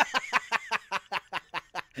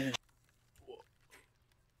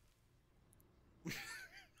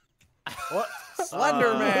 What?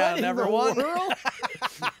 Slender Man, everyone. Well,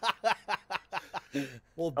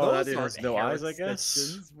 Oh, those that are has no eyes, I guess.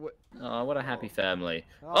 sections. Oh, what a happy family.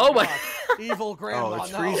 Oh, my. God. Evil grandma. Oh,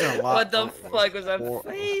 the trees are What the locked. fuck was that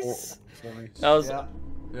face? That was. Yep.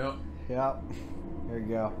 Yep. There you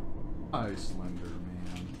go. Hi, Slender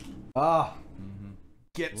Man. Ah.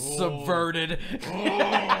 Get subverted.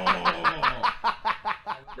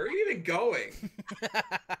 Where are you even going?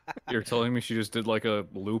 You're telling me she just did like a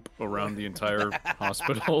loop around the entire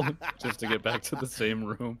hospital just to get back to the same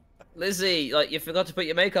room? Lizzie, like, you forgot to put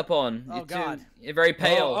your makeup on. Oh, God. You're very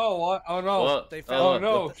pale. Oh, what? Oh no. What? They Oh found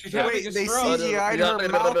no. She's having Wait, a they stroke. CGI'd her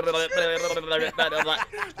mouth.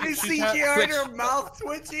 They Twitch. CGI'd her mouth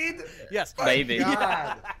twitching? Yes. Maybe.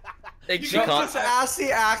 God. Think You she don't can't. just ask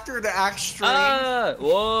the actor to act straight. Ah!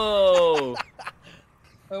 Whoa!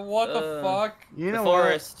 What the fuck? You The know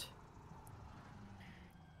forest.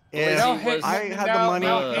 what? If Now, I had the now- money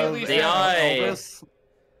now of Haley's the eye. Elvis,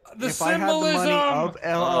 The if I had the money symbolism. of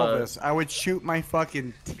Elvis, I would shoot my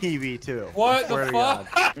fucking TV too. What Swear the to God.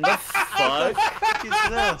 fuck? The fuck? What is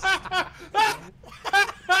this?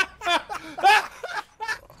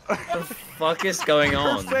 The fuck is going Her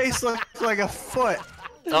on? face looks like a foot.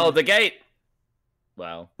 Oh, the gate.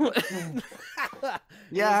 Wow.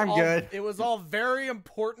 Yeah, I'm good. It was all very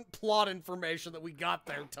important plot information that we got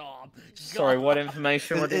there, Tom. Sorry, God. what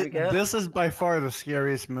information? What did we get? This is by far the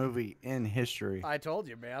scariest movie in history. I told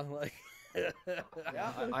you, man. Like,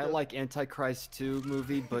 I like Antichrist 2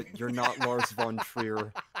 movie, but you're not Lars von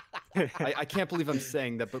Trier. I can't believe I'm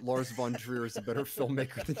saying that, but Lars von Trier is a better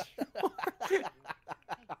filmmaker than you.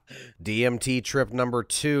 DMT trip number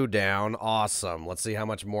 2 down. Awesome. Let's see how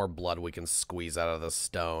much more blood we can squeeze out of this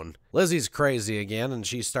stone. Lizzie's crazy again, and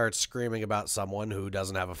she starts screaming about someone who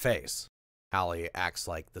doesn't have a face. Hallie acts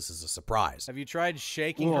like this is a surprise. Have you tried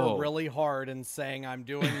shaking Whoa. her really hard and saying, "I'm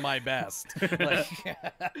doing my best"? Like,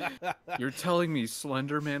 You're telling me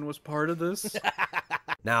Slender Man was part of this?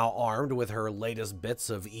 now armed with her latest bits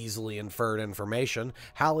of easily inferred information,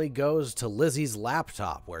 Hallie goes to Lizzie's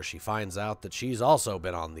laptop where she finds out that she's also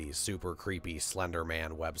been on the super creepy Slender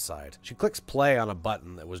Man website. She clicks play on a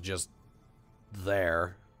button that was just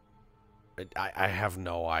there. I have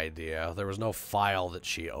no idea. There was no file that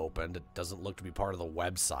she opened. It doesn't look to be part of the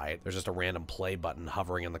website. There's just a random play button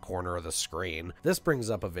hovering in the corner of the screen. This brings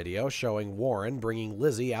up a video showing Warren bringing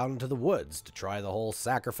Lizzie out into the woods to try the whole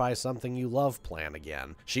sacrifice something you love plan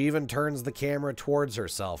again. She even turns the camera towards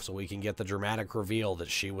herself so we can get the dramatic reveal that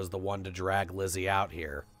she was the one to drag Lizzie out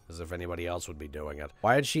here. As if anybody else would be doing it.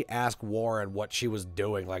 Why did she ask Warren what she was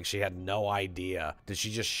doing like she had no idea? Did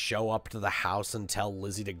she just show up to the house and tell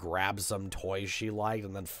Lizzie to grab some toys she liked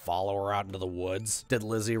and then follow her out into the woods? Did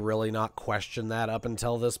Lizzie really not question that up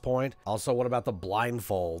until this point? Also, what about the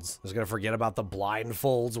blindfolds? I was gonna forget about the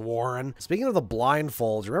blindfolds, Warren. Speaking of the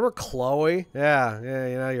blindfolds, remember Chloe? Yeah,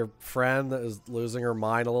 you know, your friend that was losing her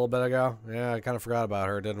mind a little bit ago? Yeah, I kind of forgot about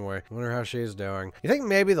her, didn't we? I wonder how she's doing. You think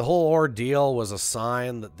maybe the whole ordeal was a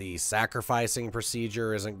sign that the sacrificing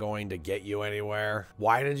procedure isn't going to get you anywhere?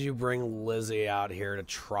 Why did you bring Lizzie out here to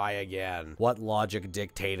try again? What logic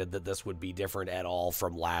dictated that this would be different at all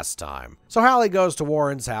from last time? So Hallie goes to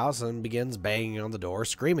Warren's house and begins banging on the door,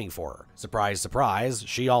 screaming for her. Surprise, surprise,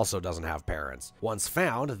 she also doesn't have parents. Once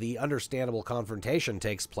found, the understandable confrontation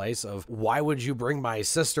takes place of, "Why would you bring my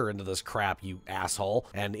sister into this crap, you asshole?"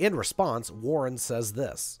 And in response, Warren says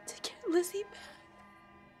this. To get Lizzie back.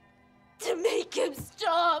 To make him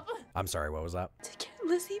stop. I'm sorry, what was that? To get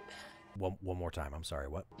Lizzie back. One more time, I'm sorry,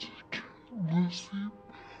 what?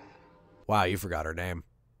 Wow, you forgot her name.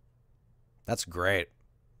 That's great.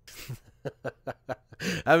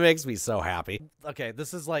 That makes me so happy. Okay,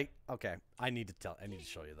 this is like, okay, I need to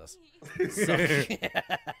show you this.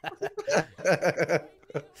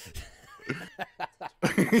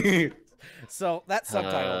 So that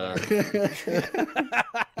subtitle there.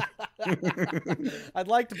 I'd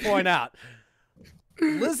like to point out,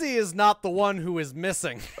 Lizzie is not the one who is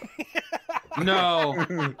missing. No.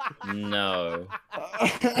 No.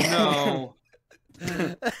 No.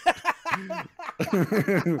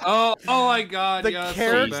 Oh my God! The yeah,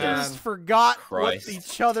 characters so forgot Christ. what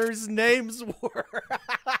each other's names were.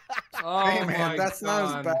 Oh Hey man, my that's not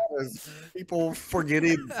as God. bad as people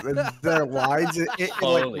forgetting their lines. Like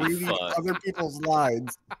Holy reading fuck. other people's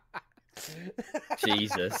lines.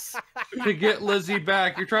 Jesus. To get Lizzie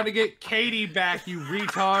back, you're trying to get Katie back, you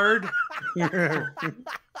retard.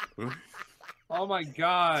 Oh my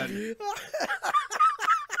God.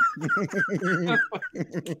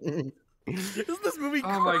 Isn't this movie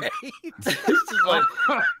Oh my great?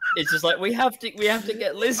 It's just like we have to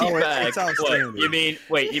get Lizzie Oh, back. it's outstanding.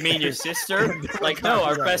 What, you mean your sister? Like, no,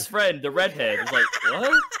 our best friend, the redhead. It's like,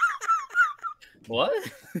 what?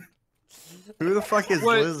 What? Who the fuck is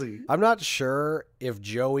Lizzie? I'm not sure if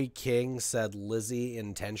Joey King said Lizzie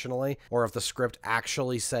intentionally or if the script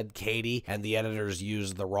actually said Katie and the editors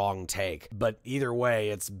used the wrong take. But either way,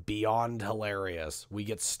 it's beyond hilarious. We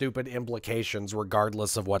get stupid implications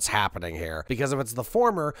regardless of what's happening here. Because if it's the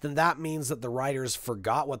former, then that means that the writers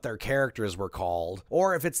forgot what their characters were called.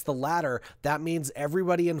 Or if it's the latter, that means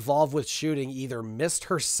everybody involved with shooting either missed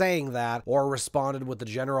her saying that or responded with the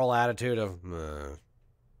general attitude of, meh.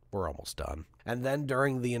 We're almost done. And then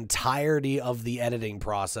during the entirety of the editing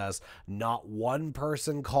process, not one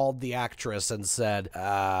person called the actress and said,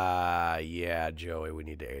 yeah, Joey, we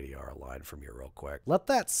need to ADR a line from you real quick. Let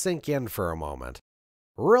that sink in for a moment.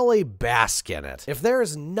 Really bask in it. If there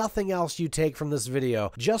is nothing else you take from this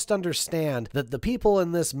video, just understand that the people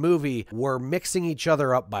in this movie were mixing each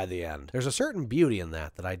other up by the end. There's a certain beauty in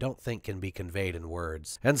that I don't think can be conveyed in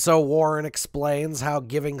words. And so Warren explains how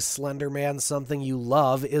giving Slender Man something you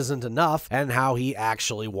love isn't enough, and how he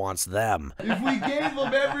actually wants them. If we gave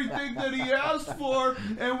him everything that he asked for,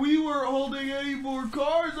 and we weren't holding any more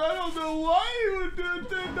cars, I don't know why he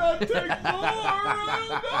did not take more. I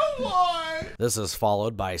don't know why. This is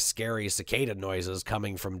followed by scary cicada noises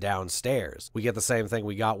coming from downstairs. We get the same thing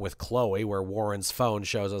we got with Chloe, where Warren's phone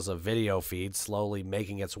shows us a video feed slowly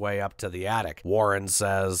making its way up to the attic. Warren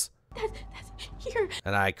says, That's here.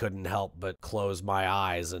 and I couldn't help but close my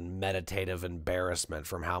eyes in meditative embarrassment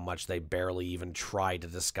from how much they barely even tried to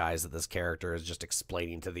disguise that this character is just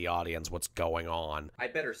explaining to the audience what's going on. I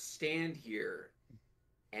better stand here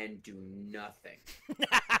and do nothing.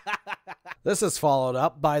 This is followed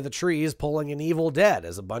up by the trees pulling an Evil Dead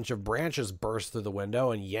as a bunch of branches burst through the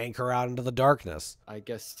window and yank her out into the darkness. I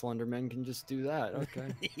guess Slenderman can just do that.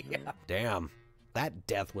 Okay. Yeah. Damn. That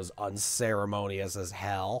death was unceremonious as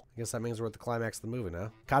hell. I guess that means we're at the climax of the movie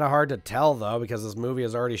now. Kind of hard to tell, though, because this movie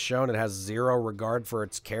has already shown it has zero regard for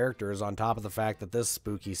its characters, on top of the fact that this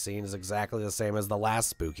spooky scene is exactly the same as the last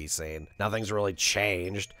spooky scene. Nothing's really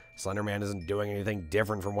changed. Slender Man isn't doing anything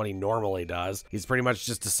different from what he normally does. He's pretty much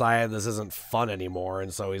just decided this isn't fun anymore,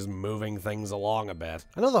 and so he's moving things along a bit.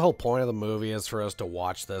 I know the whole point of the movie is for us to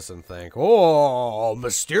watch this and think, oh,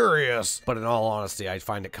 mysterious. But in all honesty, I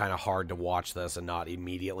find it kind of hard to watch this and not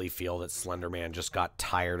immediately feel that Slender Man just got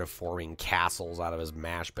tired of forming castles out of his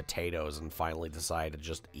mashed potatoes and finally decided to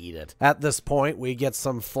just eat it. At this point, we get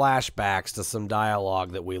some flashbacks to some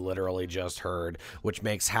dialogue that we literally just heard, which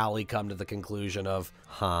makes Hallie come to the conclusion of,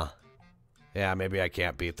 huh. Yeah, maybe I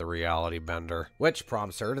can't beat the reality bender. Which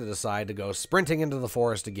prompts her to decide to go sprinting into the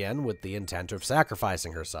forest again with the intent of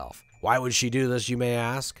sacrificing herself. Why would she do this, you may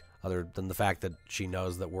ask? Other than the fact that she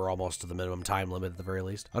knows that we're almost to the minimum time limit at the very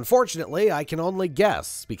least. Unfortunately, I can only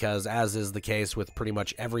guess, because as is the case with pretty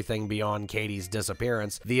much everything beyond Katie's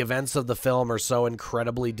disappearance, the events of the film are so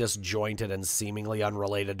incredibly disjointed and seemingly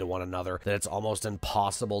unrelated to one another that it's almost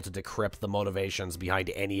impossible to decrypt the motivations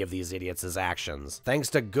behind any of these idiots' actions.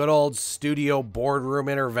 Thanks to good old studio boardroom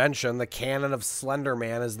intervention, the canon of Slender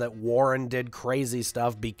Man is that Warren did crazy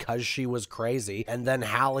stuff because she was crazy, and then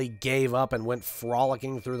Hallie gave up and went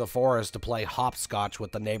frolicking through the forest to play hopscotch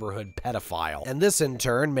with the neighborhood pedophile. And this in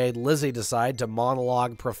turn made Lizzie decide to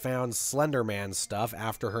monologue profound Slender Man stuff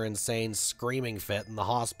after her insane screaming fit in the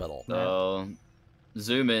hospital. Oh,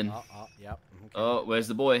 zoom in. Yep. Okay. Oh, where's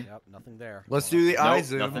the boy? Yep, nothing there. Let's do the eye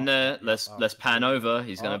zoom. Nothing there. Let's pan over.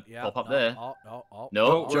 He's gonna pop up there.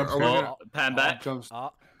 No, pan back.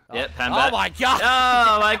 Yep, pan back. Oh my god!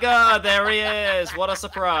 Oh my god, there he is! What a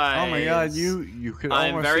surprise! Oh my god, you could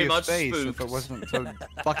I'm almost very see his much face spooked. if it wasn't so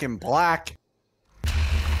fucking black.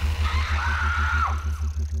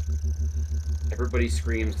 everybody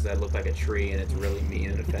screams because I look like a tree, and it's really mean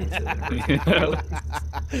and offensive. And it hurts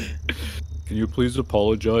my feelings. Can you please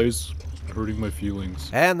apologize? It's hurting my feelings.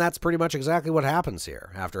 And that's pretty much exactly what happens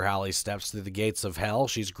here. After Hallie steps through the gates of hell,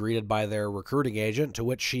 she's greeted by their recruiting agent, to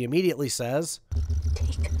which she immediately says,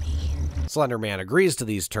 "Take me." Slender Man agrees to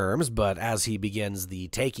these terms, but as he begins the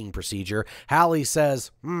taking procedure, Hallie says,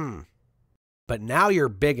 but now you're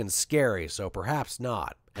big and scary, so perhaps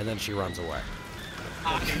not. And then she runs away.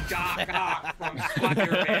 From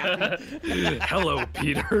Slender Man. Hello,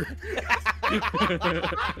 Peter.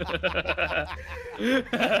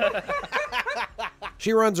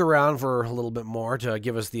 She runs around for a little bit more to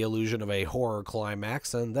give us the illusion of a horror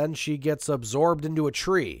climax, and then she gets absorbed into a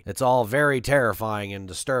tree. It's all very terrifying and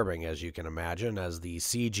disturbing, as you can imagine, as the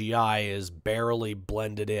CGI is barely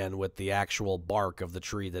blended in with the actual bark of the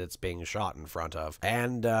tree that it's being shot in front of.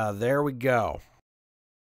 And there we go.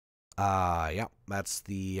 Yeah, that's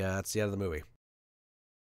the end of the movie.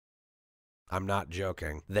 I'm not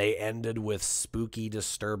joking. They ended with spooky,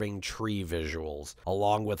 disturbing tree visuals,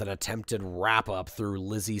 along with an attempted wrap-up through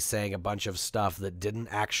Lizzie saying a bunch of stuff that didn't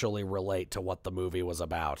actually relate to what the movie was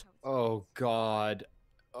about. Oh, God.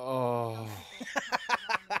 Oh.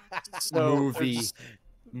 So,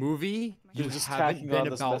 Movie? You're You just haven't tacking been on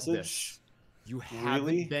this about message? this. You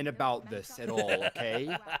Really? haven't been about this at all,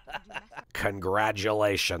 okay?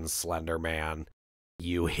 Congratulations, Slender Man.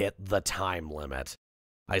 You hit the time limit.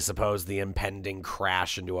 I suppose the impending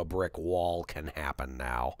crash into a brick wall can happen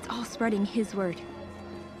now. It's all spreading his word.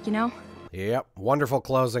 You know? Yep, wonderful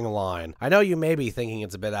closing line. I know you may be thinking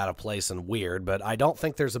it's a bit out of place and weird, but I don't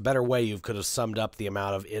think there's a better way you could have summed up the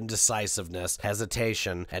amount of indecisiveness,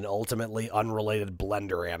 hesitation, and ultimately unrelated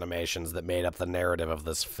blender animations that made up the narrative of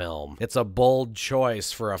this film. It's a bold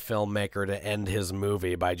choice for a filmmaker to end his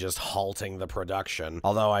movie by just halting the production,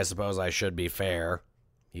 although I suppose I should be fair.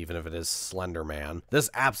 Even if it is Slender Man. This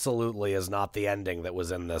absolutely is not the ending that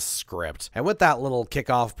was in this script. And with that little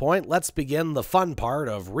kickoff point, let's begin the fun part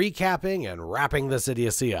of recapping and wrapping this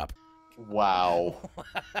idiocy up. Wow.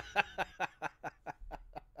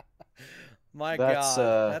 My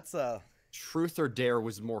God, that's a... Truth or Dare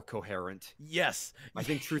was more coherent. Yes. I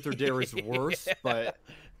think Truth or Dare is worse, but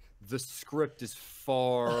the script is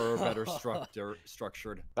far better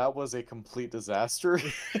structured. That was a complete disaster.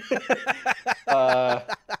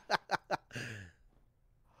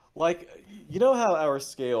 Like, you know how our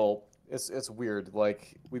scale, it's weird.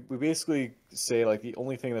 Like, we basically say, like, the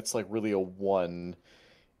only thing that's, like, really a 1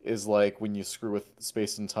 is, like, when you screw with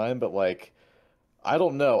space and time, but, like, I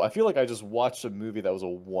don't know. I feel like I just watched a movie that was a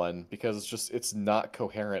 1 because it's not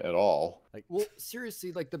coherent at all. Like, well,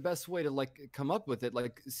 seriously, like the best way to like come up with it,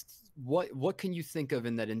 like, what can you think of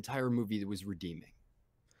in that entire movie that was redeeming?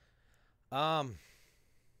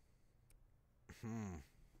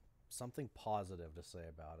 Something positive to say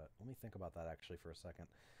about it. Let me think about that actually for a second.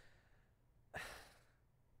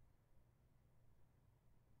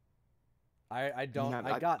 I'm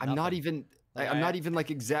not even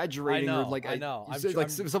like exaggerating. I know, or like I know.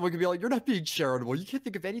 Someone could be like, "You're not being charitable. You can't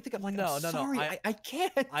think of anything." I'm like, No. sorry, I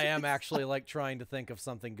can't. I am actually like trying to think of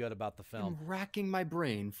something good about the film. I'm racking my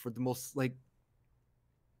brain for the most like.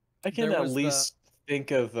 I can at least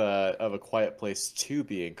think of A Quiet Place 2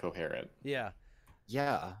 being coherent. Yeah.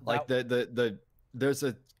 Yeah, like the there's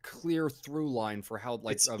a clear through line for how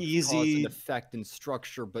like it's easy cause and effect and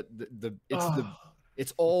structure, but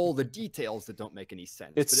it's all the details that don't make any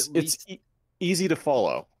sense. It's but at least, easy to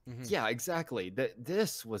follow. Yeah, exactly.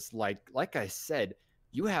 This was like I said,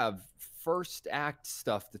 you have first act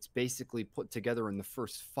stuff that's basically put together in the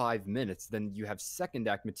first 5 minutes. Then you have second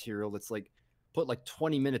act material that's like put like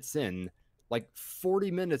 20 minutes in, like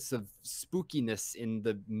 40 minutes of spookiness in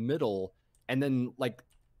the middle. And then like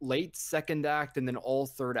late second act and then all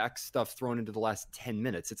third act stuff thrown into the last 10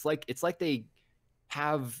 minutes. It's like they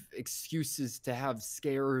have excuses to have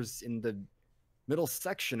scares in the middle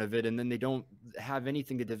section of it, and then they don't have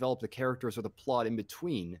anything to develop the characters or the plot in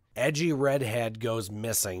between. Edgy redhead goes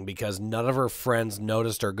missing because none of her friends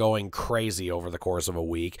noticed her going crazy over the course of a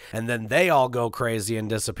week, and then they all go crazy and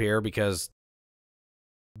disappear because,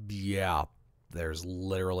 yeah, there's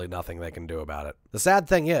literally nothing they can do about it. The sad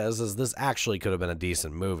thing is this actually could have been a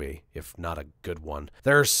decent movie, if not a good one.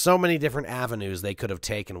 There are so many different avenues they could have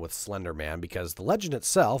taken with Slender Man because the legend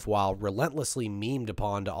itself, while relentlessly memed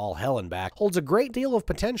upon to all hell and back, holds a great deal of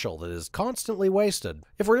potential that is constantly wasted.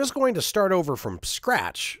 If we're just going to start over from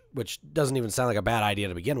scratch, which doesn't even sound like a bad idea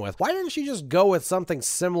to begin with, why didn't she just go with something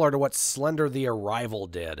similar to what Slender the Arrival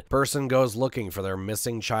did? Person goes looking for their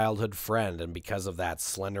missing childhood friend, and because of that,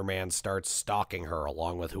 Slender Man starts stalking her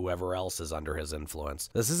along with whoever else is under his influence.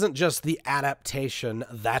 This isn't just the adaptation,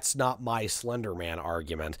 that's not my Slender Man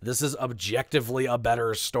argument. This is objectively a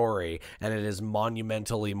better story, and it is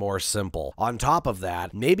monumentally more simple. On top of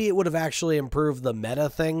that, maybe it would have actually improved the meta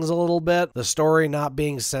things a little bit. The story not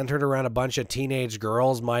being centered around a bunch of teenage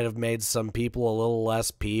girls might have made some people a little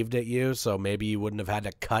less peeved at you, so maybe you wouldn't have had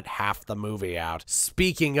to cut half the movie out.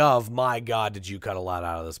 Speaking of, my God, did you cut a lot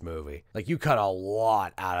out of this movie? Like, you cut a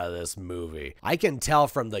lot out of this movie. I can tell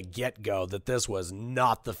from the get-go that this was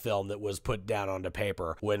not the film that was put down onto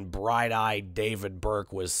paper when bright-eyed David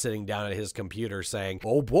Burke was sitting down at his computer saying,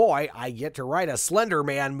 oh boy, I get to write a Slender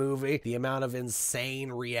Man movie. The amount of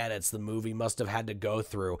insane re-edits the movie must have had to go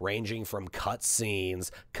through, ranging from cut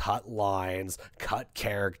scenes, cut lines, cut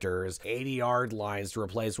characters, 80-yard lines to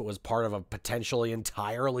replace what was part of a potentially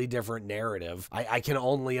entirely different narrative. I can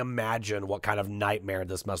only imagine what kind of nightmare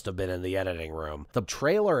this must have been in the editing room. The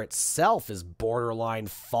trailer itself is borderline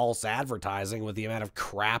false advertising with the amount of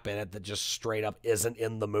crap in it that just straight up isn't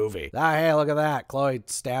in the movie. Ah, hey, look at that. Chloe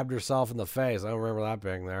stabbed herself in the face. I don't remember that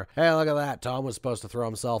being there. Hey, look at that. Tom was supposed to throw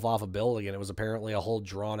himself off a building, and it was apparently a whole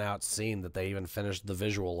drawn-out scene that they even finished the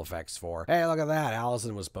visual effects for. Hey, look at that.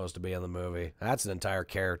 Allison was supposed to be in the movie. That's an entire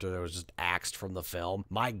character that was just axed from the film.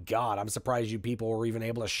 My God, I'm surprised you people were even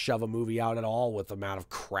able to shove a movie out at all with the amount of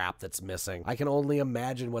crap that's missing. I can only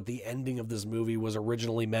imagine what the ending of this movie was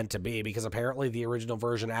originally meant to be, because apparently the original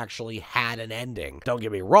version actually had an ending. Don't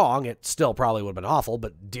get me wrong, it still probably would have been awful,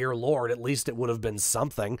 but dear Lord, at least it would have been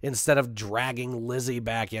something, instead of dragging Lizzie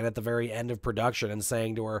back in at the very end of production and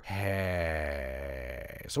saying to her,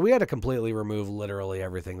 hey. So we had to completely remove literally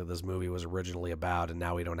everything that this movie was originally about, and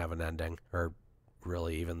now we don't have an ending, or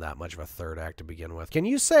really even that much of a third act to begin with. Can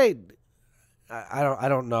you say, I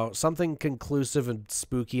don't know, something conclusive and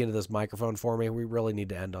spooky into this microphone for me? We really need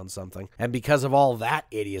to end on something. And because of all that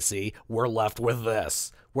idiocy, we're left with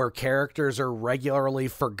this, where characters are regularly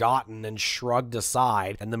forgotten and shrugged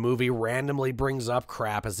aside, and the movie randomly brings up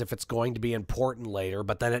crap as if it's going to be important later,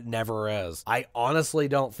 but then it never is. I honestly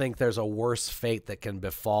don't think there's a worse fate that can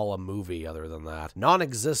befall a movie other than that.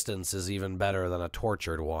 Non-existence is even better than a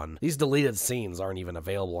tortured one. These deleted scenes aren't even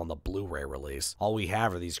available on the Blu-ray release. All we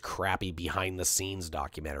have are these crappy behind-the-scenes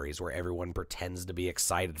documentaries where everyone pretends to be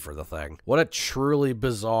excited for the thing. What a truly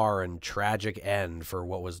bizarre and tragic end for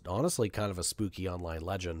what was honestly kind of a spooky online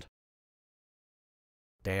legend.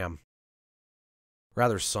 Damn.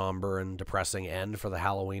 Rather somber and depressing end for the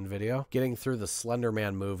Halloween video. Getting through the Slender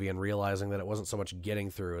Man movie and realizing that it wasn't so much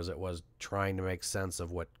getting through as it was trying to make sense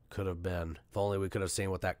of what could have been. If only we could have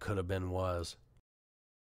seen what that could have been was.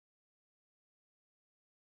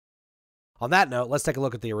 On that note, let's take a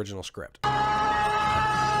look at the original script.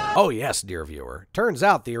 Oh yes, dear viewer. Turns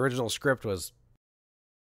out the original script was,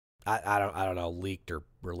 I don't know, leaked or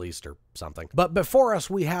released or something. But before us,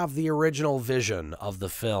 we have the original vision of the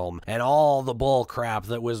film and all the bull crap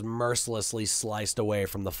that was mercilessly sliced away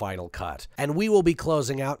from the final cut. And we will be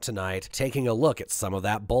closing out tonight taking a look at some of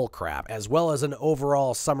that bull crap, as well as an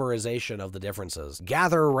overall summarization of the differences.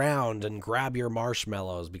 Gather around and grab your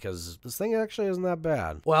marshmallows, because this thing actually isn't that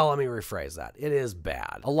bad. Well, let me rephrase that. It is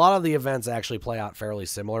bad. A lot of the events actually play out fairly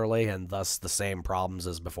similarly, and thus the same problems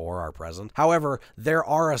as before are present. However, there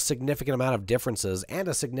are a significant amount of differences and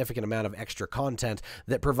a significant amount of extra content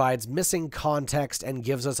that provides missing context and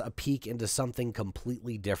gives us a peek into something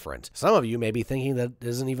completely different. Some of you may be thinking that it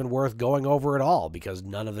isn't even worth going over at all because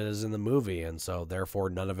none of it is in the movie, and so therefore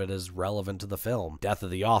none of it is relevant to the film. Death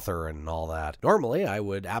of the author and all that. Normally, I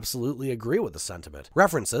would absolutely agree with the sentiment.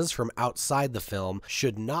 References from outside the film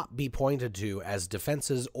should not be pointed to as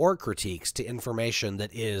defenses or critiques to information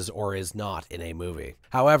that is or is not in a movie.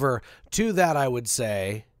 However, to that I would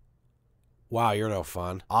say, wow, you're no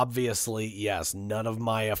fun. Obviously, yes, none of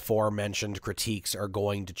my aforementioned critiques are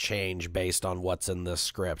going to change based on what's in this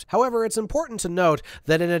script. However, it's important to note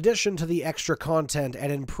that in addition to the extra content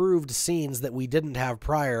and improved scenes that we didn't have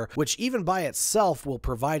prior, which even by itself will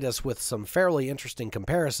provide us with some fairly interesting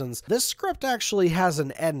comparisons, this script actually has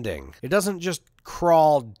an ending. It doesn't just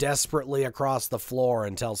crawl desperately across the floor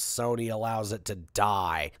until Sony allows it to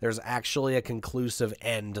die. There's actually a conclusive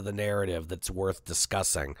end to the narrative that's worth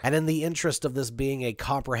discussing. And in the interest of this being a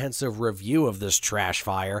comprehensive review of this trash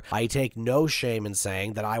fire, I take no shame in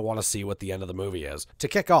saying that I want to see what the end of the movie is. To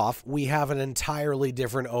kick off, we have an entirely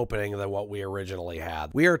different opening than what we originally had.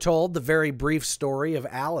 We are told the very brief story of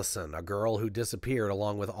Allison, a girl who disappeared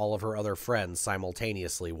along with all of her other friends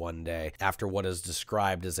simultaneously one day after what is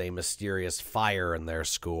described as a mysterious fire fire in their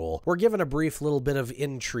school. We're given a brief little bit of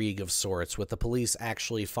intrigue of sorts, with the police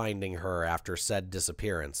actually finding her after said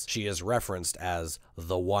disappearance. She is referenced as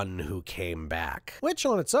the one who came back, which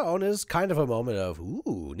on its own is kind of a moment of,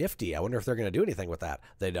 ooh, nifty. I wonder if they're going to do anything with that.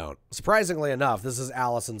 They don't. Surprisingly enough, this is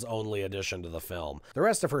Allison's only addition to the film. The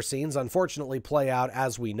rest of her scenes unfortunately play out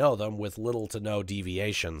as we know them, with little to no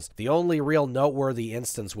deviations. The only real noteworthy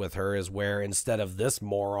instance with her is where, instead of this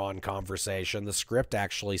moron conversation, the script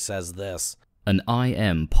actually says this. An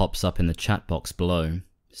IM pops up in the chat box below.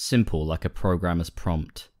 Simple, like a programmer's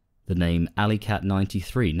prompt. The name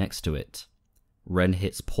Alleycat93 next to it. Ren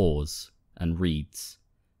hits pause and reads.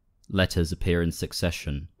 Letters appear in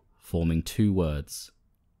succession, forming 2 words.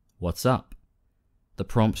 What's up? The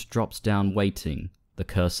prompt drops down waiting, the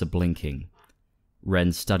cursor blinking.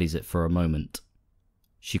 Ren studies it for a moment.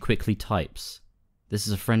 She quickly types, "This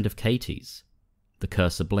is a friend of Katie's." The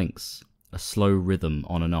cursor blinks, a slow rhythm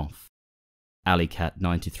on and off.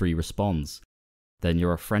 Alleycat93 responds, "Then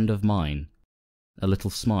you're a friend of mine." A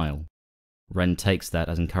little smile. Ren takes that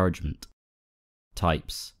as encouragement.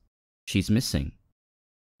 Types, "She's missing."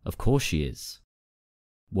 "Of course she is."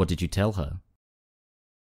 "What did you tell her?"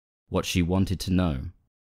 What she wanted to know.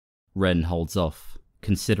 Ren holds off,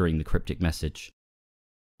 considering the cryptic message.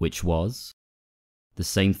 Which was? The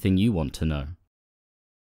same thing you want to know.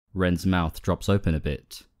 Ren's mouth drops open a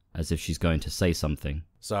bit, as if she's going to say something.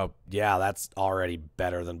 So, yeah, that's already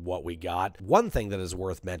better than what we got. One thing that is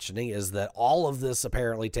worth mentioning is that all of this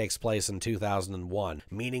apparently takes place in 2001,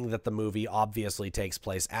 meaning that the movie obviously takes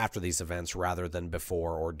place after these events rather than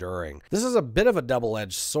before or during. This is a bit of a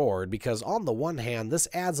double-edged sword because on the one hand, this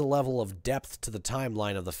adds a level of depth to the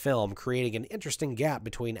timeline of the film, creating an interesting gap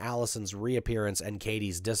between Allison's reappearance and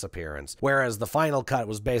Katie's disappearance, whereas the final cut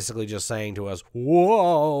was basically just saying to us,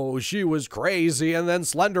 whoa, she was crazy and then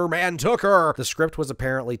Slender Man took her. The script was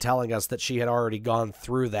apparently telling us that she had already gone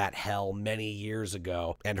through that hell many years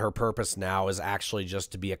ago, and her purpose now is actually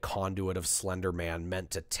just to be a conduit of Slender Man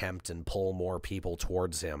meant to tempt and pull more people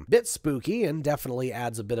towards him. Bit spooky and definitely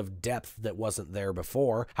adds a bit of depth that wasn't there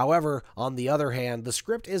before. However, on the other hand, the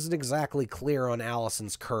script isn't exactly clear on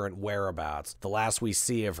Allison's current whereabouts. The last we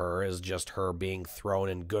see of her is just her being thrown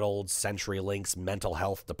in good old CenturyLink's mental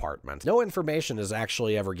health department. No information is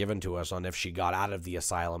actually ever given to us on if she got out of the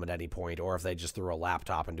asylum at any point or if they just threw a laptop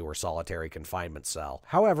into her solitary confinement cell.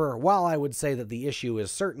 However, while I would say that the issue is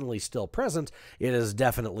certainly still present, it is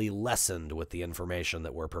definitely lessened with the information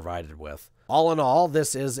that we're provided with. All in all,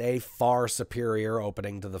 this is a far superior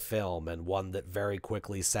opening to the film, and one that very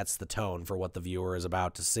quickly sets the tone for what the viewer is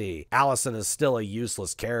about to see. Allison is still a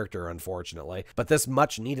useless character, unfortunately, but this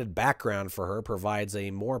much-needed background for her provides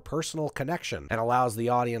a more personal connection and allows the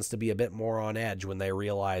audience to be a bit more on edge when they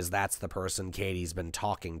realize that's the person Katie's been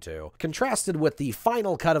talking to. Contrasted with the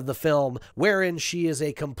final cut of the film, wherein she is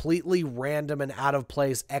a completely random and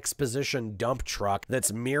out-of-place exposition dump truck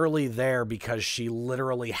that's merely there because she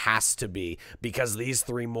literally has to be, because these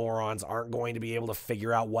 3 morons aren't going to be able to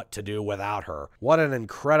figure out what to do without her. What an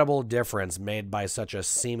incredible difference made by such a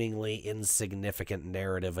seemingly insignificant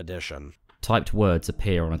narrative addition. Typed words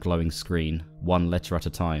appear on a glowing screen, 1 letter at a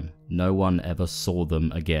time. No one ever saw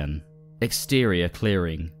them again. Exterior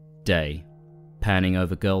clearing. Day. Panning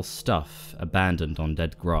over girls' stuff, abandoned on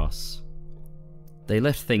dead grass. They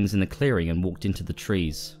left things in the clearing and walked into the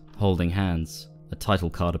trees, holding hands. A title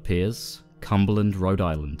card appears. Cumberland, Rhode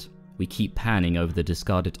Island. We keep panning over the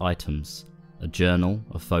discarded items. A journal,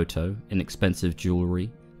 a photo, inexpensive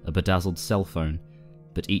jewelry, a bedazzled cell phone,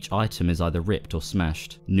 but each item is either ripped or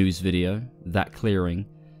smashed. News video, that clearing,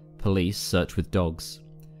 police search with dogs.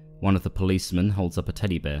 One of the policemen holds up a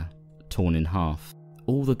teddy bear, torn in half.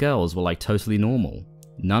 All the girls were like totally normal.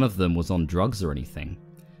 None of them was on drugs or anything.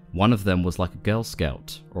 One of them was like a Girl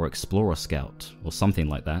Scout, or Explorer Scout, or something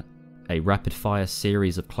like that. A rapid-fire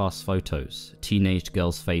series of class photos, teenage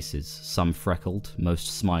girls' faces, some freckled,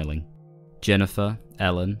 most smiling. Jennifer,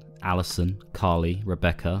 Ellen, Allison, Carly,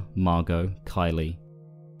 Rebecca, Margot, Kylie.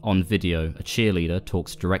 On video, a cheerleader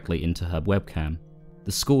talks directly into her webcam.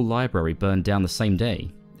 The school library burned down the same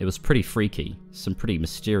day. It was pretty freaky, some pretty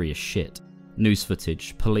mysterious shit. News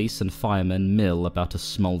footage, police and firemen mill about a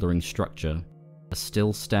smouldering structure. A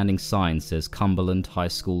still-standing sign says Cumberland High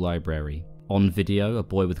School Library. On video, a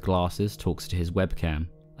boy with glasses talks to his webcam.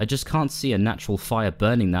 I just can't see a natural fire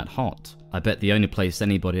burning that hot. I bet the only place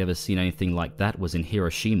anybody ever seen anything like that was in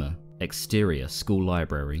Hiroshima. Exterior, school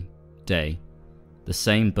library. Day. The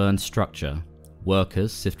same burned structure.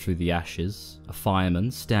 Workers sift through the ashes. A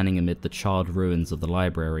fireman, standing amid the charred ruins of the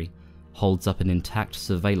library, holds up an intact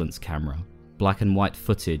surveillance camera. Black and white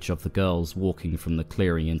footage of the girls walking from the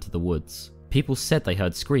clearing into the woods. People said they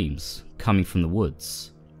heard screams coming from the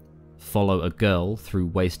woods. Follow a girl through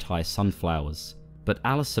waist-high sunflowers. But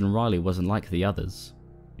Allison Riley wasn't like the others.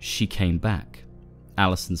 She came back.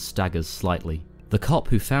 Allison staggers slightly. The cop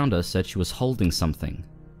who found her said she was holding something.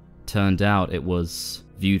 Turned out it was,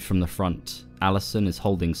 viewed from the front, Allison is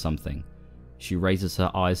holding something. She raises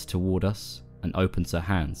her eyes toward us and opens her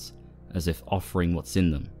hands, as if offering what's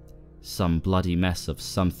in them. Some bloody mess of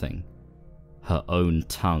something. Her own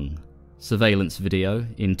tongue. Surveillance video,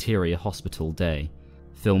 interior hospital day.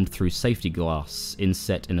 Filmed through safety glass,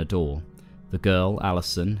 inset in a door. The girl,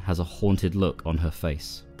 Allison, has a haunted look on her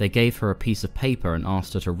face. They gave her a piece of paper and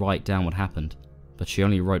asked her to write down what happened, but she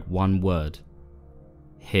only wrote one word.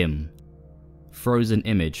 Him. Frozen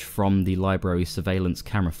image from the library surveillance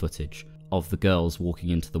camera footage of the girls walking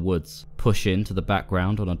into the woods. Push into the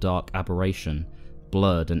background on a dark aberration,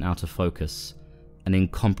 blurred and out of focus. An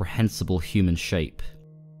incomprehensible human shape.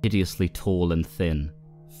 Hideously tall and thin,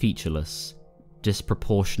 featureless,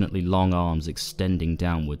 disproportionately long arms extending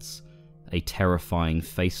downwards. A terrifying,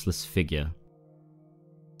 faceless figure.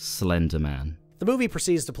 Slender Man. The movie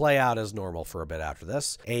proceeds to play out as normal for a bit after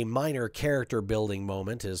this. A minor character building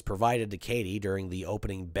moment is provided to Katie during the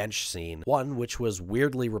opening bench scene, one which was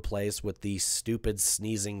weirdly replaced with the stupid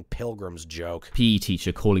sneezing pilgrims joke. PE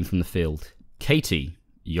teacher calling from the field. Katie,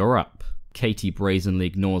 you're up. Katie brazenly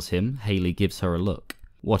ignores him. Haley gives her a look.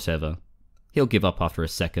 Whatever. He'll give up after a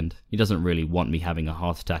second. He doesn't really want me having a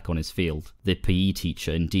heart attack on his field. The PE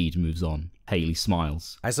teacher indeed moves on. Haley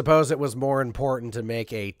smiles. I suppose it was more important to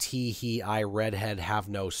make a tee-hee-I redhead have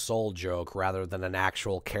no soul joke rather than an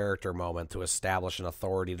actual character moment to establish an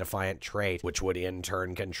authority-defiant trait, which would in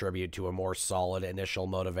turn contribute to a more solid initial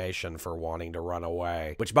motivation for wanting to run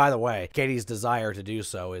away. Which, by the way, Katie's desire to do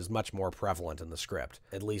so is much more prevalent in the script,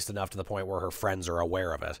 at least enough to the point where her friends are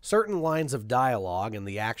aware of it. Certain lines of dialogue and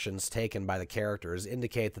the actions taken by the characters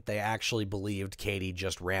indicate that they actually believed Katie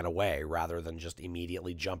just ran away, rather than just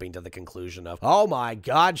immediately jumping to the conclusion of, oh my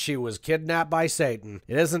god, she was kidnapped by Satan.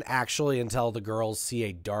 It isn't actually until the girls see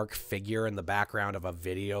a dark figure in the background of a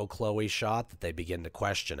video Chloe shot that they begin to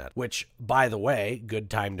question it. Which, by the way, good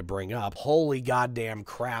time to bring up, holy goddamn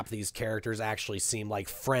crap, these characters actually seem like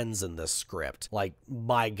friends in this script. Like,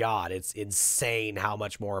 my god, it's insane how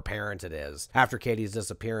much more apparent it is. After Katie's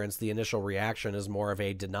disappearance, the initial reaction is more of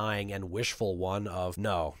a denying and wishful one of,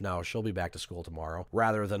 no, she'll be back to school tomorrow,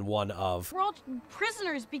 rather than one of, We're all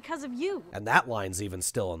prisoners because of you. and that line's even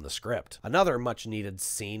still in the script. Another much-needed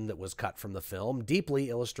scene that was cut from the film deeply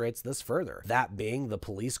illustrates this further, that being the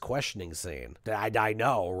police questioning scene. I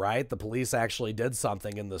know, right? The police actually did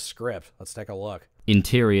something in the script. Let's take a look.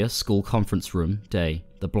 Interior school conference room, day.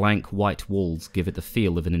 The blank white walls give it the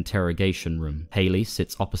feel of an interrogation room. Haley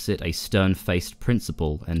sits opposite a stern-faced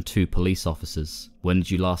principal and two police officers. When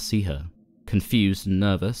did you last see her? Confused and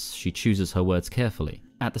nervous, she chooses her words carefully.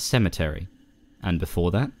 At the cemetery. And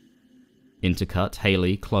before that? Intercut,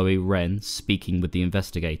 Haley, Chloe, Ren speaking with the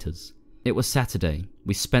investigators. It was Saturday.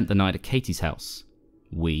 We spent the night at Katie's house.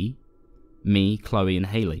 We? Me, Chloe, and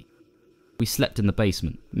Haley. We slept in the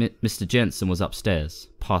basement. Mr. Jensen was upstairs,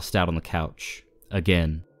 passed out on the couch.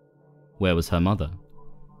 Again. Where was her mother?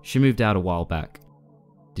 She moved out a while back.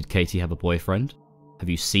 Did Katie have a boyfriend? Have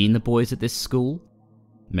you seen the boys at this school?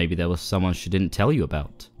 Maybe there was someone she didn't tell you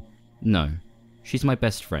about. No. She's my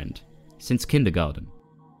best friend. Since kindergarten.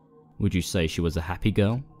 Would you say she was a happy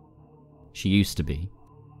girl? She used to be.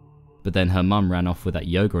 But then her mum ran off with that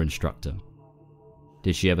yoga instructor.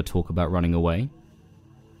 Did she ever talk about running away?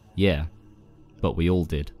 Yeah, but we all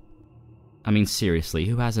did. I mean seriously,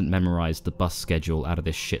 who hasn't memorized the bus schedule out of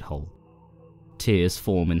this shithole? Tears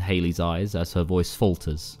form in Haley's eyes as her voice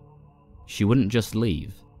falters. She wouldn't just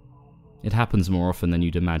leave. It happens more often than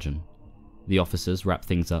you'd imagine. The officers wrap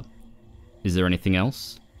things up. Is there anything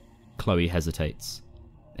else? Chloe hesitates.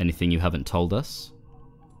 Anything you haven't told us?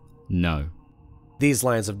 No. These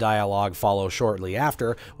lines of dialogue follow shortly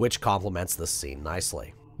after, which complements this scene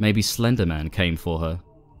nicely. Maybe Slender Man came for her.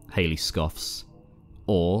 Haley scoffs.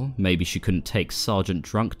 Or maybe she couldn't take Sergeant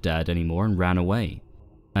Drunk Dad anymore and ran away.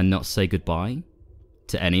 And not say goodbye?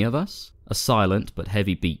 To any of us? A silent but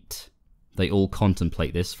heavy beat. They all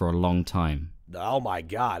contemplate this for a long time. Oh my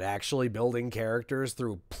god, actually building characters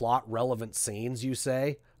through plot-relevant scenes, you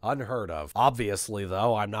say? Unheard of. Obviously,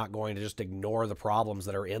 though, I'm not going to just ignore the problems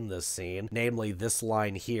that are in this scene, namely this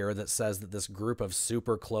line here that says that this group of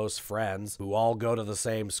super close friends who all go to the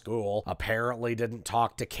same school apparently didn't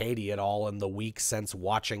talk to Katie at all in the week since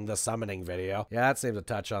watching the summoning video. Yeah, that seems a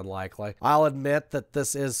touch unlikely. I'll admit that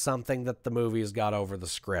this is something that the movie's got over the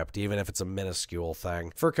script, even if it's a minuscule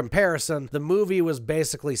thing. For comparison, the movie was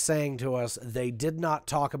basically saying to us they did not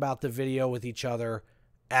talk about the video with each other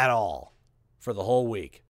at all for the whole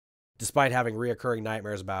week, despite having reoccurring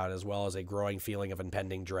nightmares about it, as well as a growing feeling of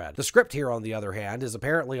impending dread. The script here, on the other hand, is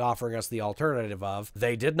apparently offering us the alternative of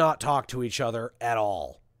they did not talk to each other at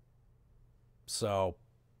all. So,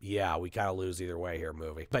 yeah, we kind of lose either way here,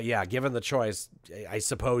 movie. But yeah, given the choice, I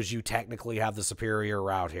suppose you technically have the superior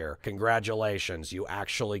route here. Congratulations, you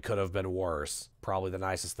actually could have been worse. Probably the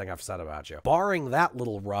nicest thing I've said about you. Barring that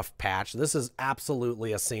little rough patch, this is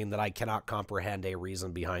absolutely a scene that I cannot comprehend a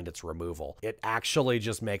reason behind its removal. It actually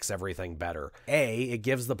just makes everything better. A, it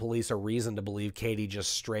gives the police a reason to believe Katie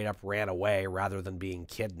just straight up ran away rather than being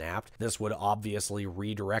kidnapped. This would obviously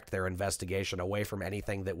redirect their investigation away from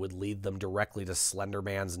anything that would lead them directly to Slender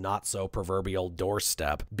Man's not-so-proverbial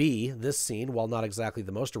doorstep. B, this scene, while not exactly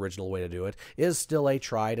the most original way to do it, is still a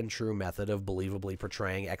tried-and-true method of believably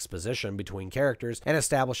portraying exposition between characters and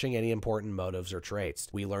establishing any important motives or traits.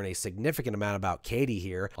 We learn a significant amount about Katie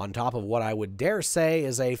here, on top of what I would dare say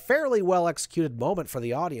is a fairly well-executed moment for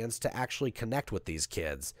the audience to actually connect with these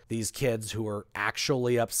kids. These kids who are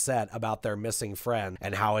actually upset about their missing friend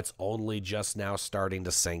and how it's only just now starting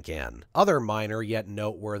to sink in. Other minor yet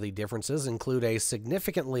noteworthy differences include a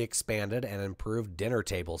significantly expanded and improved dinner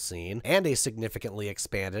table scene and a significantly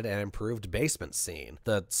expanded and improved basement scene.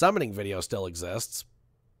 The summoning video still exists,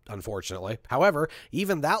 unfortunately. However,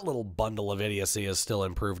 even that little bundle of idiocy is still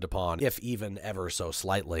improved upon, if even ever so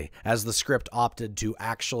slightly, as the script opted to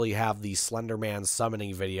actually have the Slender Man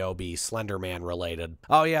summoning video be Slender Man related.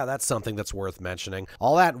 Oh yeah, that's something that's worth mentioning.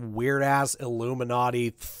 All that weird-ass Illuminati,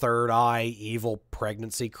 third eye, evil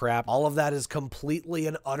pregnancy crap, all of that is completely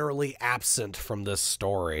and utterly absent from this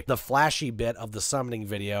story. The flashy bit of the summoning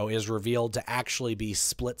video is revealed to actually be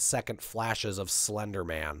split-second flashes of Slender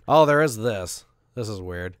Man. Oh, there is this. This is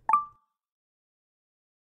weird.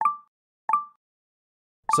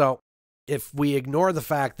 So, if we ignore the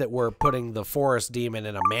fact that we're putting the forest demon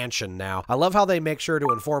in a mansion now, I love how they make sure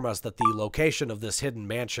to inform us that the location of this hidden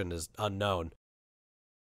mansion is unknown.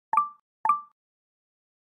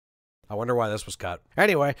 I wonder why this was cut.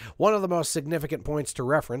 Anyway, one of the most significant points to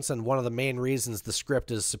reference, and one of the main reasons the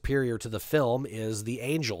script is superior to the film, is the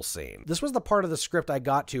angel scene. This was the part of the script I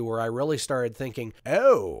got to where I really started thinking,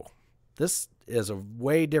 oh, this is a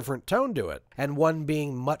way different tone to it, and one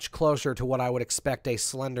being much closer to what I would expect a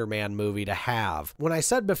Slender Man movie to have. When I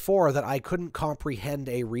said before that I couldn't comprehend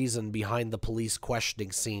a reason behind the police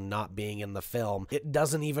questioning scene not being in the film, it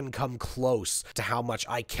doesn't even come close to how much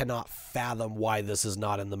I cannot fathom why this is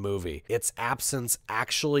not in the movie. Its absence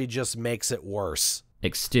actually just makes it worse.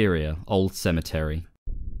 Exterior, old cemetery.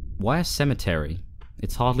 Why a cemetery?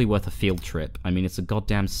 It's hardly worth a field trip. I mean, it's a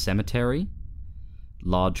goddamn cemetery?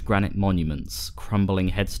 Large granite monuments, crumbling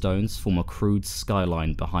headstones form a crude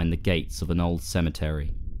skyline behind the gates of an old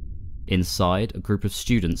cemetery. Inside, a group of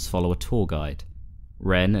students follow a tour guide,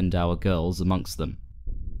 Ren and our girls amongst them.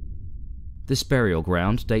 This burial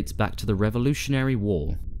ground dates back to the Revolutionary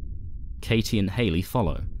War. Katie and Haley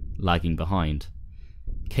follow, lagging behind.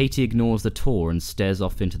 Katie ignores the tour and stares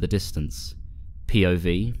off into the distance.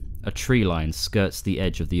 POV, a tree line skirts the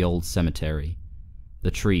edge of the old cemetery. The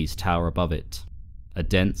trees tower above it. A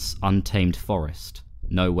dense, untamed forest,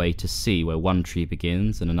 no way to see where one tree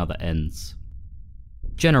begins and another ends.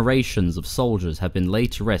 Generations of soldiers have been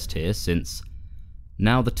laid to rest here since.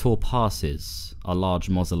 Now the tour passes a large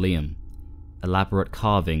mausoleum. Elaborate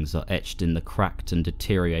carvings are etched in the cracked and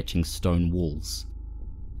deteriorating stone walls.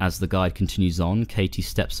 As the guide continues on, Katie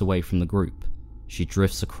steps away from the group. She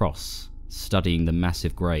drifts across, studying the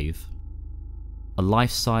massive grave. A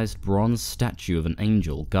life-sized bronze statue of an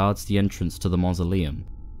angel guards the entrance to the mausoleum.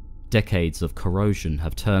 Decades of corrosion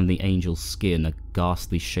have turned the angel's skin a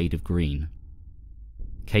ghastly shade of green.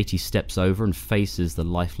 Katie steps over and faces the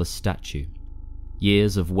lifeless statue.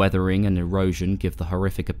 Years of weathering and erosion give the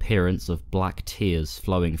horrific appearance of black tears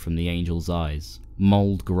flowing from the angel's eyes.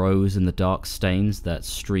 Mold grows in the dark stains that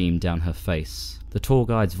stream down her face. The tour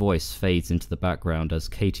guide's voice fades into the background as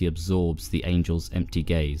Katie absorbs the angel's empty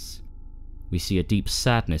gaze. We see a deep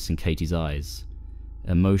sadness in Katie's eyes,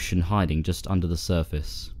 emotion hiding just under the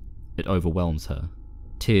surface. It overwhelms her.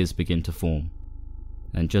 Tears begin to form.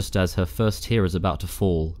 And just as her first tear is about to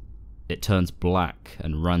fall, it turns black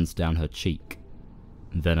and runs down her cheek.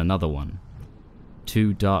 Then another one.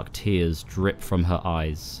 2 dark tears drip from her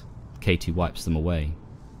eyes. Katie wipes them away.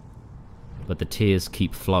 But the tears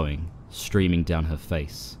keep flowing, streaming down her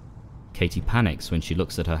face. Katie panics when she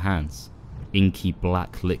looks at her hands. Inky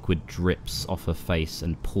black liquid drips off her face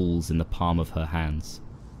and pools in the palm of her hands.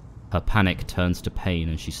 Her panic turns to pain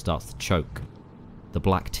and she starts to choke. The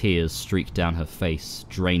black tears streak down her face,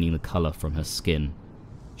 draining the color from her skin.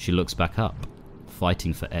 She looks back up,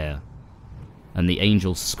 fighting for air. And the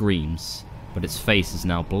angel screams, but its face is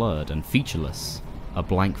now blurred and featureless, a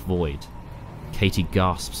blank void. Katie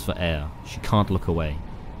gasps for air. She can't look away.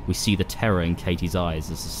 We see the terror in Katie's eyes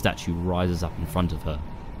as the statue rises up in front of her,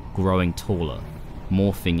 growing taller,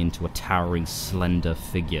 morphing into a towering, slender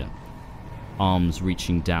figure, arms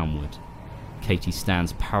reaching downward. Katie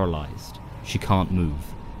stands paralyzed. She can't move.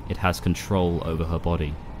 It has control over her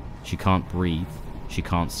body. She can't breathe. She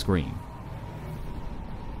can't scream.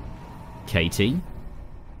 Katie?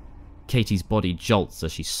 Katie's body jolts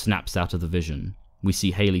as she snaps out of the vision. We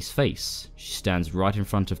see Haley's face. She stands right in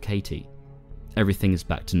front of Katie. Everything is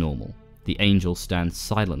back to normal. The angel stands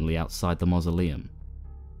silently outside the mausoleum.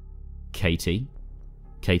 Katie?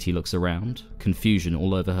 Katie looks around, confusion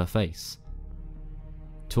all over her face.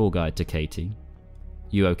 Tour guide to Katie.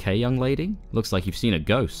 You okay, young lady? Looks like you've seen a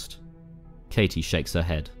ghost. Katie shakes her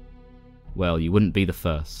head. Well, you wouldn't be the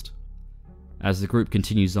first. As the group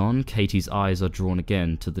continues on, Katie's eyes are drawn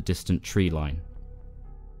again to the distant tree line.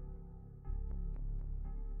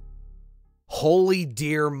 Holy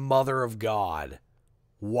dear mother of God.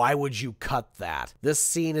 Why would you cut that? This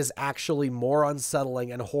scene is actually more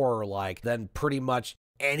unsettling and horror-like than pretty much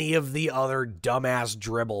any of the other dumbass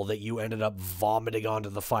dribble that you ended up vomiting onto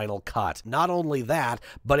the final cut. Not only that,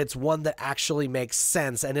 but it's one that actually makes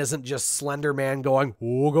sense and isn't just Slender Man going,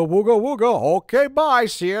 wooga wooga wooga, okay bye,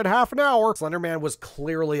 see you in half an hour. Slender Man was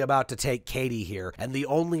clearly about to take Katie here, and the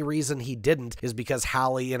only reason he didn't is because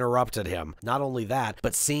Hallie interrupted him. Not only that,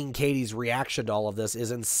 but seeing Katie's reaction to all of this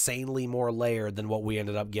is insanely more layered than what we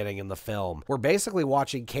ended up getting in the film. We're basically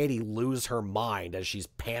watching Katie lose her mind as she's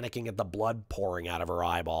panicking at the blood pouring out of her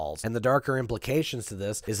eyeballs. And the darker implications to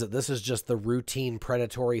this is that this is just the routine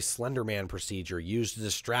predatory Slender Man procedure used to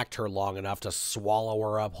distract her long enough to swallow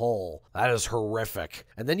her up whole. That is horrific.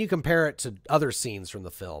 And then you compare it to other scenes from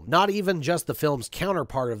the film. Not even just the film's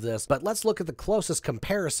counterpart of this, but let's look at the closest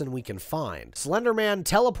comparison we can find. Slender Man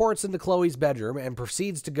teleports into Chloe's bedroom and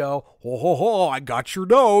proceeds to go, ho ho ho, I got your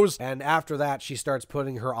nose. And after that, she starts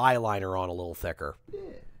putting her eyeliner on a little thicker.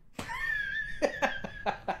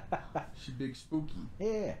 She big spooky.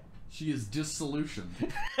 Yeah. She is Dissolution.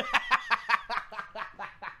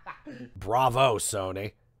 Bravo,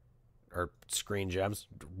 Sony. Or Screen Gems,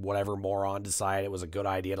 whatever moron decided it was a good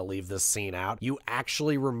idea to leave this scene out. You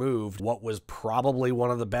actually removed what was probably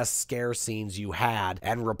one of the best scare scenes you had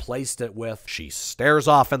and replaced it with, she stares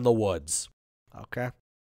off in the woods. Okay.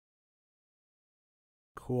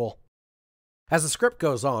 Cool. As the script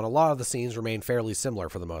goes on, a lot of the scenes remain fairly similar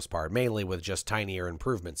for the most part, mainly with just tinier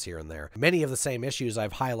improvements here and there. Many of the same issues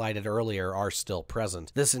I've highlighted earlier are still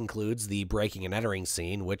present. This includes the breaking and entering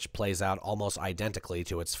scene, which plays out almost identically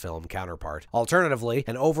to its film counterpart. Alternatively,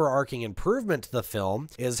 an overarching improvement to the film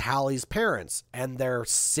is Hallie's parents, and their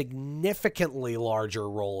significantly larger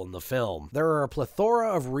role in the film. There are a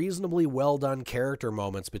plethora of reasonably well-done character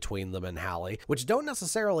moments between them and Hallie, which don't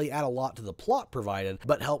necessarily add a lot to the plot provided,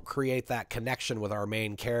 but help create that connection with our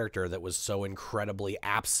main character that was so incredibly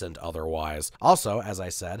absent otherwise. Also, as I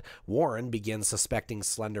said, Warren begins suspecting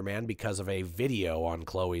Slender Man because of a video on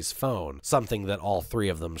Chloe's phone, something that all three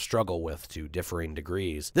of them struggle with to differing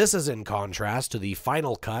degrees. This is in contrast to the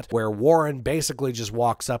final cut, where Warren basically just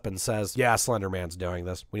walks up and says, yeah, Slender Man's doing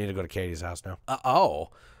this. We need to go to Katie's house now.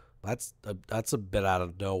 That's a bit out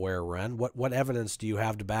of nowhere, Ren. What evidence do you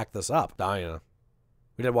have to back this up? Diana.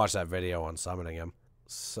 We did watch that video on summoning him.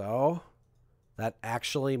 So that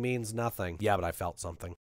actually means nothing. Yeah, but I felt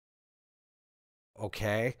something.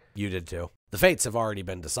 Okay, you did too. The fates have already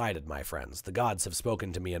been decided, my friends. The gods have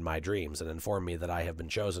spoken to me in my dreams and informed me that I have been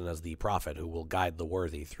chosen as the prophet who will guide the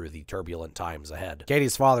worthy through the turbulent times ahead.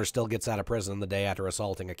 Katie's father still gets out of prison the day after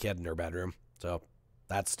assaulting a kid in her bedroom, so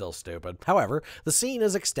that's still stupid. However, the scene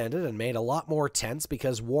is extended and made a lot more tense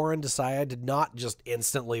because Warren decided to not just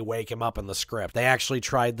instantly wake him up in the script. They actually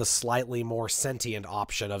tried the slightly more sentient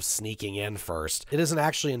option of sneaking in first. It isn't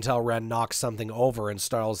actually until Ren knocks something over and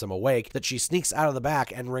startles him awake that she sneaks out of the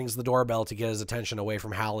back and rings the doorbell to get his attention away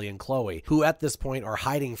from Hallie and Chloe, who at this point are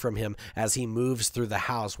hiding from him as he moves through the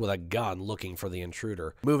house with a gun looking for the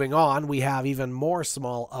intruder. Moving on, we have even more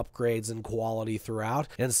small upgrades in quality throughout.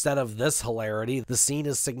 Instead of this hilarity, the scene scene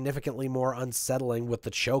is significantly more unsettling, with the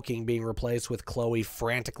choking being replaced with Chloe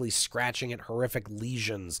frantically scratching at horrific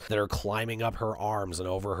lesions that are climbing up her arms and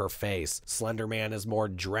over her face. Slender Man is more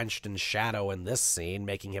drenched in shadow in this scene,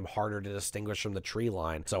 making him harder to distinguish from the tree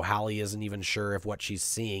line, so Hallie isn't even sure if what she's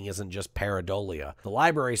seeing isn't just pareidolia. The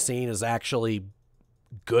library scene is actually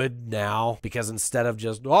good now, because instead of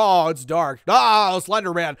just, oh, it's dark, oh,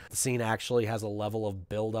 Slender Man, the scene actually has a level of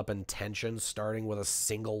build-up and tension, starting with a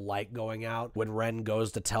single light going out. When Ren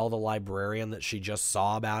goes to tell the librarian that she just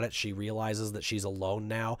saw about it, she realizes that she's alone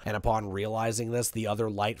now, and upon realizing this, the other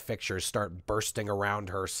light fixtures start bursting around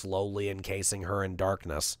her, slowly encasing her in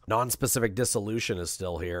darkness. Nonspecific Dissolution is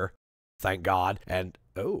still here, thank God, and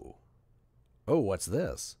oh, what's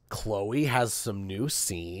this? Chloe has some new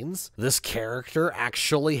scenes. This character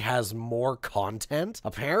actually has more content.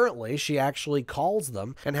 Apparently, she actually calls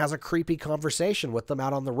them and has a creepy conversation with them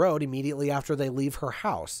out on the road immediately after they leave her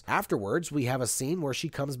house. Afterwards, we have a scene where she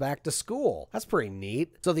comes back to school. That's pretty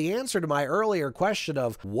neat. So the answer to my earlier question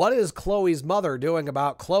of what is Chloe's mother doing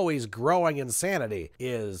about Chloe's growing insanity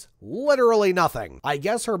is literally nothing. I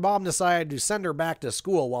guess her mom decided to send her back to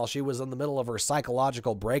school while she was in the middle of her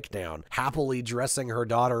psychological breakdown, happily dressing her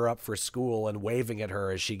daughter up for school and waving at her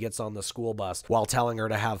as she gets on the school bus while telling her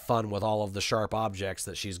to have fun with all of the sharp objects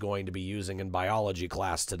that she's going to be using in biology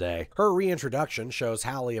class today. Her reintroduction shows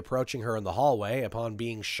Hallie approaching her in the hallway upon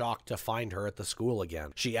being shocked to find her at the school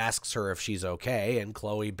again. She asks her if she's okay, and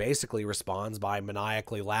Chloe basically responds by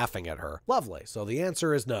maniacally laughing at her. Lovely, so the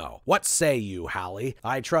answer is no. What say you, Hallie?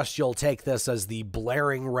 I trust you'll take this as the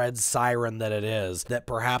blaring red siren that it is, that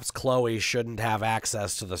perhaps Chloe shouldn't have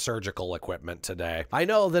access to the surgical equipment today. I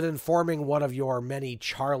know that informing one of your many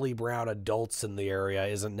Charlie Brown adults in the area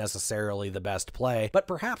isn't necessarily the best play, but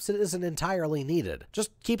perhaps it isn't entirely needed.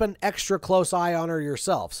 Just keep an extra close eye on her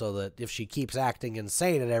yourself, so that if she keeps acting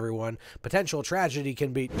insane at everyone, potential tragedy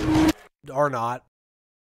can be... or not.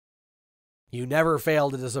 You never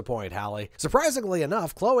fail to disappoint, Hallie. Surprisingly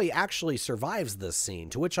enough, Chloe actually survives this scene,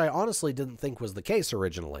 to which I honestly didn't think was the case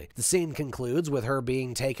originally. The scene concludes with her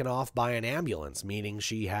being taken off by an ambulance, meaning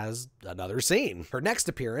she has another scene. Her next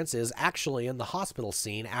appearance is actually in the hospital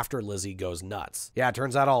scene after Lizzie goes nuts. Yeah, it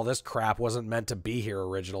turns out all this crap wasn't meant to be here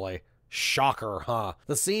originally. Shocker, huh?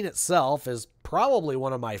 The scene itself is probably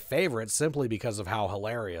one of my favorites simply because of how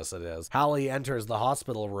hilarious it is. Hallie enters the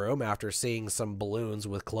hospital room after seeing some balloons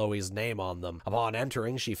with Chloe's name on them. Upon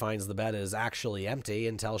entering, she finds the bed is actually empty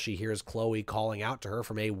until she hears Chloe calling out to her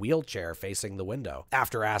from a wheelchair facing the window.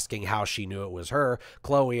 After asking how she knew it was her,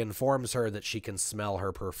 Chloe informs her that she can smell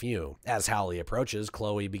her perfume. As Hallie approaches,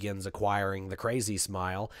 Chloe begins acquiring the crazy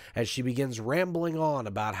smile as she begins rambling on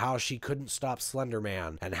about how she couldn't stop Slender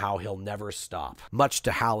Man and how he'll never stop. Much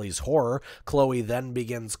to Hallie's horror, Chloe then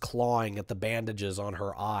begins clawing at the bandages on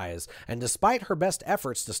her eyes, and despite her best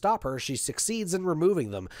efforts to stop her, she succeeds in removing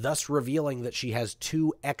them, thus revealing that she has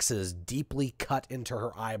 2 X's deeply cut into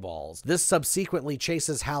her eyeballs. This subsequently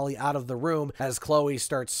chases Hallie out of the room as Chloe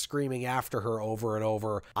starts screaming after her over and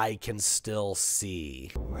over, "I can still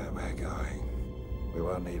see." Where we're going, we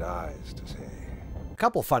won't need eyes to see.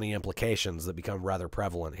 Couple funny implications that become rather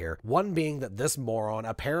prevalent here. One being that this moron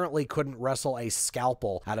apparently couldn't wrestle a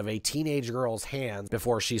scalpel out of a teenage girl's hands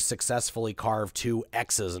before she successfully carved 2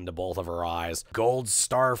 X's into both of her eyes. Gold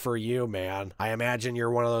star for you, man. I imagine you're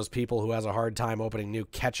one of those people who has a hard time opening new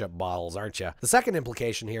ketchup bottles, aren't you? The second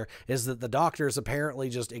implication here is that the doctors apparently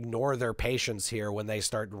just ignore their patients here when they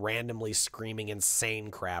start randomly screaming insane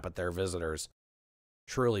crap at their visitors.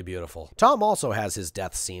 Truly beautiful. Tom also has his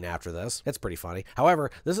death scene after this. It's pretty funny.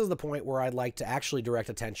 However, this is the point where I'd like to actually direct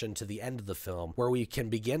attention to the end of the film, where we can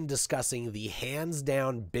begin discussing the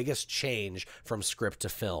hands-down biggest change from script to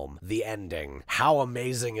film, the ending. How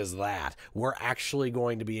amazing is that? We're actually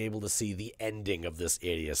going to be able to see the ending of this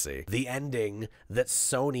idiocy. The ending that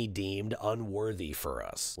Sony deemed unworthy for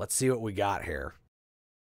us. Let's see what we got here.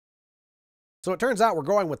 So it turns out we're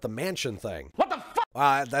going with the mansion thing. What the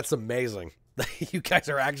fuck? That's amazing. You guys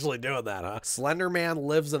are actually doing that, huh? Slender Man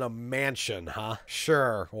lives in a mansion, huh?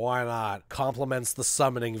 Sure, why not? Complements the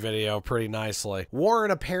summoning video pretty nicely.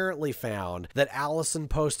 Warren apparently found that Allison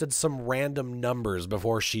posted some random numbers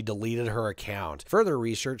before she deleted her account. Further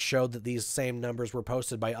research showed that these same numbers were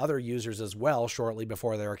posted by other users as well shortly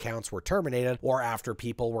before their accounts were terminated or after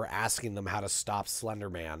people were asking them how to stop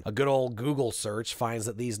Slender Man. A good old Google search finds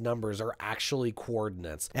that these numbers are actually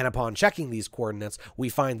coordinates, and upon checking these coordinates, we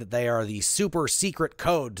find that they are the super secret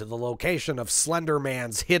code to the location of Slender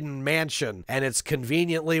Man's hidden mansion, and it's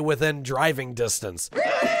conveniently within driving distance.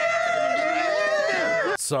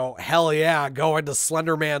 So hell yeah, going to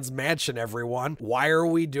Slenderman's mansion, everyone. Why are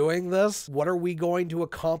we doing this? What are we going to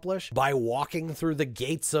accomplish by walking through the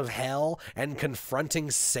gates of hell and confronting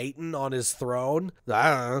Satan on his throne?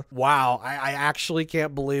 Wow, I actually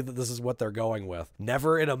can't believe that this is what they're going with.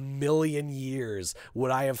 Never in a million years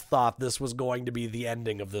would I have thought this was going to be the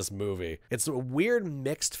ending of this movie. It's a weird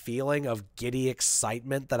mixed feeling of giddy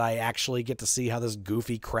excitement that I actually get to see how this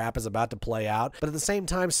goofy crap is about to play out, but at the same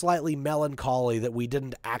time slightly melancholy that we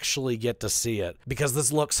didn't actually get to see it, because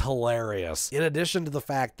this looks hilarious, in addition to the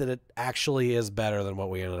fact that it actually is better than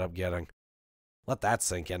what we ended up getting. Let that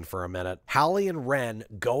sink in for a minute. Hallie and Ren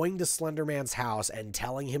going to Slenderman's house and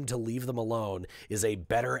telling him to leave them alone is a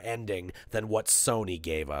better ending than what Sony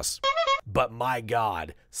gave us. But my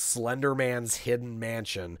God, Slenderman's hidden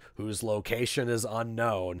mansion, whose location is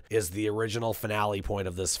unknown, is the original finale point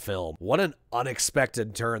of this film. What an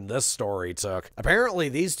unexpected turn this story took. Apparently,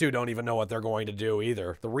 these two don't even know what they're going to do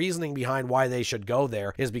either. The reasoning behind why they should go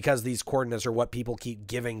there is because these coordinates are what people keep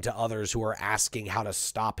giving to others who are asking how to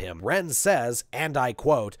stop him. Ren says, and I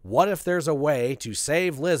quote, "What if there's a way to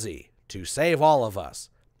save Lizzie, to save all of us,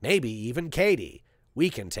 maybe even Katie? We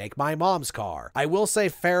can take my mom's car." I will say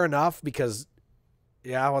fair enough, because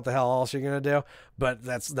yeah, what the hell else are you gonna do? But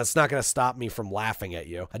that's not gonna stop me from laughing at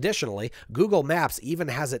you. Additionally, Google Maps even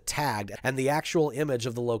has it tagged, and the actual image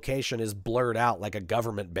of the location is blurred out like a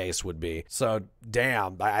government base would be. So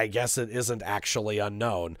damn, I guess it isn't actually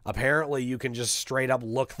unknown. Apparently you can just straight up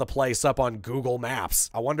look the place up on Google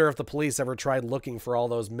Maps. I wonder if the police ever tried looking for all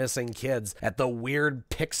those missing kids at the weird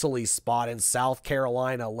pixely spot in South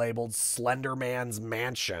Carolina labeled Slenderman's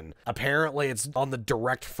Mansion. Apparently it's on the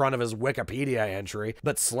direct front of his Wikipedia entry,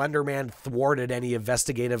 but Slenderman thwarted any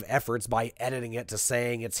investigative efforts by editing it to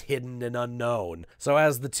saying it's hidden and unknown. So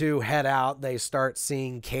as the two head out, they start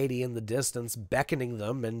seeing Katie in the distance, beckoning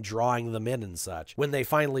them and drawing them in and such. When they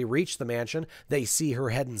finally reach the mansion, they see her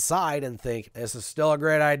head inside and think, this is still a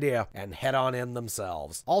great idea, and head on in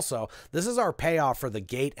themselves. Also, this is our payoff for the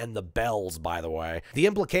gate and the bells, by the way. The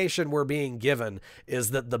implication we're being given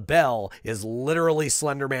is that the bell is literally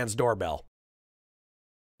Slenderman's doorbell.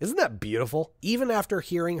 Isn't that beautiful? Even after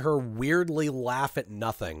hearing her weirdly laugh at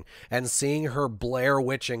nothing and seeing her Blair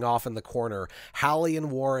witching off in the corner, Hallie and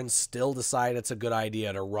Warren still decide it's a good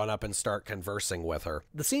idea to run up and start conversing with her.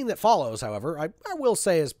 The scene that follows, however, I will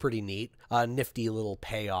say is pretty neat. A nifty little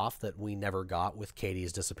payoff that we never got with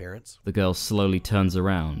Katie's disappearance. The girl slowly turns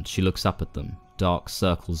around. She looks up at them, dark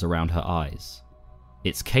circles around her eyes.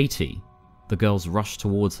 It's Katie. The girls rush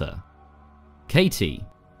towards her. Katie!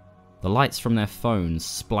 The lights from their phones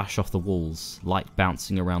splash off the walls, light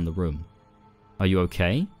bouncing around the room. Are you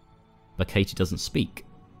okay? But Katie doesn't speak.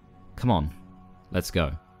 Come on, let's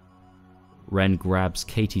go. Ren grabs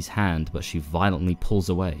Katie's hand, but she violently pulls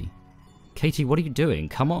away. Katie, what are you doing?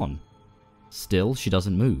 Come on. Still, she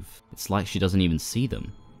doesn't move. It's like she doesn't even see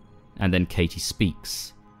them. And then Katie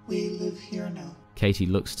speaks. We live here now. Katie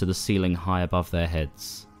looks to the ceiling high above their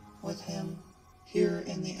heads. With him, here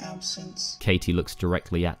in the absence. Katie looks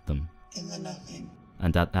directly at them. In the nothing.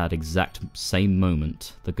 And at that exact same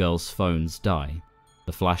moment, the girls' phones die.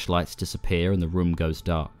 The flashlights disappear and the room goes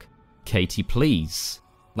dark. Katie, please!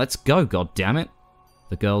 Let's go, goddammit!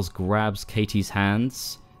 The girls grabs Katie's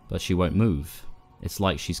hands, but she won't move. It's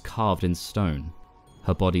like she's carved in stone.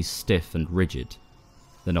 Her body's stiff and rigid.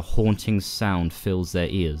 Then a haunting sound fills their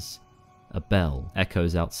ears. A bell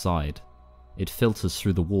echoes outside. It filters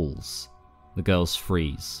through the walls. The girls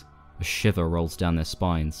freeze. A shiver rolls down their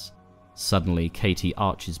spines. Suddenly, Katie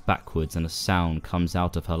arches backwards and a sound comes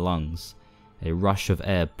out of her lungs. A rush of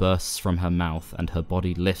air bursts from her mouth and her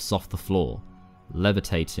body lifts off the floor,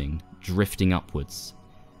 levitating, drifting upwards.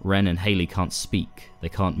 Ren and Haley can't speak, they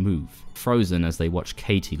can't move, frozen as they watch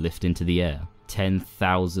Katie lift into the air.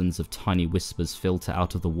 10,000s of tiny whispers filter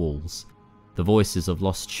out of the walls, the voices of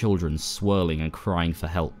lost children swirling and crying for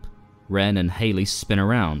help. Ren and Haley spin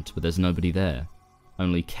around, but there's nobody there.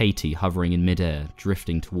 Only Katie hovering in midair,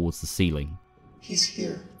 drifting towards the ceiling. He's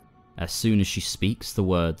here. As soon as she speaks the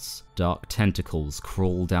words, dark tentacles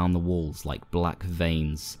crawl down the walls like black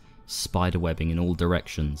veins, spiderwebbing in all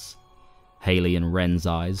directions. Haley and Ren's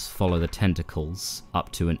eyes follow the tentacles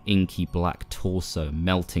up to an inky black torso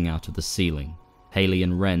melting out of the ceiling. Haley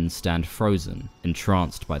and Ren stand frozen,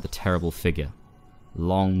 entranced by the terrible figure.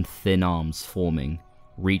 Long, thin arms forming,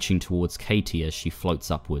 reaching towards Katie as she floats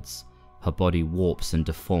upwards. Her body warps and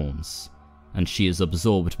deforms, and she is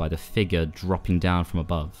absorbed by the figure dropping down from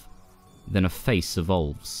above. Then a face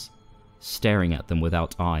evolves, staring at them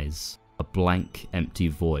without eyes. A blank, empty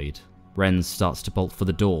void. Ren starts to bolt for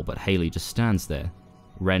the door, but Haley just stands there.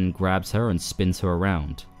 Ren grabs her and spins her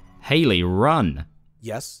around. Haley, run!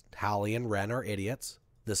 Yes, Hallie and Ren are idiots.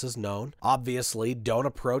 This is known. Obviously, don't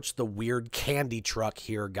approach the weird candy truck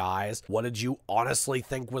here, guys. What did you honestly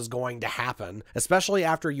think was going to happen? Especially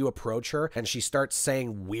after you approach her and she starts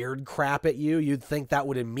saying weird crap at you, you'd think that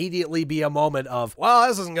would immediately be a moment of, well,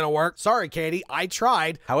 this isn't gonna work. Sorry, Katie, I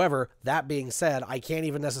tried. However, that being said, I can't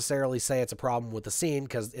even necessarily say it's a problem with the scene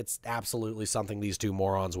because it's absolutely something these two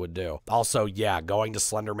morons would do. Also, yeah, going to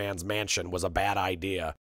Slender Man's mansion was a bad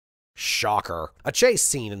idea. Shocker. A chase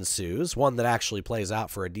scene ensues, one that actually plays out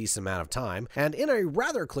for a decent amount of time, and in a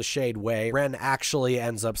rather cliched way, Ren actually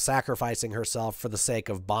ends up sacrificing herself for the sake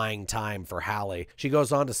of buying time for Hallie. She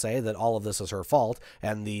goes on to say that all of this is her fault,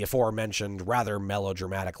 and the aforementioned rather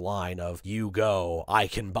melodramatic line of, "You go, I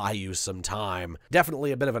can buy you some time."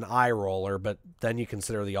 Definitely a bit of an eye roller, but then you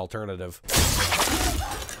consider the alternative.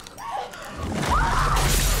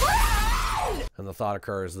 And the thought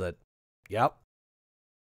occurs that, yep,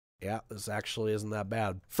 yeah, this actually isn't that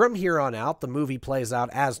bad. From here on out, the movie plays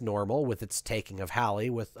out as normal with its taking of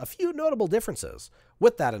Hallie, with a few notable differences.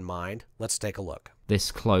 With that in mind, let's take a look.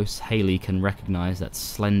 This close, Haley can recognize that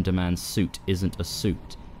Slender Man's suit isn't a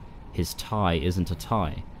suit. His tie isn't a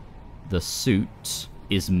tie. The suit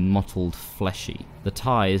is mottled fleshy. The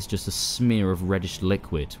tie is just a smear of reddish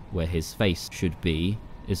liquid. Where his face should be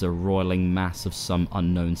is a roiling mass of some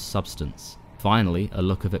unknown substance. Finally, a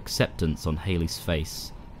look of acceptance on Haley's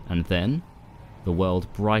face. And then, the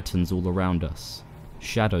world brightens all around us.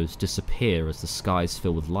 Shadows disappear as the skies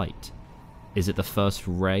fill with light. Is it the first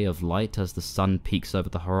ray of light as the sun peeks over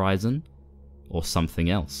the horizon? Or something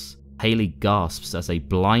else? Haley gasps as a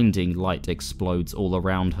blinding light explodes all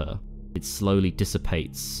around her. It slowly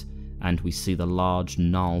dissipates, and we see the large,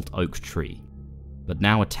 gnarled oak tree. But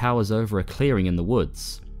now it towers over a clearing in the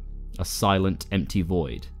woods. A silent, empty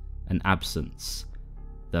void. An absence.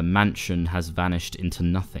 The mansion has vanished into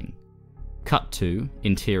nothing. Cut to,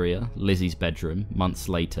 interior, Lizzie's bedroom, months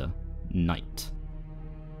later, night.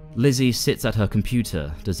 Lizzie sits at her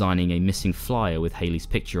computer, designing a missing flyer with Haley's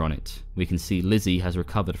picture on it. We can see Lizzie has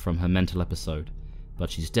recovered from her mental episode, but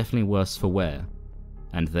she's definitely worse for wear.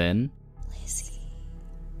 And then...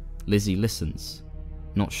 Lizzie listens,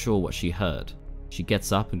 not sure what she heard. She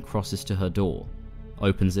gets up and crosses to her door,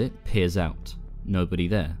 opens it, peers out. Nobody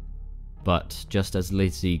there. But just as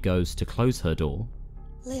Lizzie goes to close her door,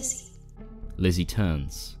 Lizzie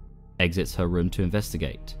turns, exits her room to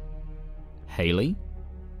investigate. Haley?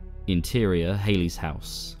 Interior, Haley's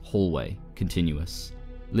house, hallway, continuous.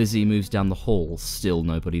 Lizzie moves down the hall, still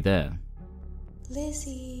nobody there.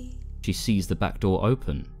 Lizzie. She sees the back door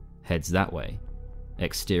open, heads that way.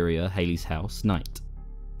 Exterior, Haley's house, night.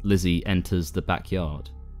 Lizzie enters the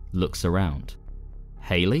backyard, looks around.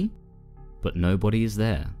 Haley? But nobody is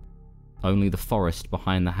there. Only the forest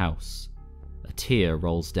behind the house. A tear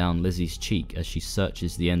rolls down Lizzie's cheek as she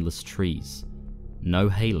searches the endless trees. No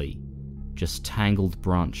Haley, just tangled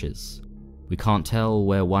branches. We can't tell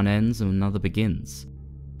where one ends and another begins.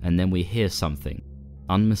 And then we hear something,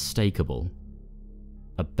 unmistakable.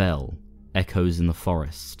 A bell echoes in the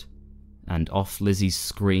forest, and off Lizzie's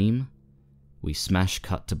scream, we smash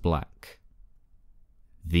cut to black.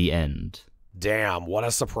 The end. Damn, what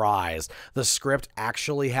a surprise. The script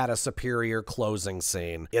actually had a superior closing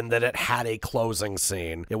scene, in that it had a closing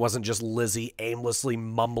scene. It wasn't just Lizzie aimlessly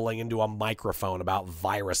mumbling into a microphone about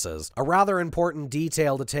viruses. A rather important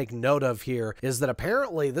detail to take note of here is that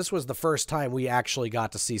apparently this was the first time we actually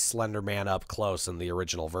got to see Slender Man up close in the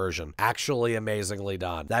original version. Actually amazingly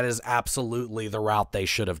done. That is absolutely the route they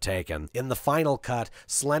should have taken. In the final cut,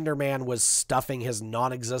 Slender Man was stuffing his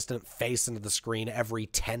non-existent face into the screen every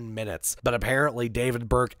 10 minutes, but apparently David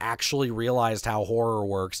Burke actually realized how horror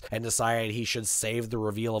works and decided he should save the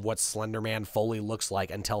reveal of what Slender Man fully looks like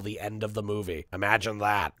until the end of the movie. Imagine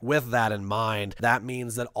that. With that in mind, that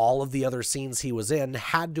means that all of the other scenes he was in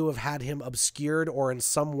had to have had him obscured or in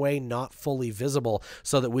some way not fully visible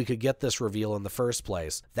so that we could get this reveal in the first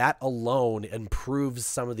place. That alone improves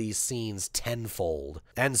some of these scenes tenfold.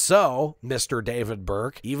 And so, Mr. David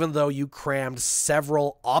Burke, even though you crammed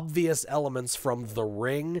several obvious elements from The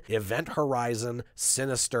Ring, Event Horizon,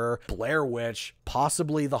 Sinister, Blair Witch,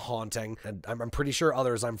 possibly The Haunting, and I'm pretty sure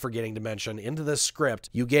others I'm forgetting to mention, into this script,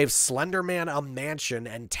 you gave Slender Man a mansion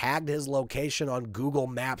and tagged his location on Google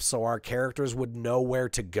Maps so our characters would know where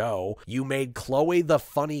to go. You made Chloe the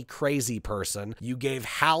funny crazy person. You gave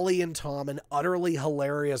Hallie and Tom an utterly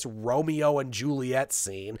hilarious Romeo and Juliet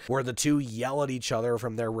scene where the two yell at each other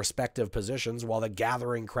from their respective positions while the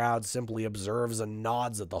gathering crowd simply observes and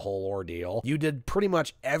nods at the whole ordeal. You did pretty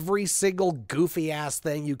much every single single goofy-ass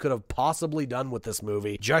thing you could have possibly done with this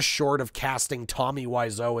movie, just short of casting Tommy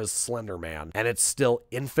Wiseau as Slender Man, and it's still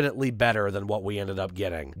infinitely better than what we ended up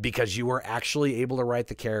getting, because you were actually able to write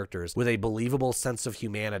the characters with a believable sense of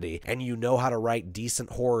humanity, and you know how to write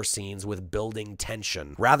decent horror scenes with building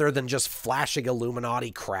tension. Rather than just flashing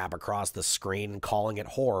Illuminati crap across the screen and calling it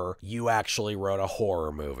horror, you actually wrote a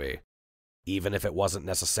horror movie, even if it wasn't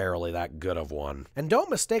necessarily that good of one. And don't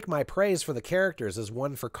mistake my praise for the characters as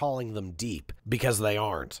one for calling them deep, because they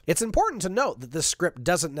aren't. It's important to note that this script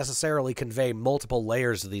doesn't necessarily convey multiple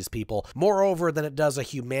layers of these people, moreover than it does a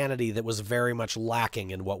humanity that was very much lacking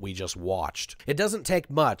in what we just watched. It doesn't take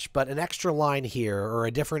much, but an extra line here or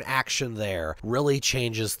a different action there really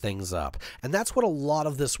changes things up. And that's what a lot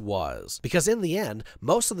of this was, because in the end,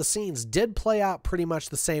 most of the scenes did play out pretty much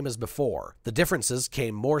the same as before. The differences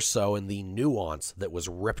came more so in the nuance that was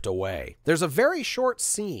ripped away. There's a very short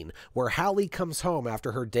scene where Hallie comes home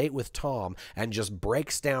after her date with Tom and just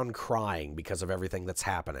breaks down crying because of everything that's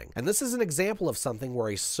happening. And this is an example of something where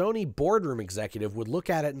a Sony boardroom executive would look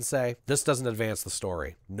at it and say, this doesn't advance the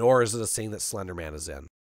story, nor is it a scene that Slender Man is in.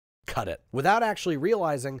 Cut it. Without actually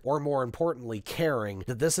realizing, or more importantly, caring,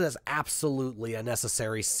 that this is absolutely a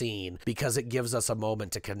necessary scene because it gives us a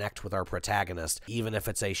moment to connect with our protagonist, even if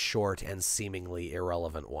it's a short and seemingly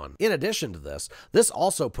irrelevant one. In addition to this, this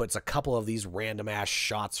also puts a couple of these random-ass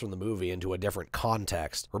shots from the movie into a different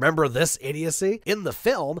context. Remember this idiocy? In the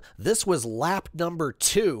film, this was lap number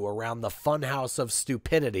 2 around the funhouse of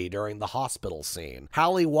stupidity during the hospital scene.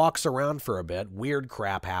 Hallie walks around for a bit, weird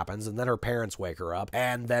crap happens, and then her parents wake her up,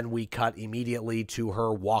 and then we cut immediately to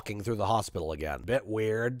her walking through the hospital again. Bit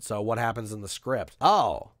weird, so what happens in the script?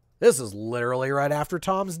 Oh, this is literally right after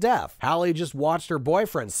Tom's death. Hallie just watched her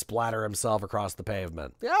boyfriend splatter himself across the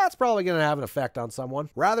pavement. Yeah, that's probably going to have an effect on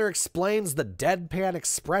someone. Rather explains the deadpan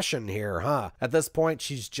expression here, huh? At this point,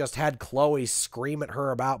 she's just had Chloe scream at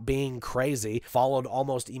her about being crazy, followed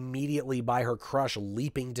almost immediately by her crush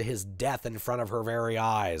leaping to his death in front of her very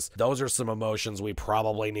eyes. Those are some emotions we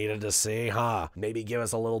probably needed to see, huh? Maybe give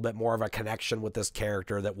us a little bit more of a connection with this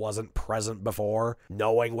character that wasn't present before,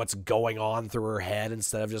 knowing what's going on through her head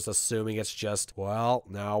instead of just assuming it's just, well,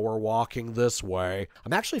 now we're walking this way.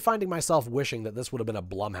 I'm actually finding myself wishing that this would have been a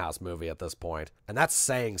Blumhouse movie at this point. And that's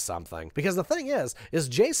saying something. Because the thing is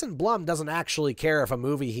Jason Blum doesn't actually care if a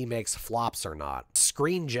movie he makes flops or not.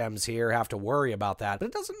 Screen Gems here have to worry about that, but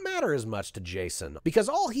it doesn't matter as much to Jason. Because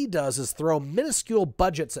all he does is throw minuscule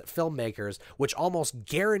budgets at filmmakers, which almost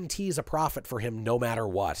guarantees a profit for him no matter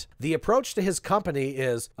what. The approach to his company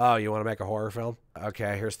is, oh, you want to make a horror film?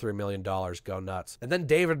 Okay, here's $3 million, go nuts. And then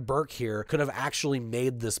David Burke here could have actually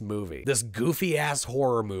made this movie. This goofy-ass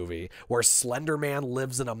horror movie where Slender Man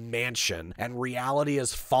lives in a mansion and reality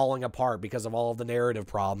is falling apart because of all of the narrative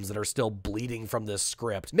problems that are still bleeding from this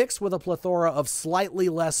script, mixed with a plethora of slightly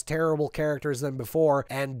less terrible characters than before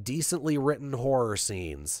and decently written horror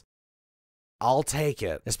scenes. I'll take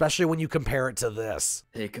it, especially when you compare it to this.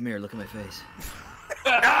 Hey, come here, look at my face.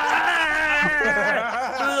 Oh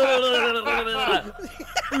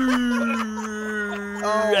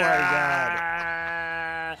my god.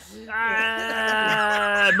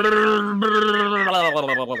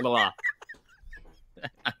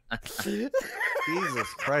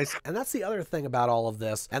 Jesus Christ. And that's the other thing about all of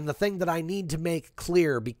this, and the thing that I need to make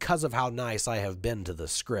clear because of how nice I have been to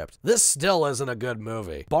this script. This still isn't a good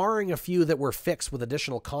movie. Barring a few that were fixed with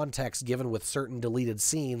additional context given with certain deleted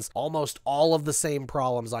scenes, almost all of the same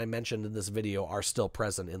problems I mentioned in this video are still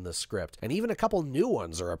present in this script, and even a couple new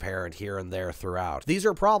ones are apparent here and there throughout. These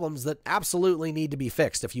are problems that absolutely need to be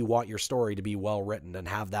fixed if you want your story to be well written and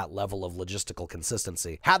have that level of logistical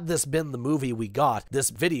consistency. Had this been the movie we got, this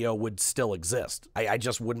video would still exist. I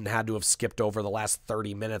just wouldn't have to have skipped over the last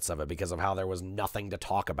 30 minutes of it because of how there was nothing to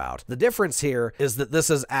talk about. The difference here is that this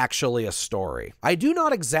is actually a story. I do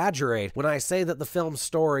not exaggerate when I say that the film's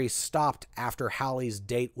story stopped after Hallie's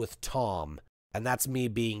date with Tom. And that's me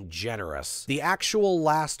being generous. The actual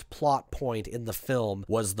last plot point in the film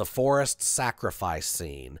was the forest sacrifice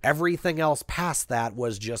scene. Everything else past that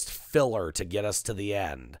was just filler to get us to the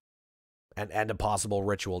end. And a possible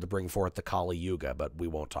ritual to bring forth the Kali Yuga, but we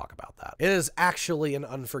won't talk about that. It is actually an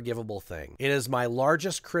unforgivable thing. It is my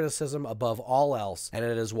largest criticism above all else, and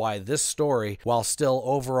it is why this story, while still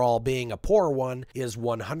overall being a poor one, is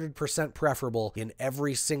 100% preferable in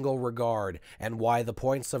every single regard, and why the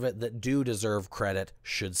points of it that do deserve credit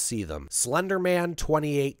should see them. Slender Man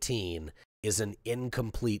 2018 is an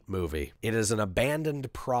incomplete movie. It is an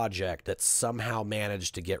abandoned project that somehow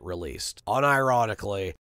managed to get released.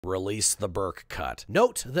 Unironically, Release the Burke cut.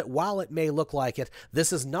 Note that while it may look like it,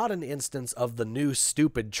 this is not an instance of the new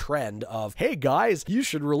stupid trend of, hey guys, you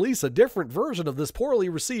should release a different version of this poorly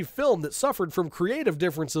received film that suffered from creative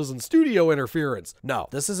differences and studio interference. No,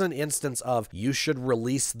 this is an instance of, you should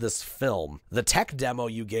release this film. The tech demo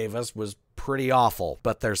you gave us was pretty awful,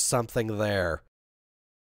 but there's something there.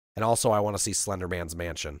 And also, I want to see Slender Man's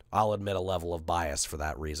mansion. I'll admit a level of bias for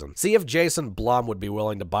that reason. See if Jason Blum would be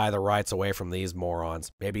willing to buy the rights away from these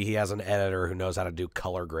morons. Maybe he has an editor who knows how to do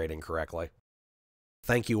color grading correctly.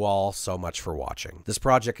 Thank you all so much for watching. This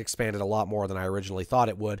project expanded a lot more than I originally thought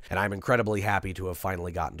it would, and I'm incredibly happy to have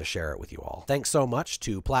finally gotten to share it with you all. Thanks so much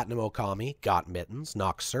to Platinum Okami, Gotmittens,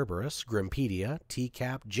 Cerberus, Grimpedia,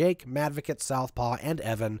 TCAP, Jake, Madvocate, Southpaw, and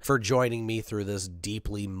Evan for joining me through this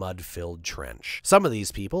deeply mud-filled trench. Some of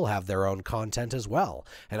these people have their own content as well,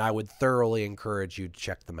 and I would thoroughly encourage you to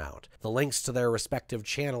check them out. The links to their respective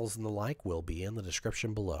channels and the like will be in the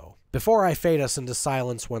description below. Before I fade us into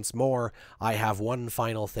silence once more, I have one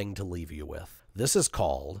final thing to leave you with. This is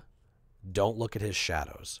called Don't Look at His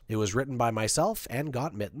Shadows. It was written by myself and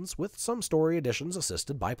Gotmittens, with some story additions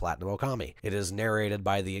assisted by Platinum Okami. It is narrated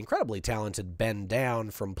by the incredibly talented Benn Down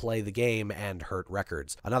from Play the Game and Hurt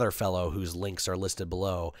Records, another fellow whose links are listed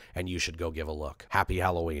below, and you should go give a look. Happy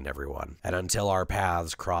Halloween, everyone. And until our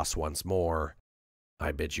paths cross once more,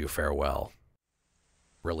 I bid you farewell.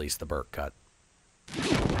 Release the Burke cut.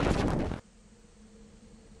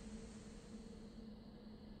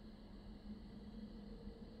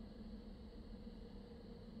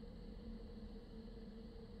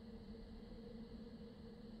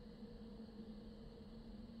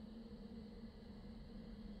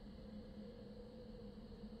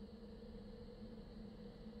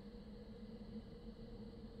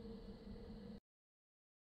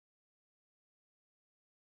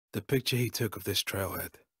 The picture he took of this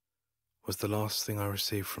trailhead was the last thing I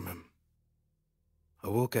received from him. I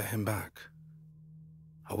will get him back.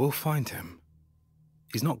 I will find him.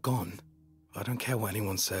 He's not gone. I don't care what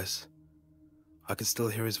anyone says. I can still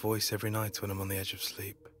hear his voice every night when I'm on the edge of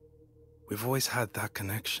sleep. We've always had that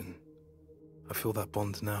connection. I feel that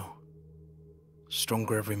bond now.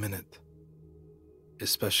 Stronger every minute.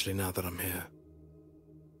 Especially now that I'm here.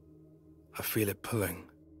 I feel it pulling.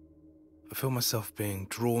 I feel myself being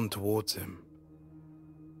drawn towards him.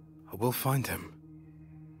 I will find him.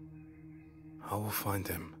 I will find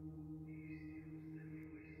him.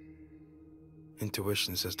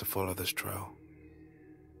 Intuition says to follow this trail.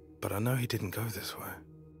 But I know he didn't go this way.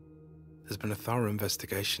 There's been a thorough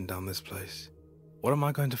investigation down this place. What am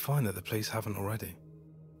I going to find that the police haven't already?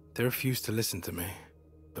 They refused to listen to me,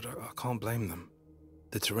 but I can't blame them.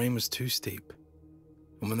 The terrain was too steep.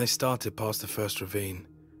 And when they started past the first ravine,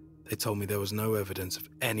 they told me there was no evidence of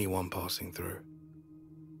anyone passing through.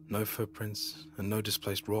 No footprints and no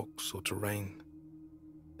displaced rocks or terrain.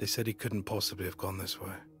 They said he couldn't possibly have gone this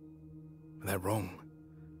way. They're wrong.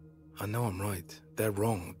 I know I'm right. They're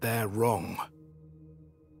wrong. They're wrong.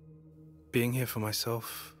 Being here for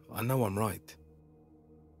myself, I know I'm right.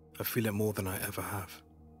 I feel it more than I ever have.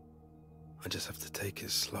 I just have to take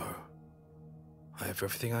it slow. I have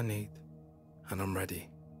everything I need, and I'm ready.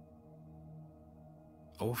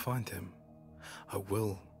 I will find him. I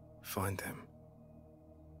will find him.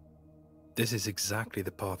 This is exactly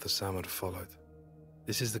the path the Sam would have followed.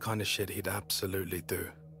 This is the kind of shit he'd absolutely do.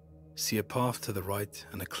 See a path to the right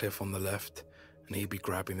and a cliff on the left, and he'd be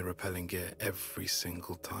grabbing the rappelling gear every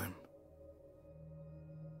single time.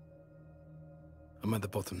 I'm at the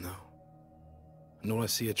bottom now, and all I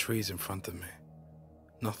see are trees in front of me.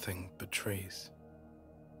 Nothing but trees.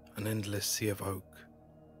 An endless sea of oak.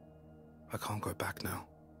 I can't go back now,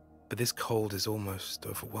 but this cold is almost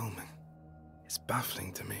overwhelming. It's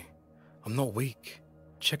baffling to me. I'm not weak.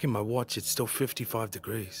 Checking my watch, it's still 55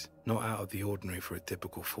 degrees. Not out of the ordinary for a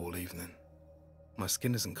typical fall evening. My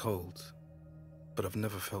skin isn't cold, but I've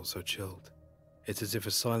never felt so chilled. It's as if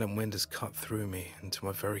a silent wind has cut through me into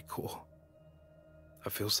my very core. I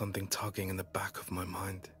feel something tugging in the back of my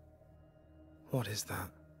mind. What is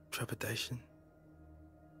that? Trepidation?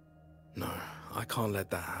 No, I can't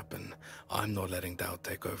let that happen. I'm not letting doubt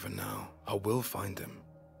take over now. I will find him.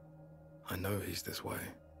 I know he's this way.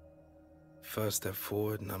 First step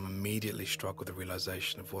forward, and I'm immediately struck with the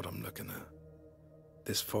realization of what I'm looking at.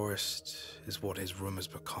 This forest is what his room has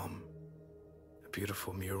become. A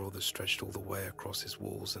beautiful mural that stretched all the way across his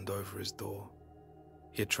walls and over his door.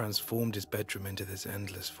 He had transformed his bedroom into this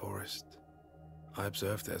endless forest. I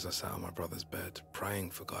observed it as I sat on my brother's bed, praying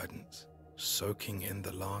for guidance, soaking in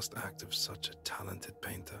the last act of such a talented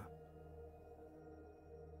painter.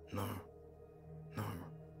 No,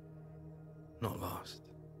 not last.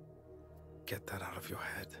 get that out of your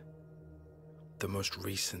head. The most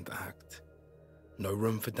recent act. No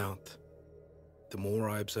room for doubt. The more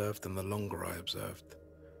I observed and the longer I observed,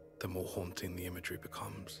 the more haunting the imagery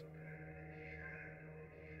becomes.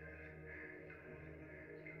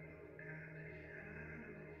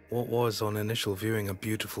 What was on initial viewing a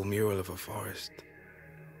beautiful mural of a forest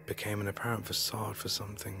became an apparent facade for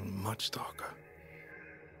something much darker.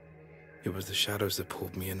 It was the shadows that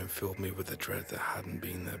pulled me in and filled me with a dread that hadn't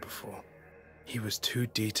been there before. He was too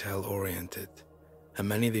detail-oriented, and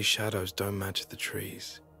many of these shadows don't match the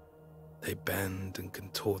trees. They bend and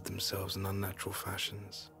contort themselves in unnatural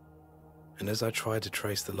fashions. And as I tried to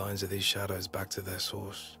trace the lines of these shadows back to their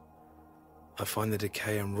source, I find the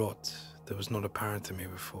decay and rot that was not apparent to me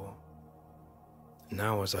before.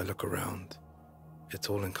 Now as I look around, it's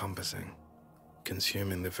all-encompassing,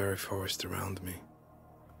 consuming the very forest around me.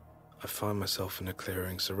 I find myself in a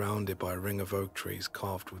clearing surrounded by a ring of oak trees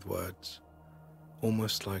carved with words,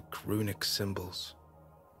 almost like runic symbols,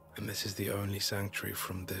 and this is the only sanctuary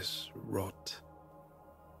from this rot.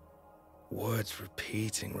 Words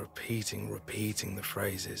repeating the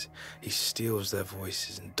phrases. He steals their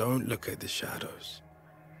voices, and don't look at the shadows.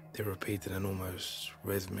 They're repeated in almost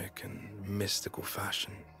rhythmic and mystical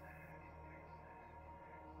fashion.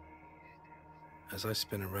 As I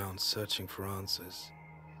spin around searching for answers,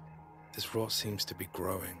 this rot seems to be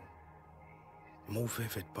growing, more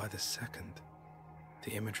vivid by the second.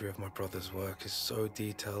 The imagery of my brother's work is so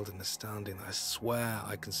detailed and astounding that I swear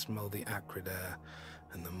I can smell the acrid air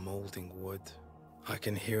and the molding wood. I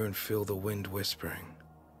can hear and feel the wind whispering,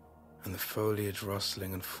 and the foliage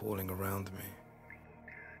rustling and falling around me.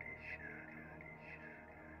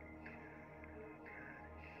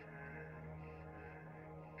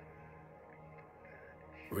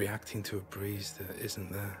 Reacting to a breeze that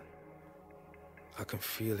isn't there. I can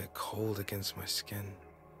feel it cold against my skin,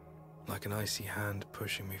 like an icy hand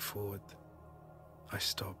pushing me forward. I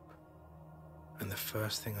stop, and the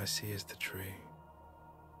first thing I see is the tree.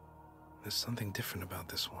 There's something different about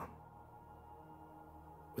this one.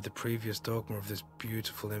 With the previous dogma of this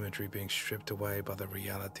beautiful imagery being stripped away by the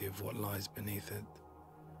reality of what lies beneath it,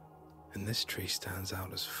 and this tree stands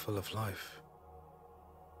out as full of life.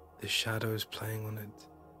 The shadows playing on it,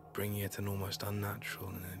 bringing it an almost unnatural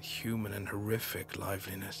and inhuman and horrific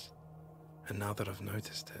liveliness. And now that I've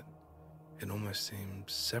noticed it, it almost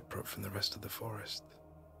seems separate from the rest of the forest.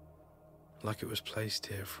 Like it was placed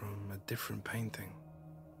here from a different painting.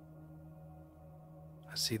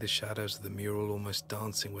 I see the shadows of the mural almost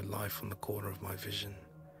dancing with life on the corner of my vision.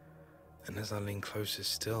 And as I lean closer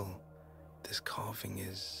still, this carving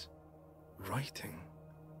is writing.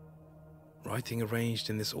 Writing arranged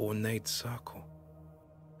in this ornate circle.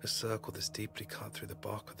 A circle that's deeply cut through the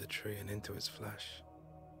bark of the tree and into its flesh.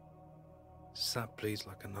 Sap bleeds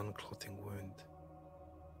like an unclotting wound.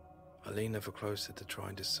 I lean ever closer to try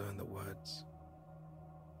and discern the words.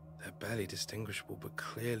 They're barely distinguishable, but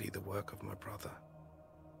clearly the work of my brother.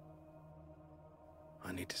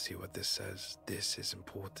 I need to see what this says. This is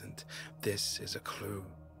important. This is a clue.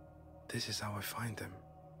 This is how I find him.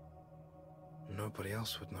 Nobody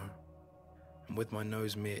else would know. And with my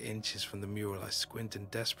nose mere inches from the mural, I squint and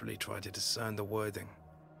desperately try to discern the wording.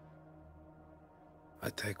 I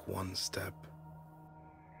take one step.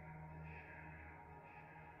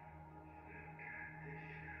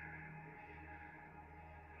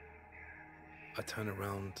 I turn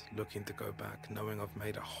around, looking to go back, knowing I've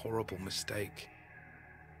made a horrible mistake.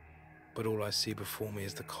 But all I see before me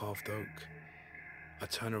is the carved oak. I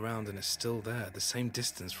turn around and it's still there, the same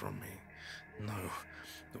distance from me. No.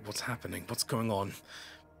 What's happening? What's going on?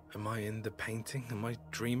 Am I in the painting? Am I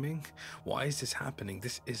dreaming? Why is this happening?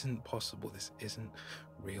 This isn't possible. This isn't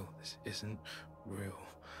real. This isn't real.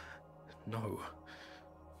 No.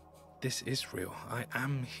 This is real. I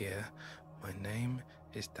am here. My name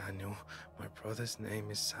is Daniel. My brother's name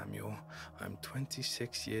is Samuel. I'm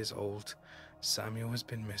 26 years old. Samuel has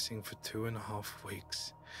been missing for 2.5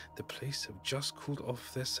 weeks. The police have just called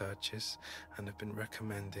off their searches and have been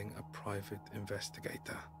recommending a private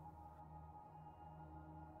investigator.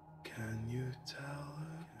 Can you tell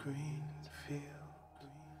a green field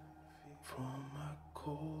from a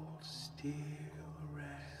cold steel rail?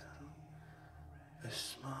 A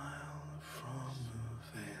smile from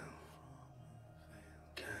a veil.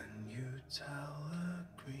 Can you tell a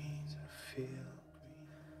green field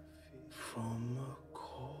from a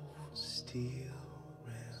cold steel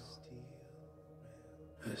rail?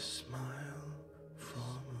 A smile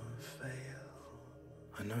from a veil.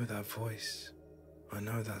 I know that voice. I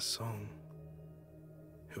know that song.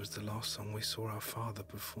 It was the last song we saw our father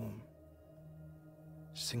perform.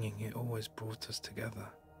 Singing it always brought us together.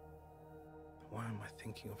 Why am I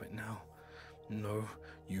thinking of it now? No,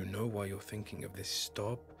 you know why you're thinking of this.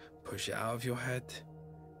 Stop. Push it out of your head.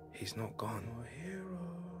 He's not gone. For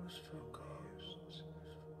heroes, for ghosts,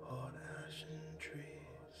 hot ashen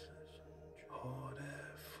trees, hot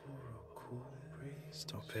air for a cool breeze.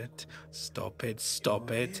 Stop it. Stop it.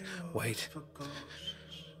 Stop it. Wait.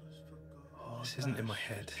 This isn't in my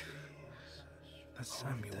head. That's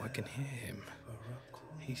Samuel. I can hear him.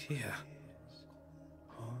 He's here.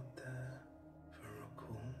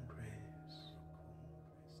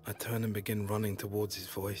 I turn and begin running towards his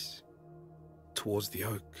voice, towards the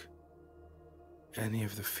oak. Any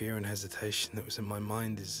of the fear and hesitation that was in my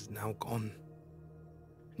mind is now gone.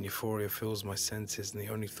 And euphoria fills my senses, and the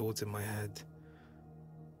only thought in my head,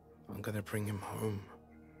 I'm gonna bring him home.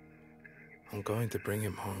 I'm going to bring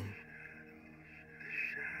him home.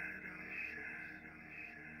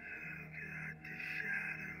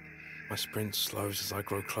 My sprint slows as I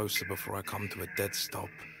grow closer before I come to a dead stop.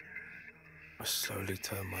 I slowly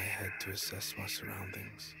turn my head to assess my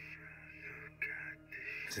surroundings.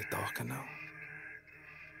 Is it darker now?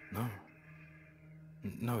 No.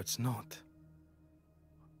 No, it's not.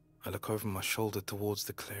 I look over my shoulder towards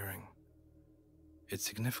the clearing. It's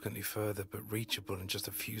significantly further, but reachable in just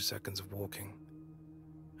a few seconds of walking.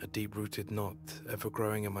 A deep-rooted knot, ever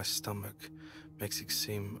growing in my stomach, makes it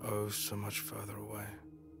seem oh so much further away.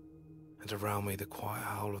 And around me, the quiet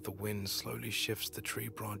howl of the wind slowly shifts the tree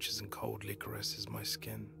branches and coldly caresses my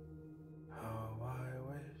skin. How I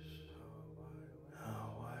wish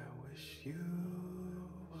you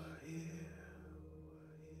were here.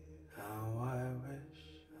 How I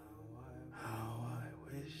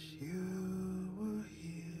wish you were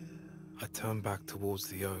here. I turn back towards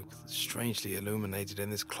the oak, strangely illuminated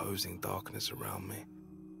in this closing darkness around me.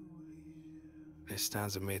 It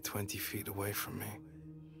stands a mere 20 feet away from me.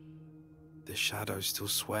 The shadows still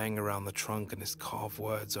swaying around the trunk and its carved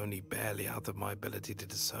words only barely out of my ability to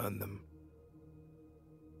discern them.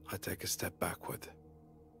 I take a step backward.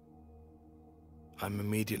 I'm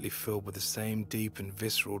immediately filled with the same deep and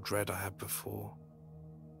visceral dread I had before.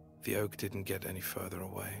 The oak didn't get any further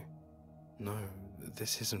away. No,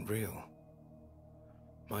 this isn't real.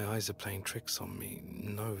 My eyes are playing tricks on me.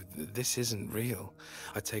 No, this isn't real.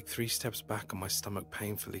 I take 3 steps back and my stomach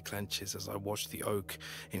painfully clenches as I watch the oak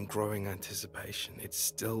in growing anticipation. It's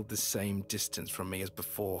still the same distance from me as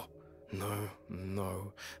before.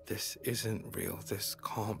 No, this isn't real. This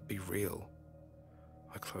can't be real.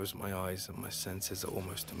 I close my eyes and my senses are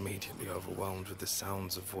almost immediately overwhelmed with the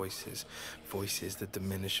sounds of voices. Voices that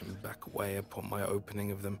diminish and back away upon my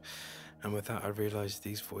opening of them. And with that, I realized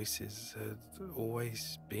these voices had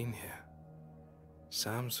always been here.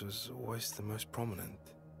 Sam's was always the most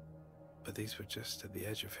prominent, but these were just at the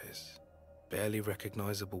edge of his, barely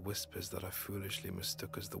recognizable whispers that I foolishly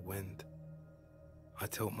mistook as the wind. I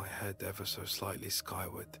tilt my head ever so slightly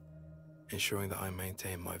skyward, ensuring that I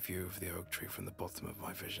maintain my view of the oak tree from the bottom of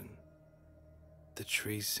my vision. The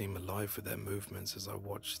trees seem alive with their movements as I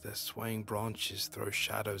watch their swaying branches throw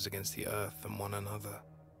shadows against the earth and one another.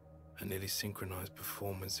 A nearly synchronized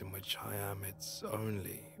performance in which I am its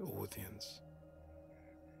only audience.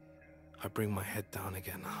 I bring my head down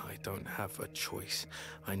again. I don't have a choice.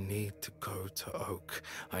 I need to go to Oak.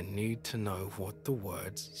 I need to know what the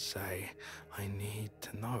words say. I need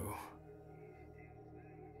to know.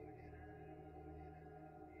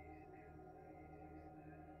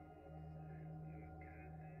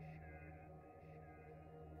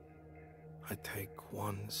 I take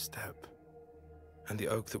one step. And the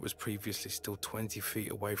oak that was previously still 20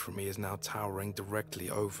 feet away from me is now towering directly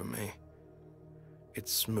over me.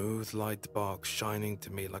 Its smooth, light bark shining to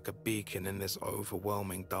me like a beacon in this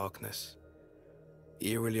overwhelming darkness,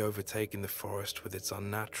 eerily overtaking the forest with its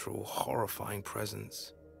unnatural, horrifying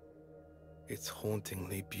presence. Its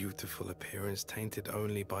hauntingly beautiful appearance tainted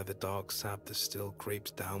only by the dark sap that still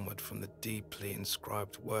creeps downward from the deeply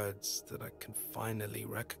inscribed words that I can finally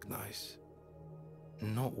recognize.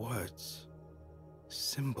 Not words.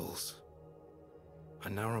 Symbols. I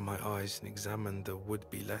narrow my eyes and examine the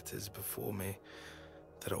would-be letters before me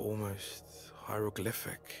that are almost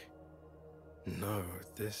hieroglyphic. No,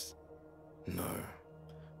 this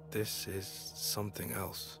is something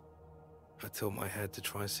else. I tilt my head to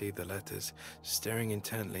try and see the letters, staring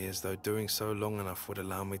intently as though doing so long enough would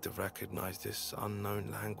allow me to recognize this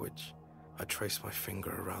unknown language. I trace my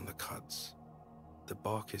finger around the cuts. The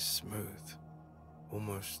bark is smooth,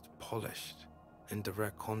 almost polished, in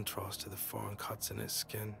direct contrast to the foreign cuts in its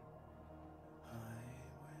skin.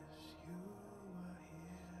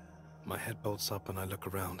 My head bolts up and I look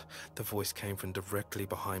around. The voice came from directly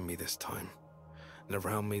behind me this time. and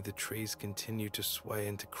around me the trees continue to sway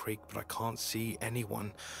and to creak, but I can't see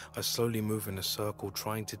anyone. I slowly move in a circle,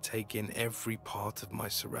 trying to take in every part of my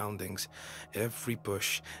surroundings. Every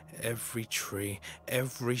bush, every tree,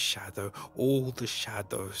 every shadow, all the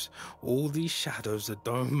shadows. All these shadows that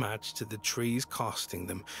don't match to the trees casting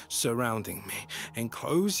them, surrounding me,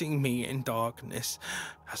 enclosing me in darkness.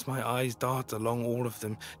 As my eyes dart along all of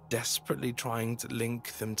them, desperately trying to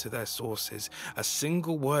link them to their sources, a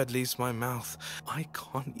single word leaves my mouth. I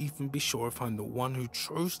can't even be sure if I'm the one who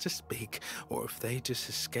chose to speak, or if they just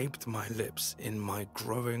escaped my lips in my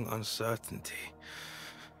growing uncertainty.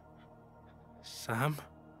 Sam?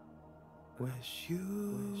 Wish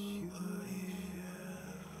you were here.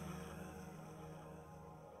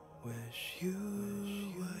 Wish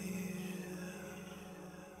you were here.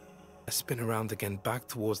 I spin around again, back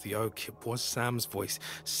towards the oak. It was Sam's voice,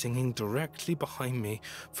 singing directly behind me.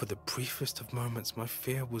 For the briefest of moments, my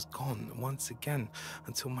fear was gone once again,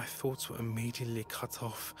 until my thoughts were immediately cut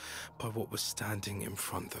off by what was standing in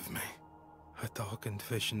front of me. A darkened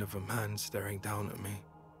vision of a man staring down at me,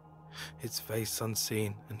 its face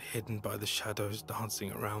unseen and hidden by the shadows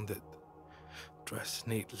dancing around it. Dressed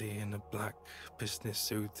neatly in a black business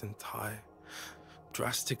suit and tie,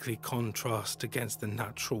 drastically contrast against the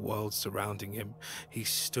natural world surrounding him. He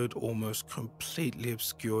stood almost completely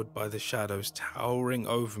obscured by the shadows towering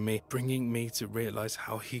over me, bringing me to realize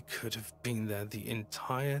how he could have been there the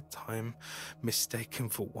entire time, mistaken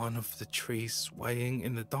for one of the trees swaying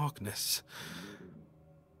in the darkness.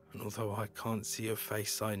 And although I can't see a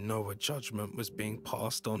face, I know a judgment was being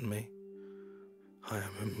passed on me. I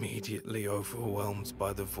am immediately overwhelmed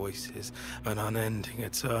by the voices, an unending,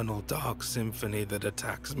 eternal, dark symphony that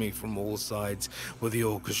attacks me from all sides, with the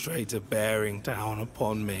orchestrator bearing down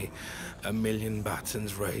upon me. A million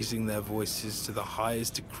batons raising their voices to the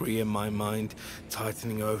highest degree in my mind,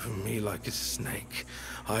 tightening over me like a snake.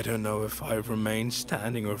 I don't know if I've remained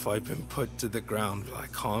standing or if I've been put to the ground, but I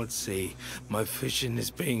can't see. My vision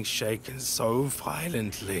is being shaken so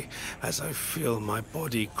violently as I feel my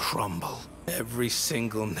body crumble. Every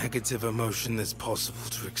single negative emotion that's possible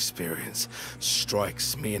to experience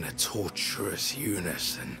strikes me in a torturous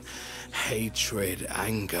unison. Hatred,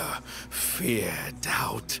 anger, fear,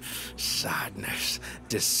 doubt, sadness,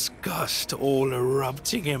 disgust, all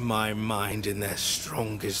erupting in my mind in their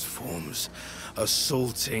strongest forms,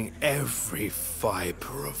 assaulting every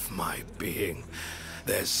fiber of my being.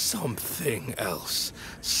 There's something else,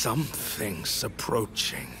 something's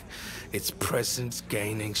approaching. Its presence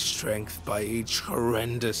gaining strength by each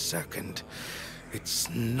horrendous second. It's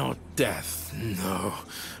not death, no,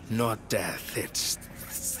 not death, it's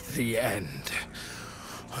the end.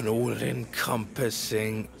 An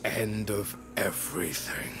all-encompassing end of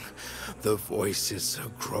everything. The voices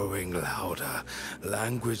are growing louder,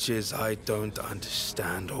 languages I don't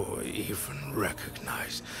understand or even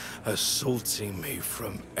recognize, assaulting me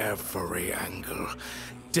from every angle,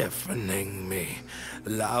 deafening me,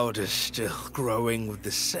 louder still, growing with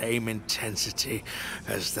the same intensity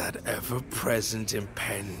as that ever-present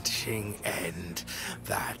impending end.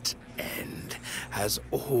 That end has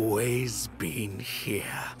always been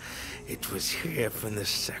here. It was here from the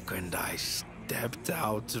second I stepped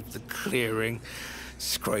out of the clearing,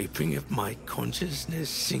 scraping at my consciousness,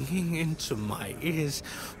 singing into my ears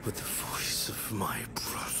with the voice of my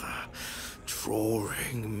brother,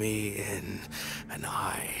 drawing me in, and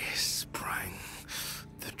I sprang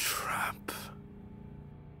the trap.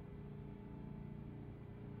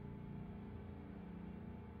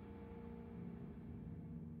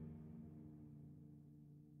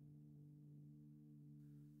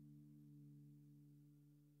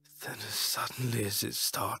 Then as suddenly as it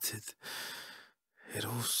started, it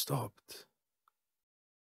all stopped.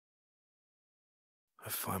 I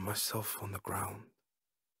find myself on the ground,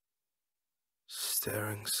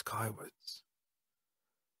 staring skywards,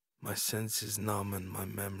 my senses numb and my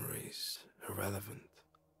memories irrelevant.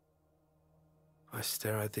 I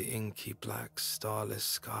stare at the inky black starless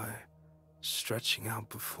sky stretching out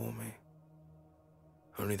before me.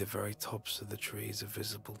 Only the very tops of the trees are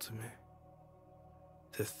visible to me.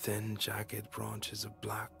 The thin, jagged branches of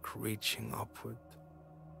black reaching upward,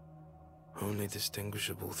 only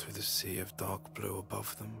distinguishable through the sea of dark blue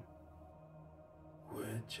above them.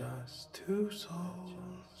 We're just two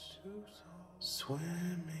souls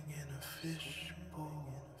swimming in a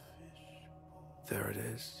fishbowl. There it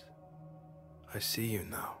is. I see you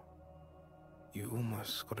now. You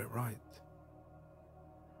almost got it right.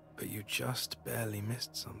 But you just barely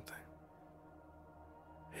missed something.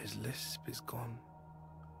 His lisp is gone.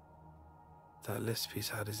 That lisp he's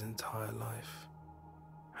had his entire life.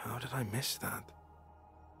 How did I miss that?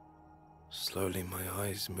 Slowly my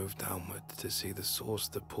eyes move downward to see the source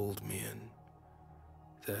that pulled me in.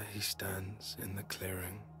 There he stands in the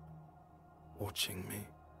clearing, watching me.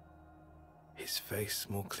 His face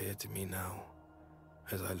more clear to me now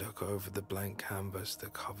as I look over the blank canvas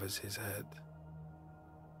that covers his head.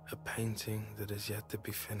 A painting that is yet to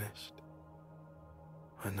be finished.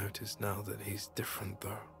 I notice now that he's different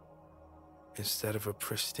though. Instead of a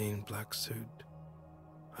pristine black suit,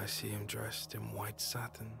 I see him dressed in white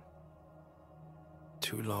satin.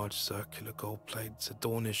 2 large circular gold plates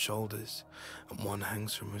adorn his shoulders, and one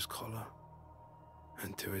hangs from his collar.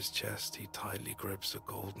 And to his chest he tightly grips a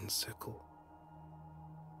golden sickle.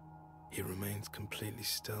 He remains completely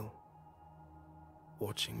still,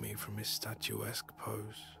 watching me from his statuesque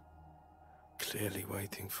pose, clearly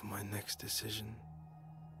waiting for my next decision.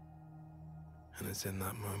 And it's in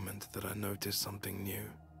that moment that I notice something new.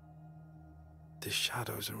 The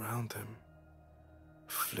shadows around him,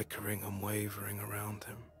 flickering and wavering around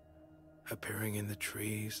him, appearing in the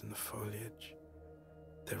trees and the foliage.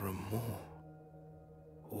 There are more,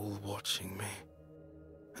 all watching me.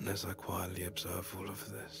 And as I quietly observe all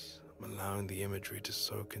of this, I'm allowing the imagery to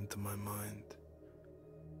soak into my mind.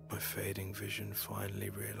 My fading vision finally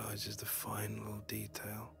realizes the final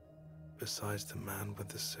detail. Besides the man with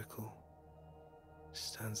the sickle,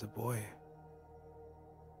 stands a boy.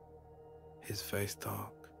 His face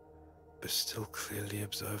dark, but still clearly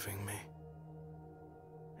observing me.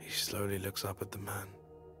 He slowly looks up at the man,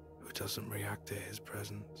 who doesn't react to his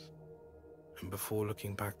presence. And before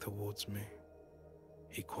looking back towards me,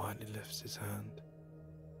 he quietly lifts his hand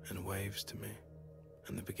and waves to me,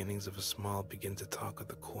 and the beginnings of a smile begin to tug at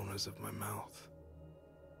the corners of my mouth.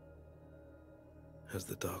 As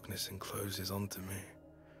the darkness encloses onto me,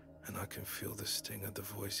 and I can feel the sting of the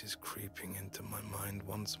voices creeping into my mind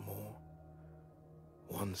once more,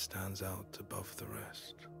 one stands out above the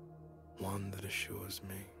rest, one that assures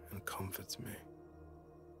me and comforts me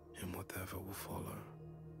in whatever will follow.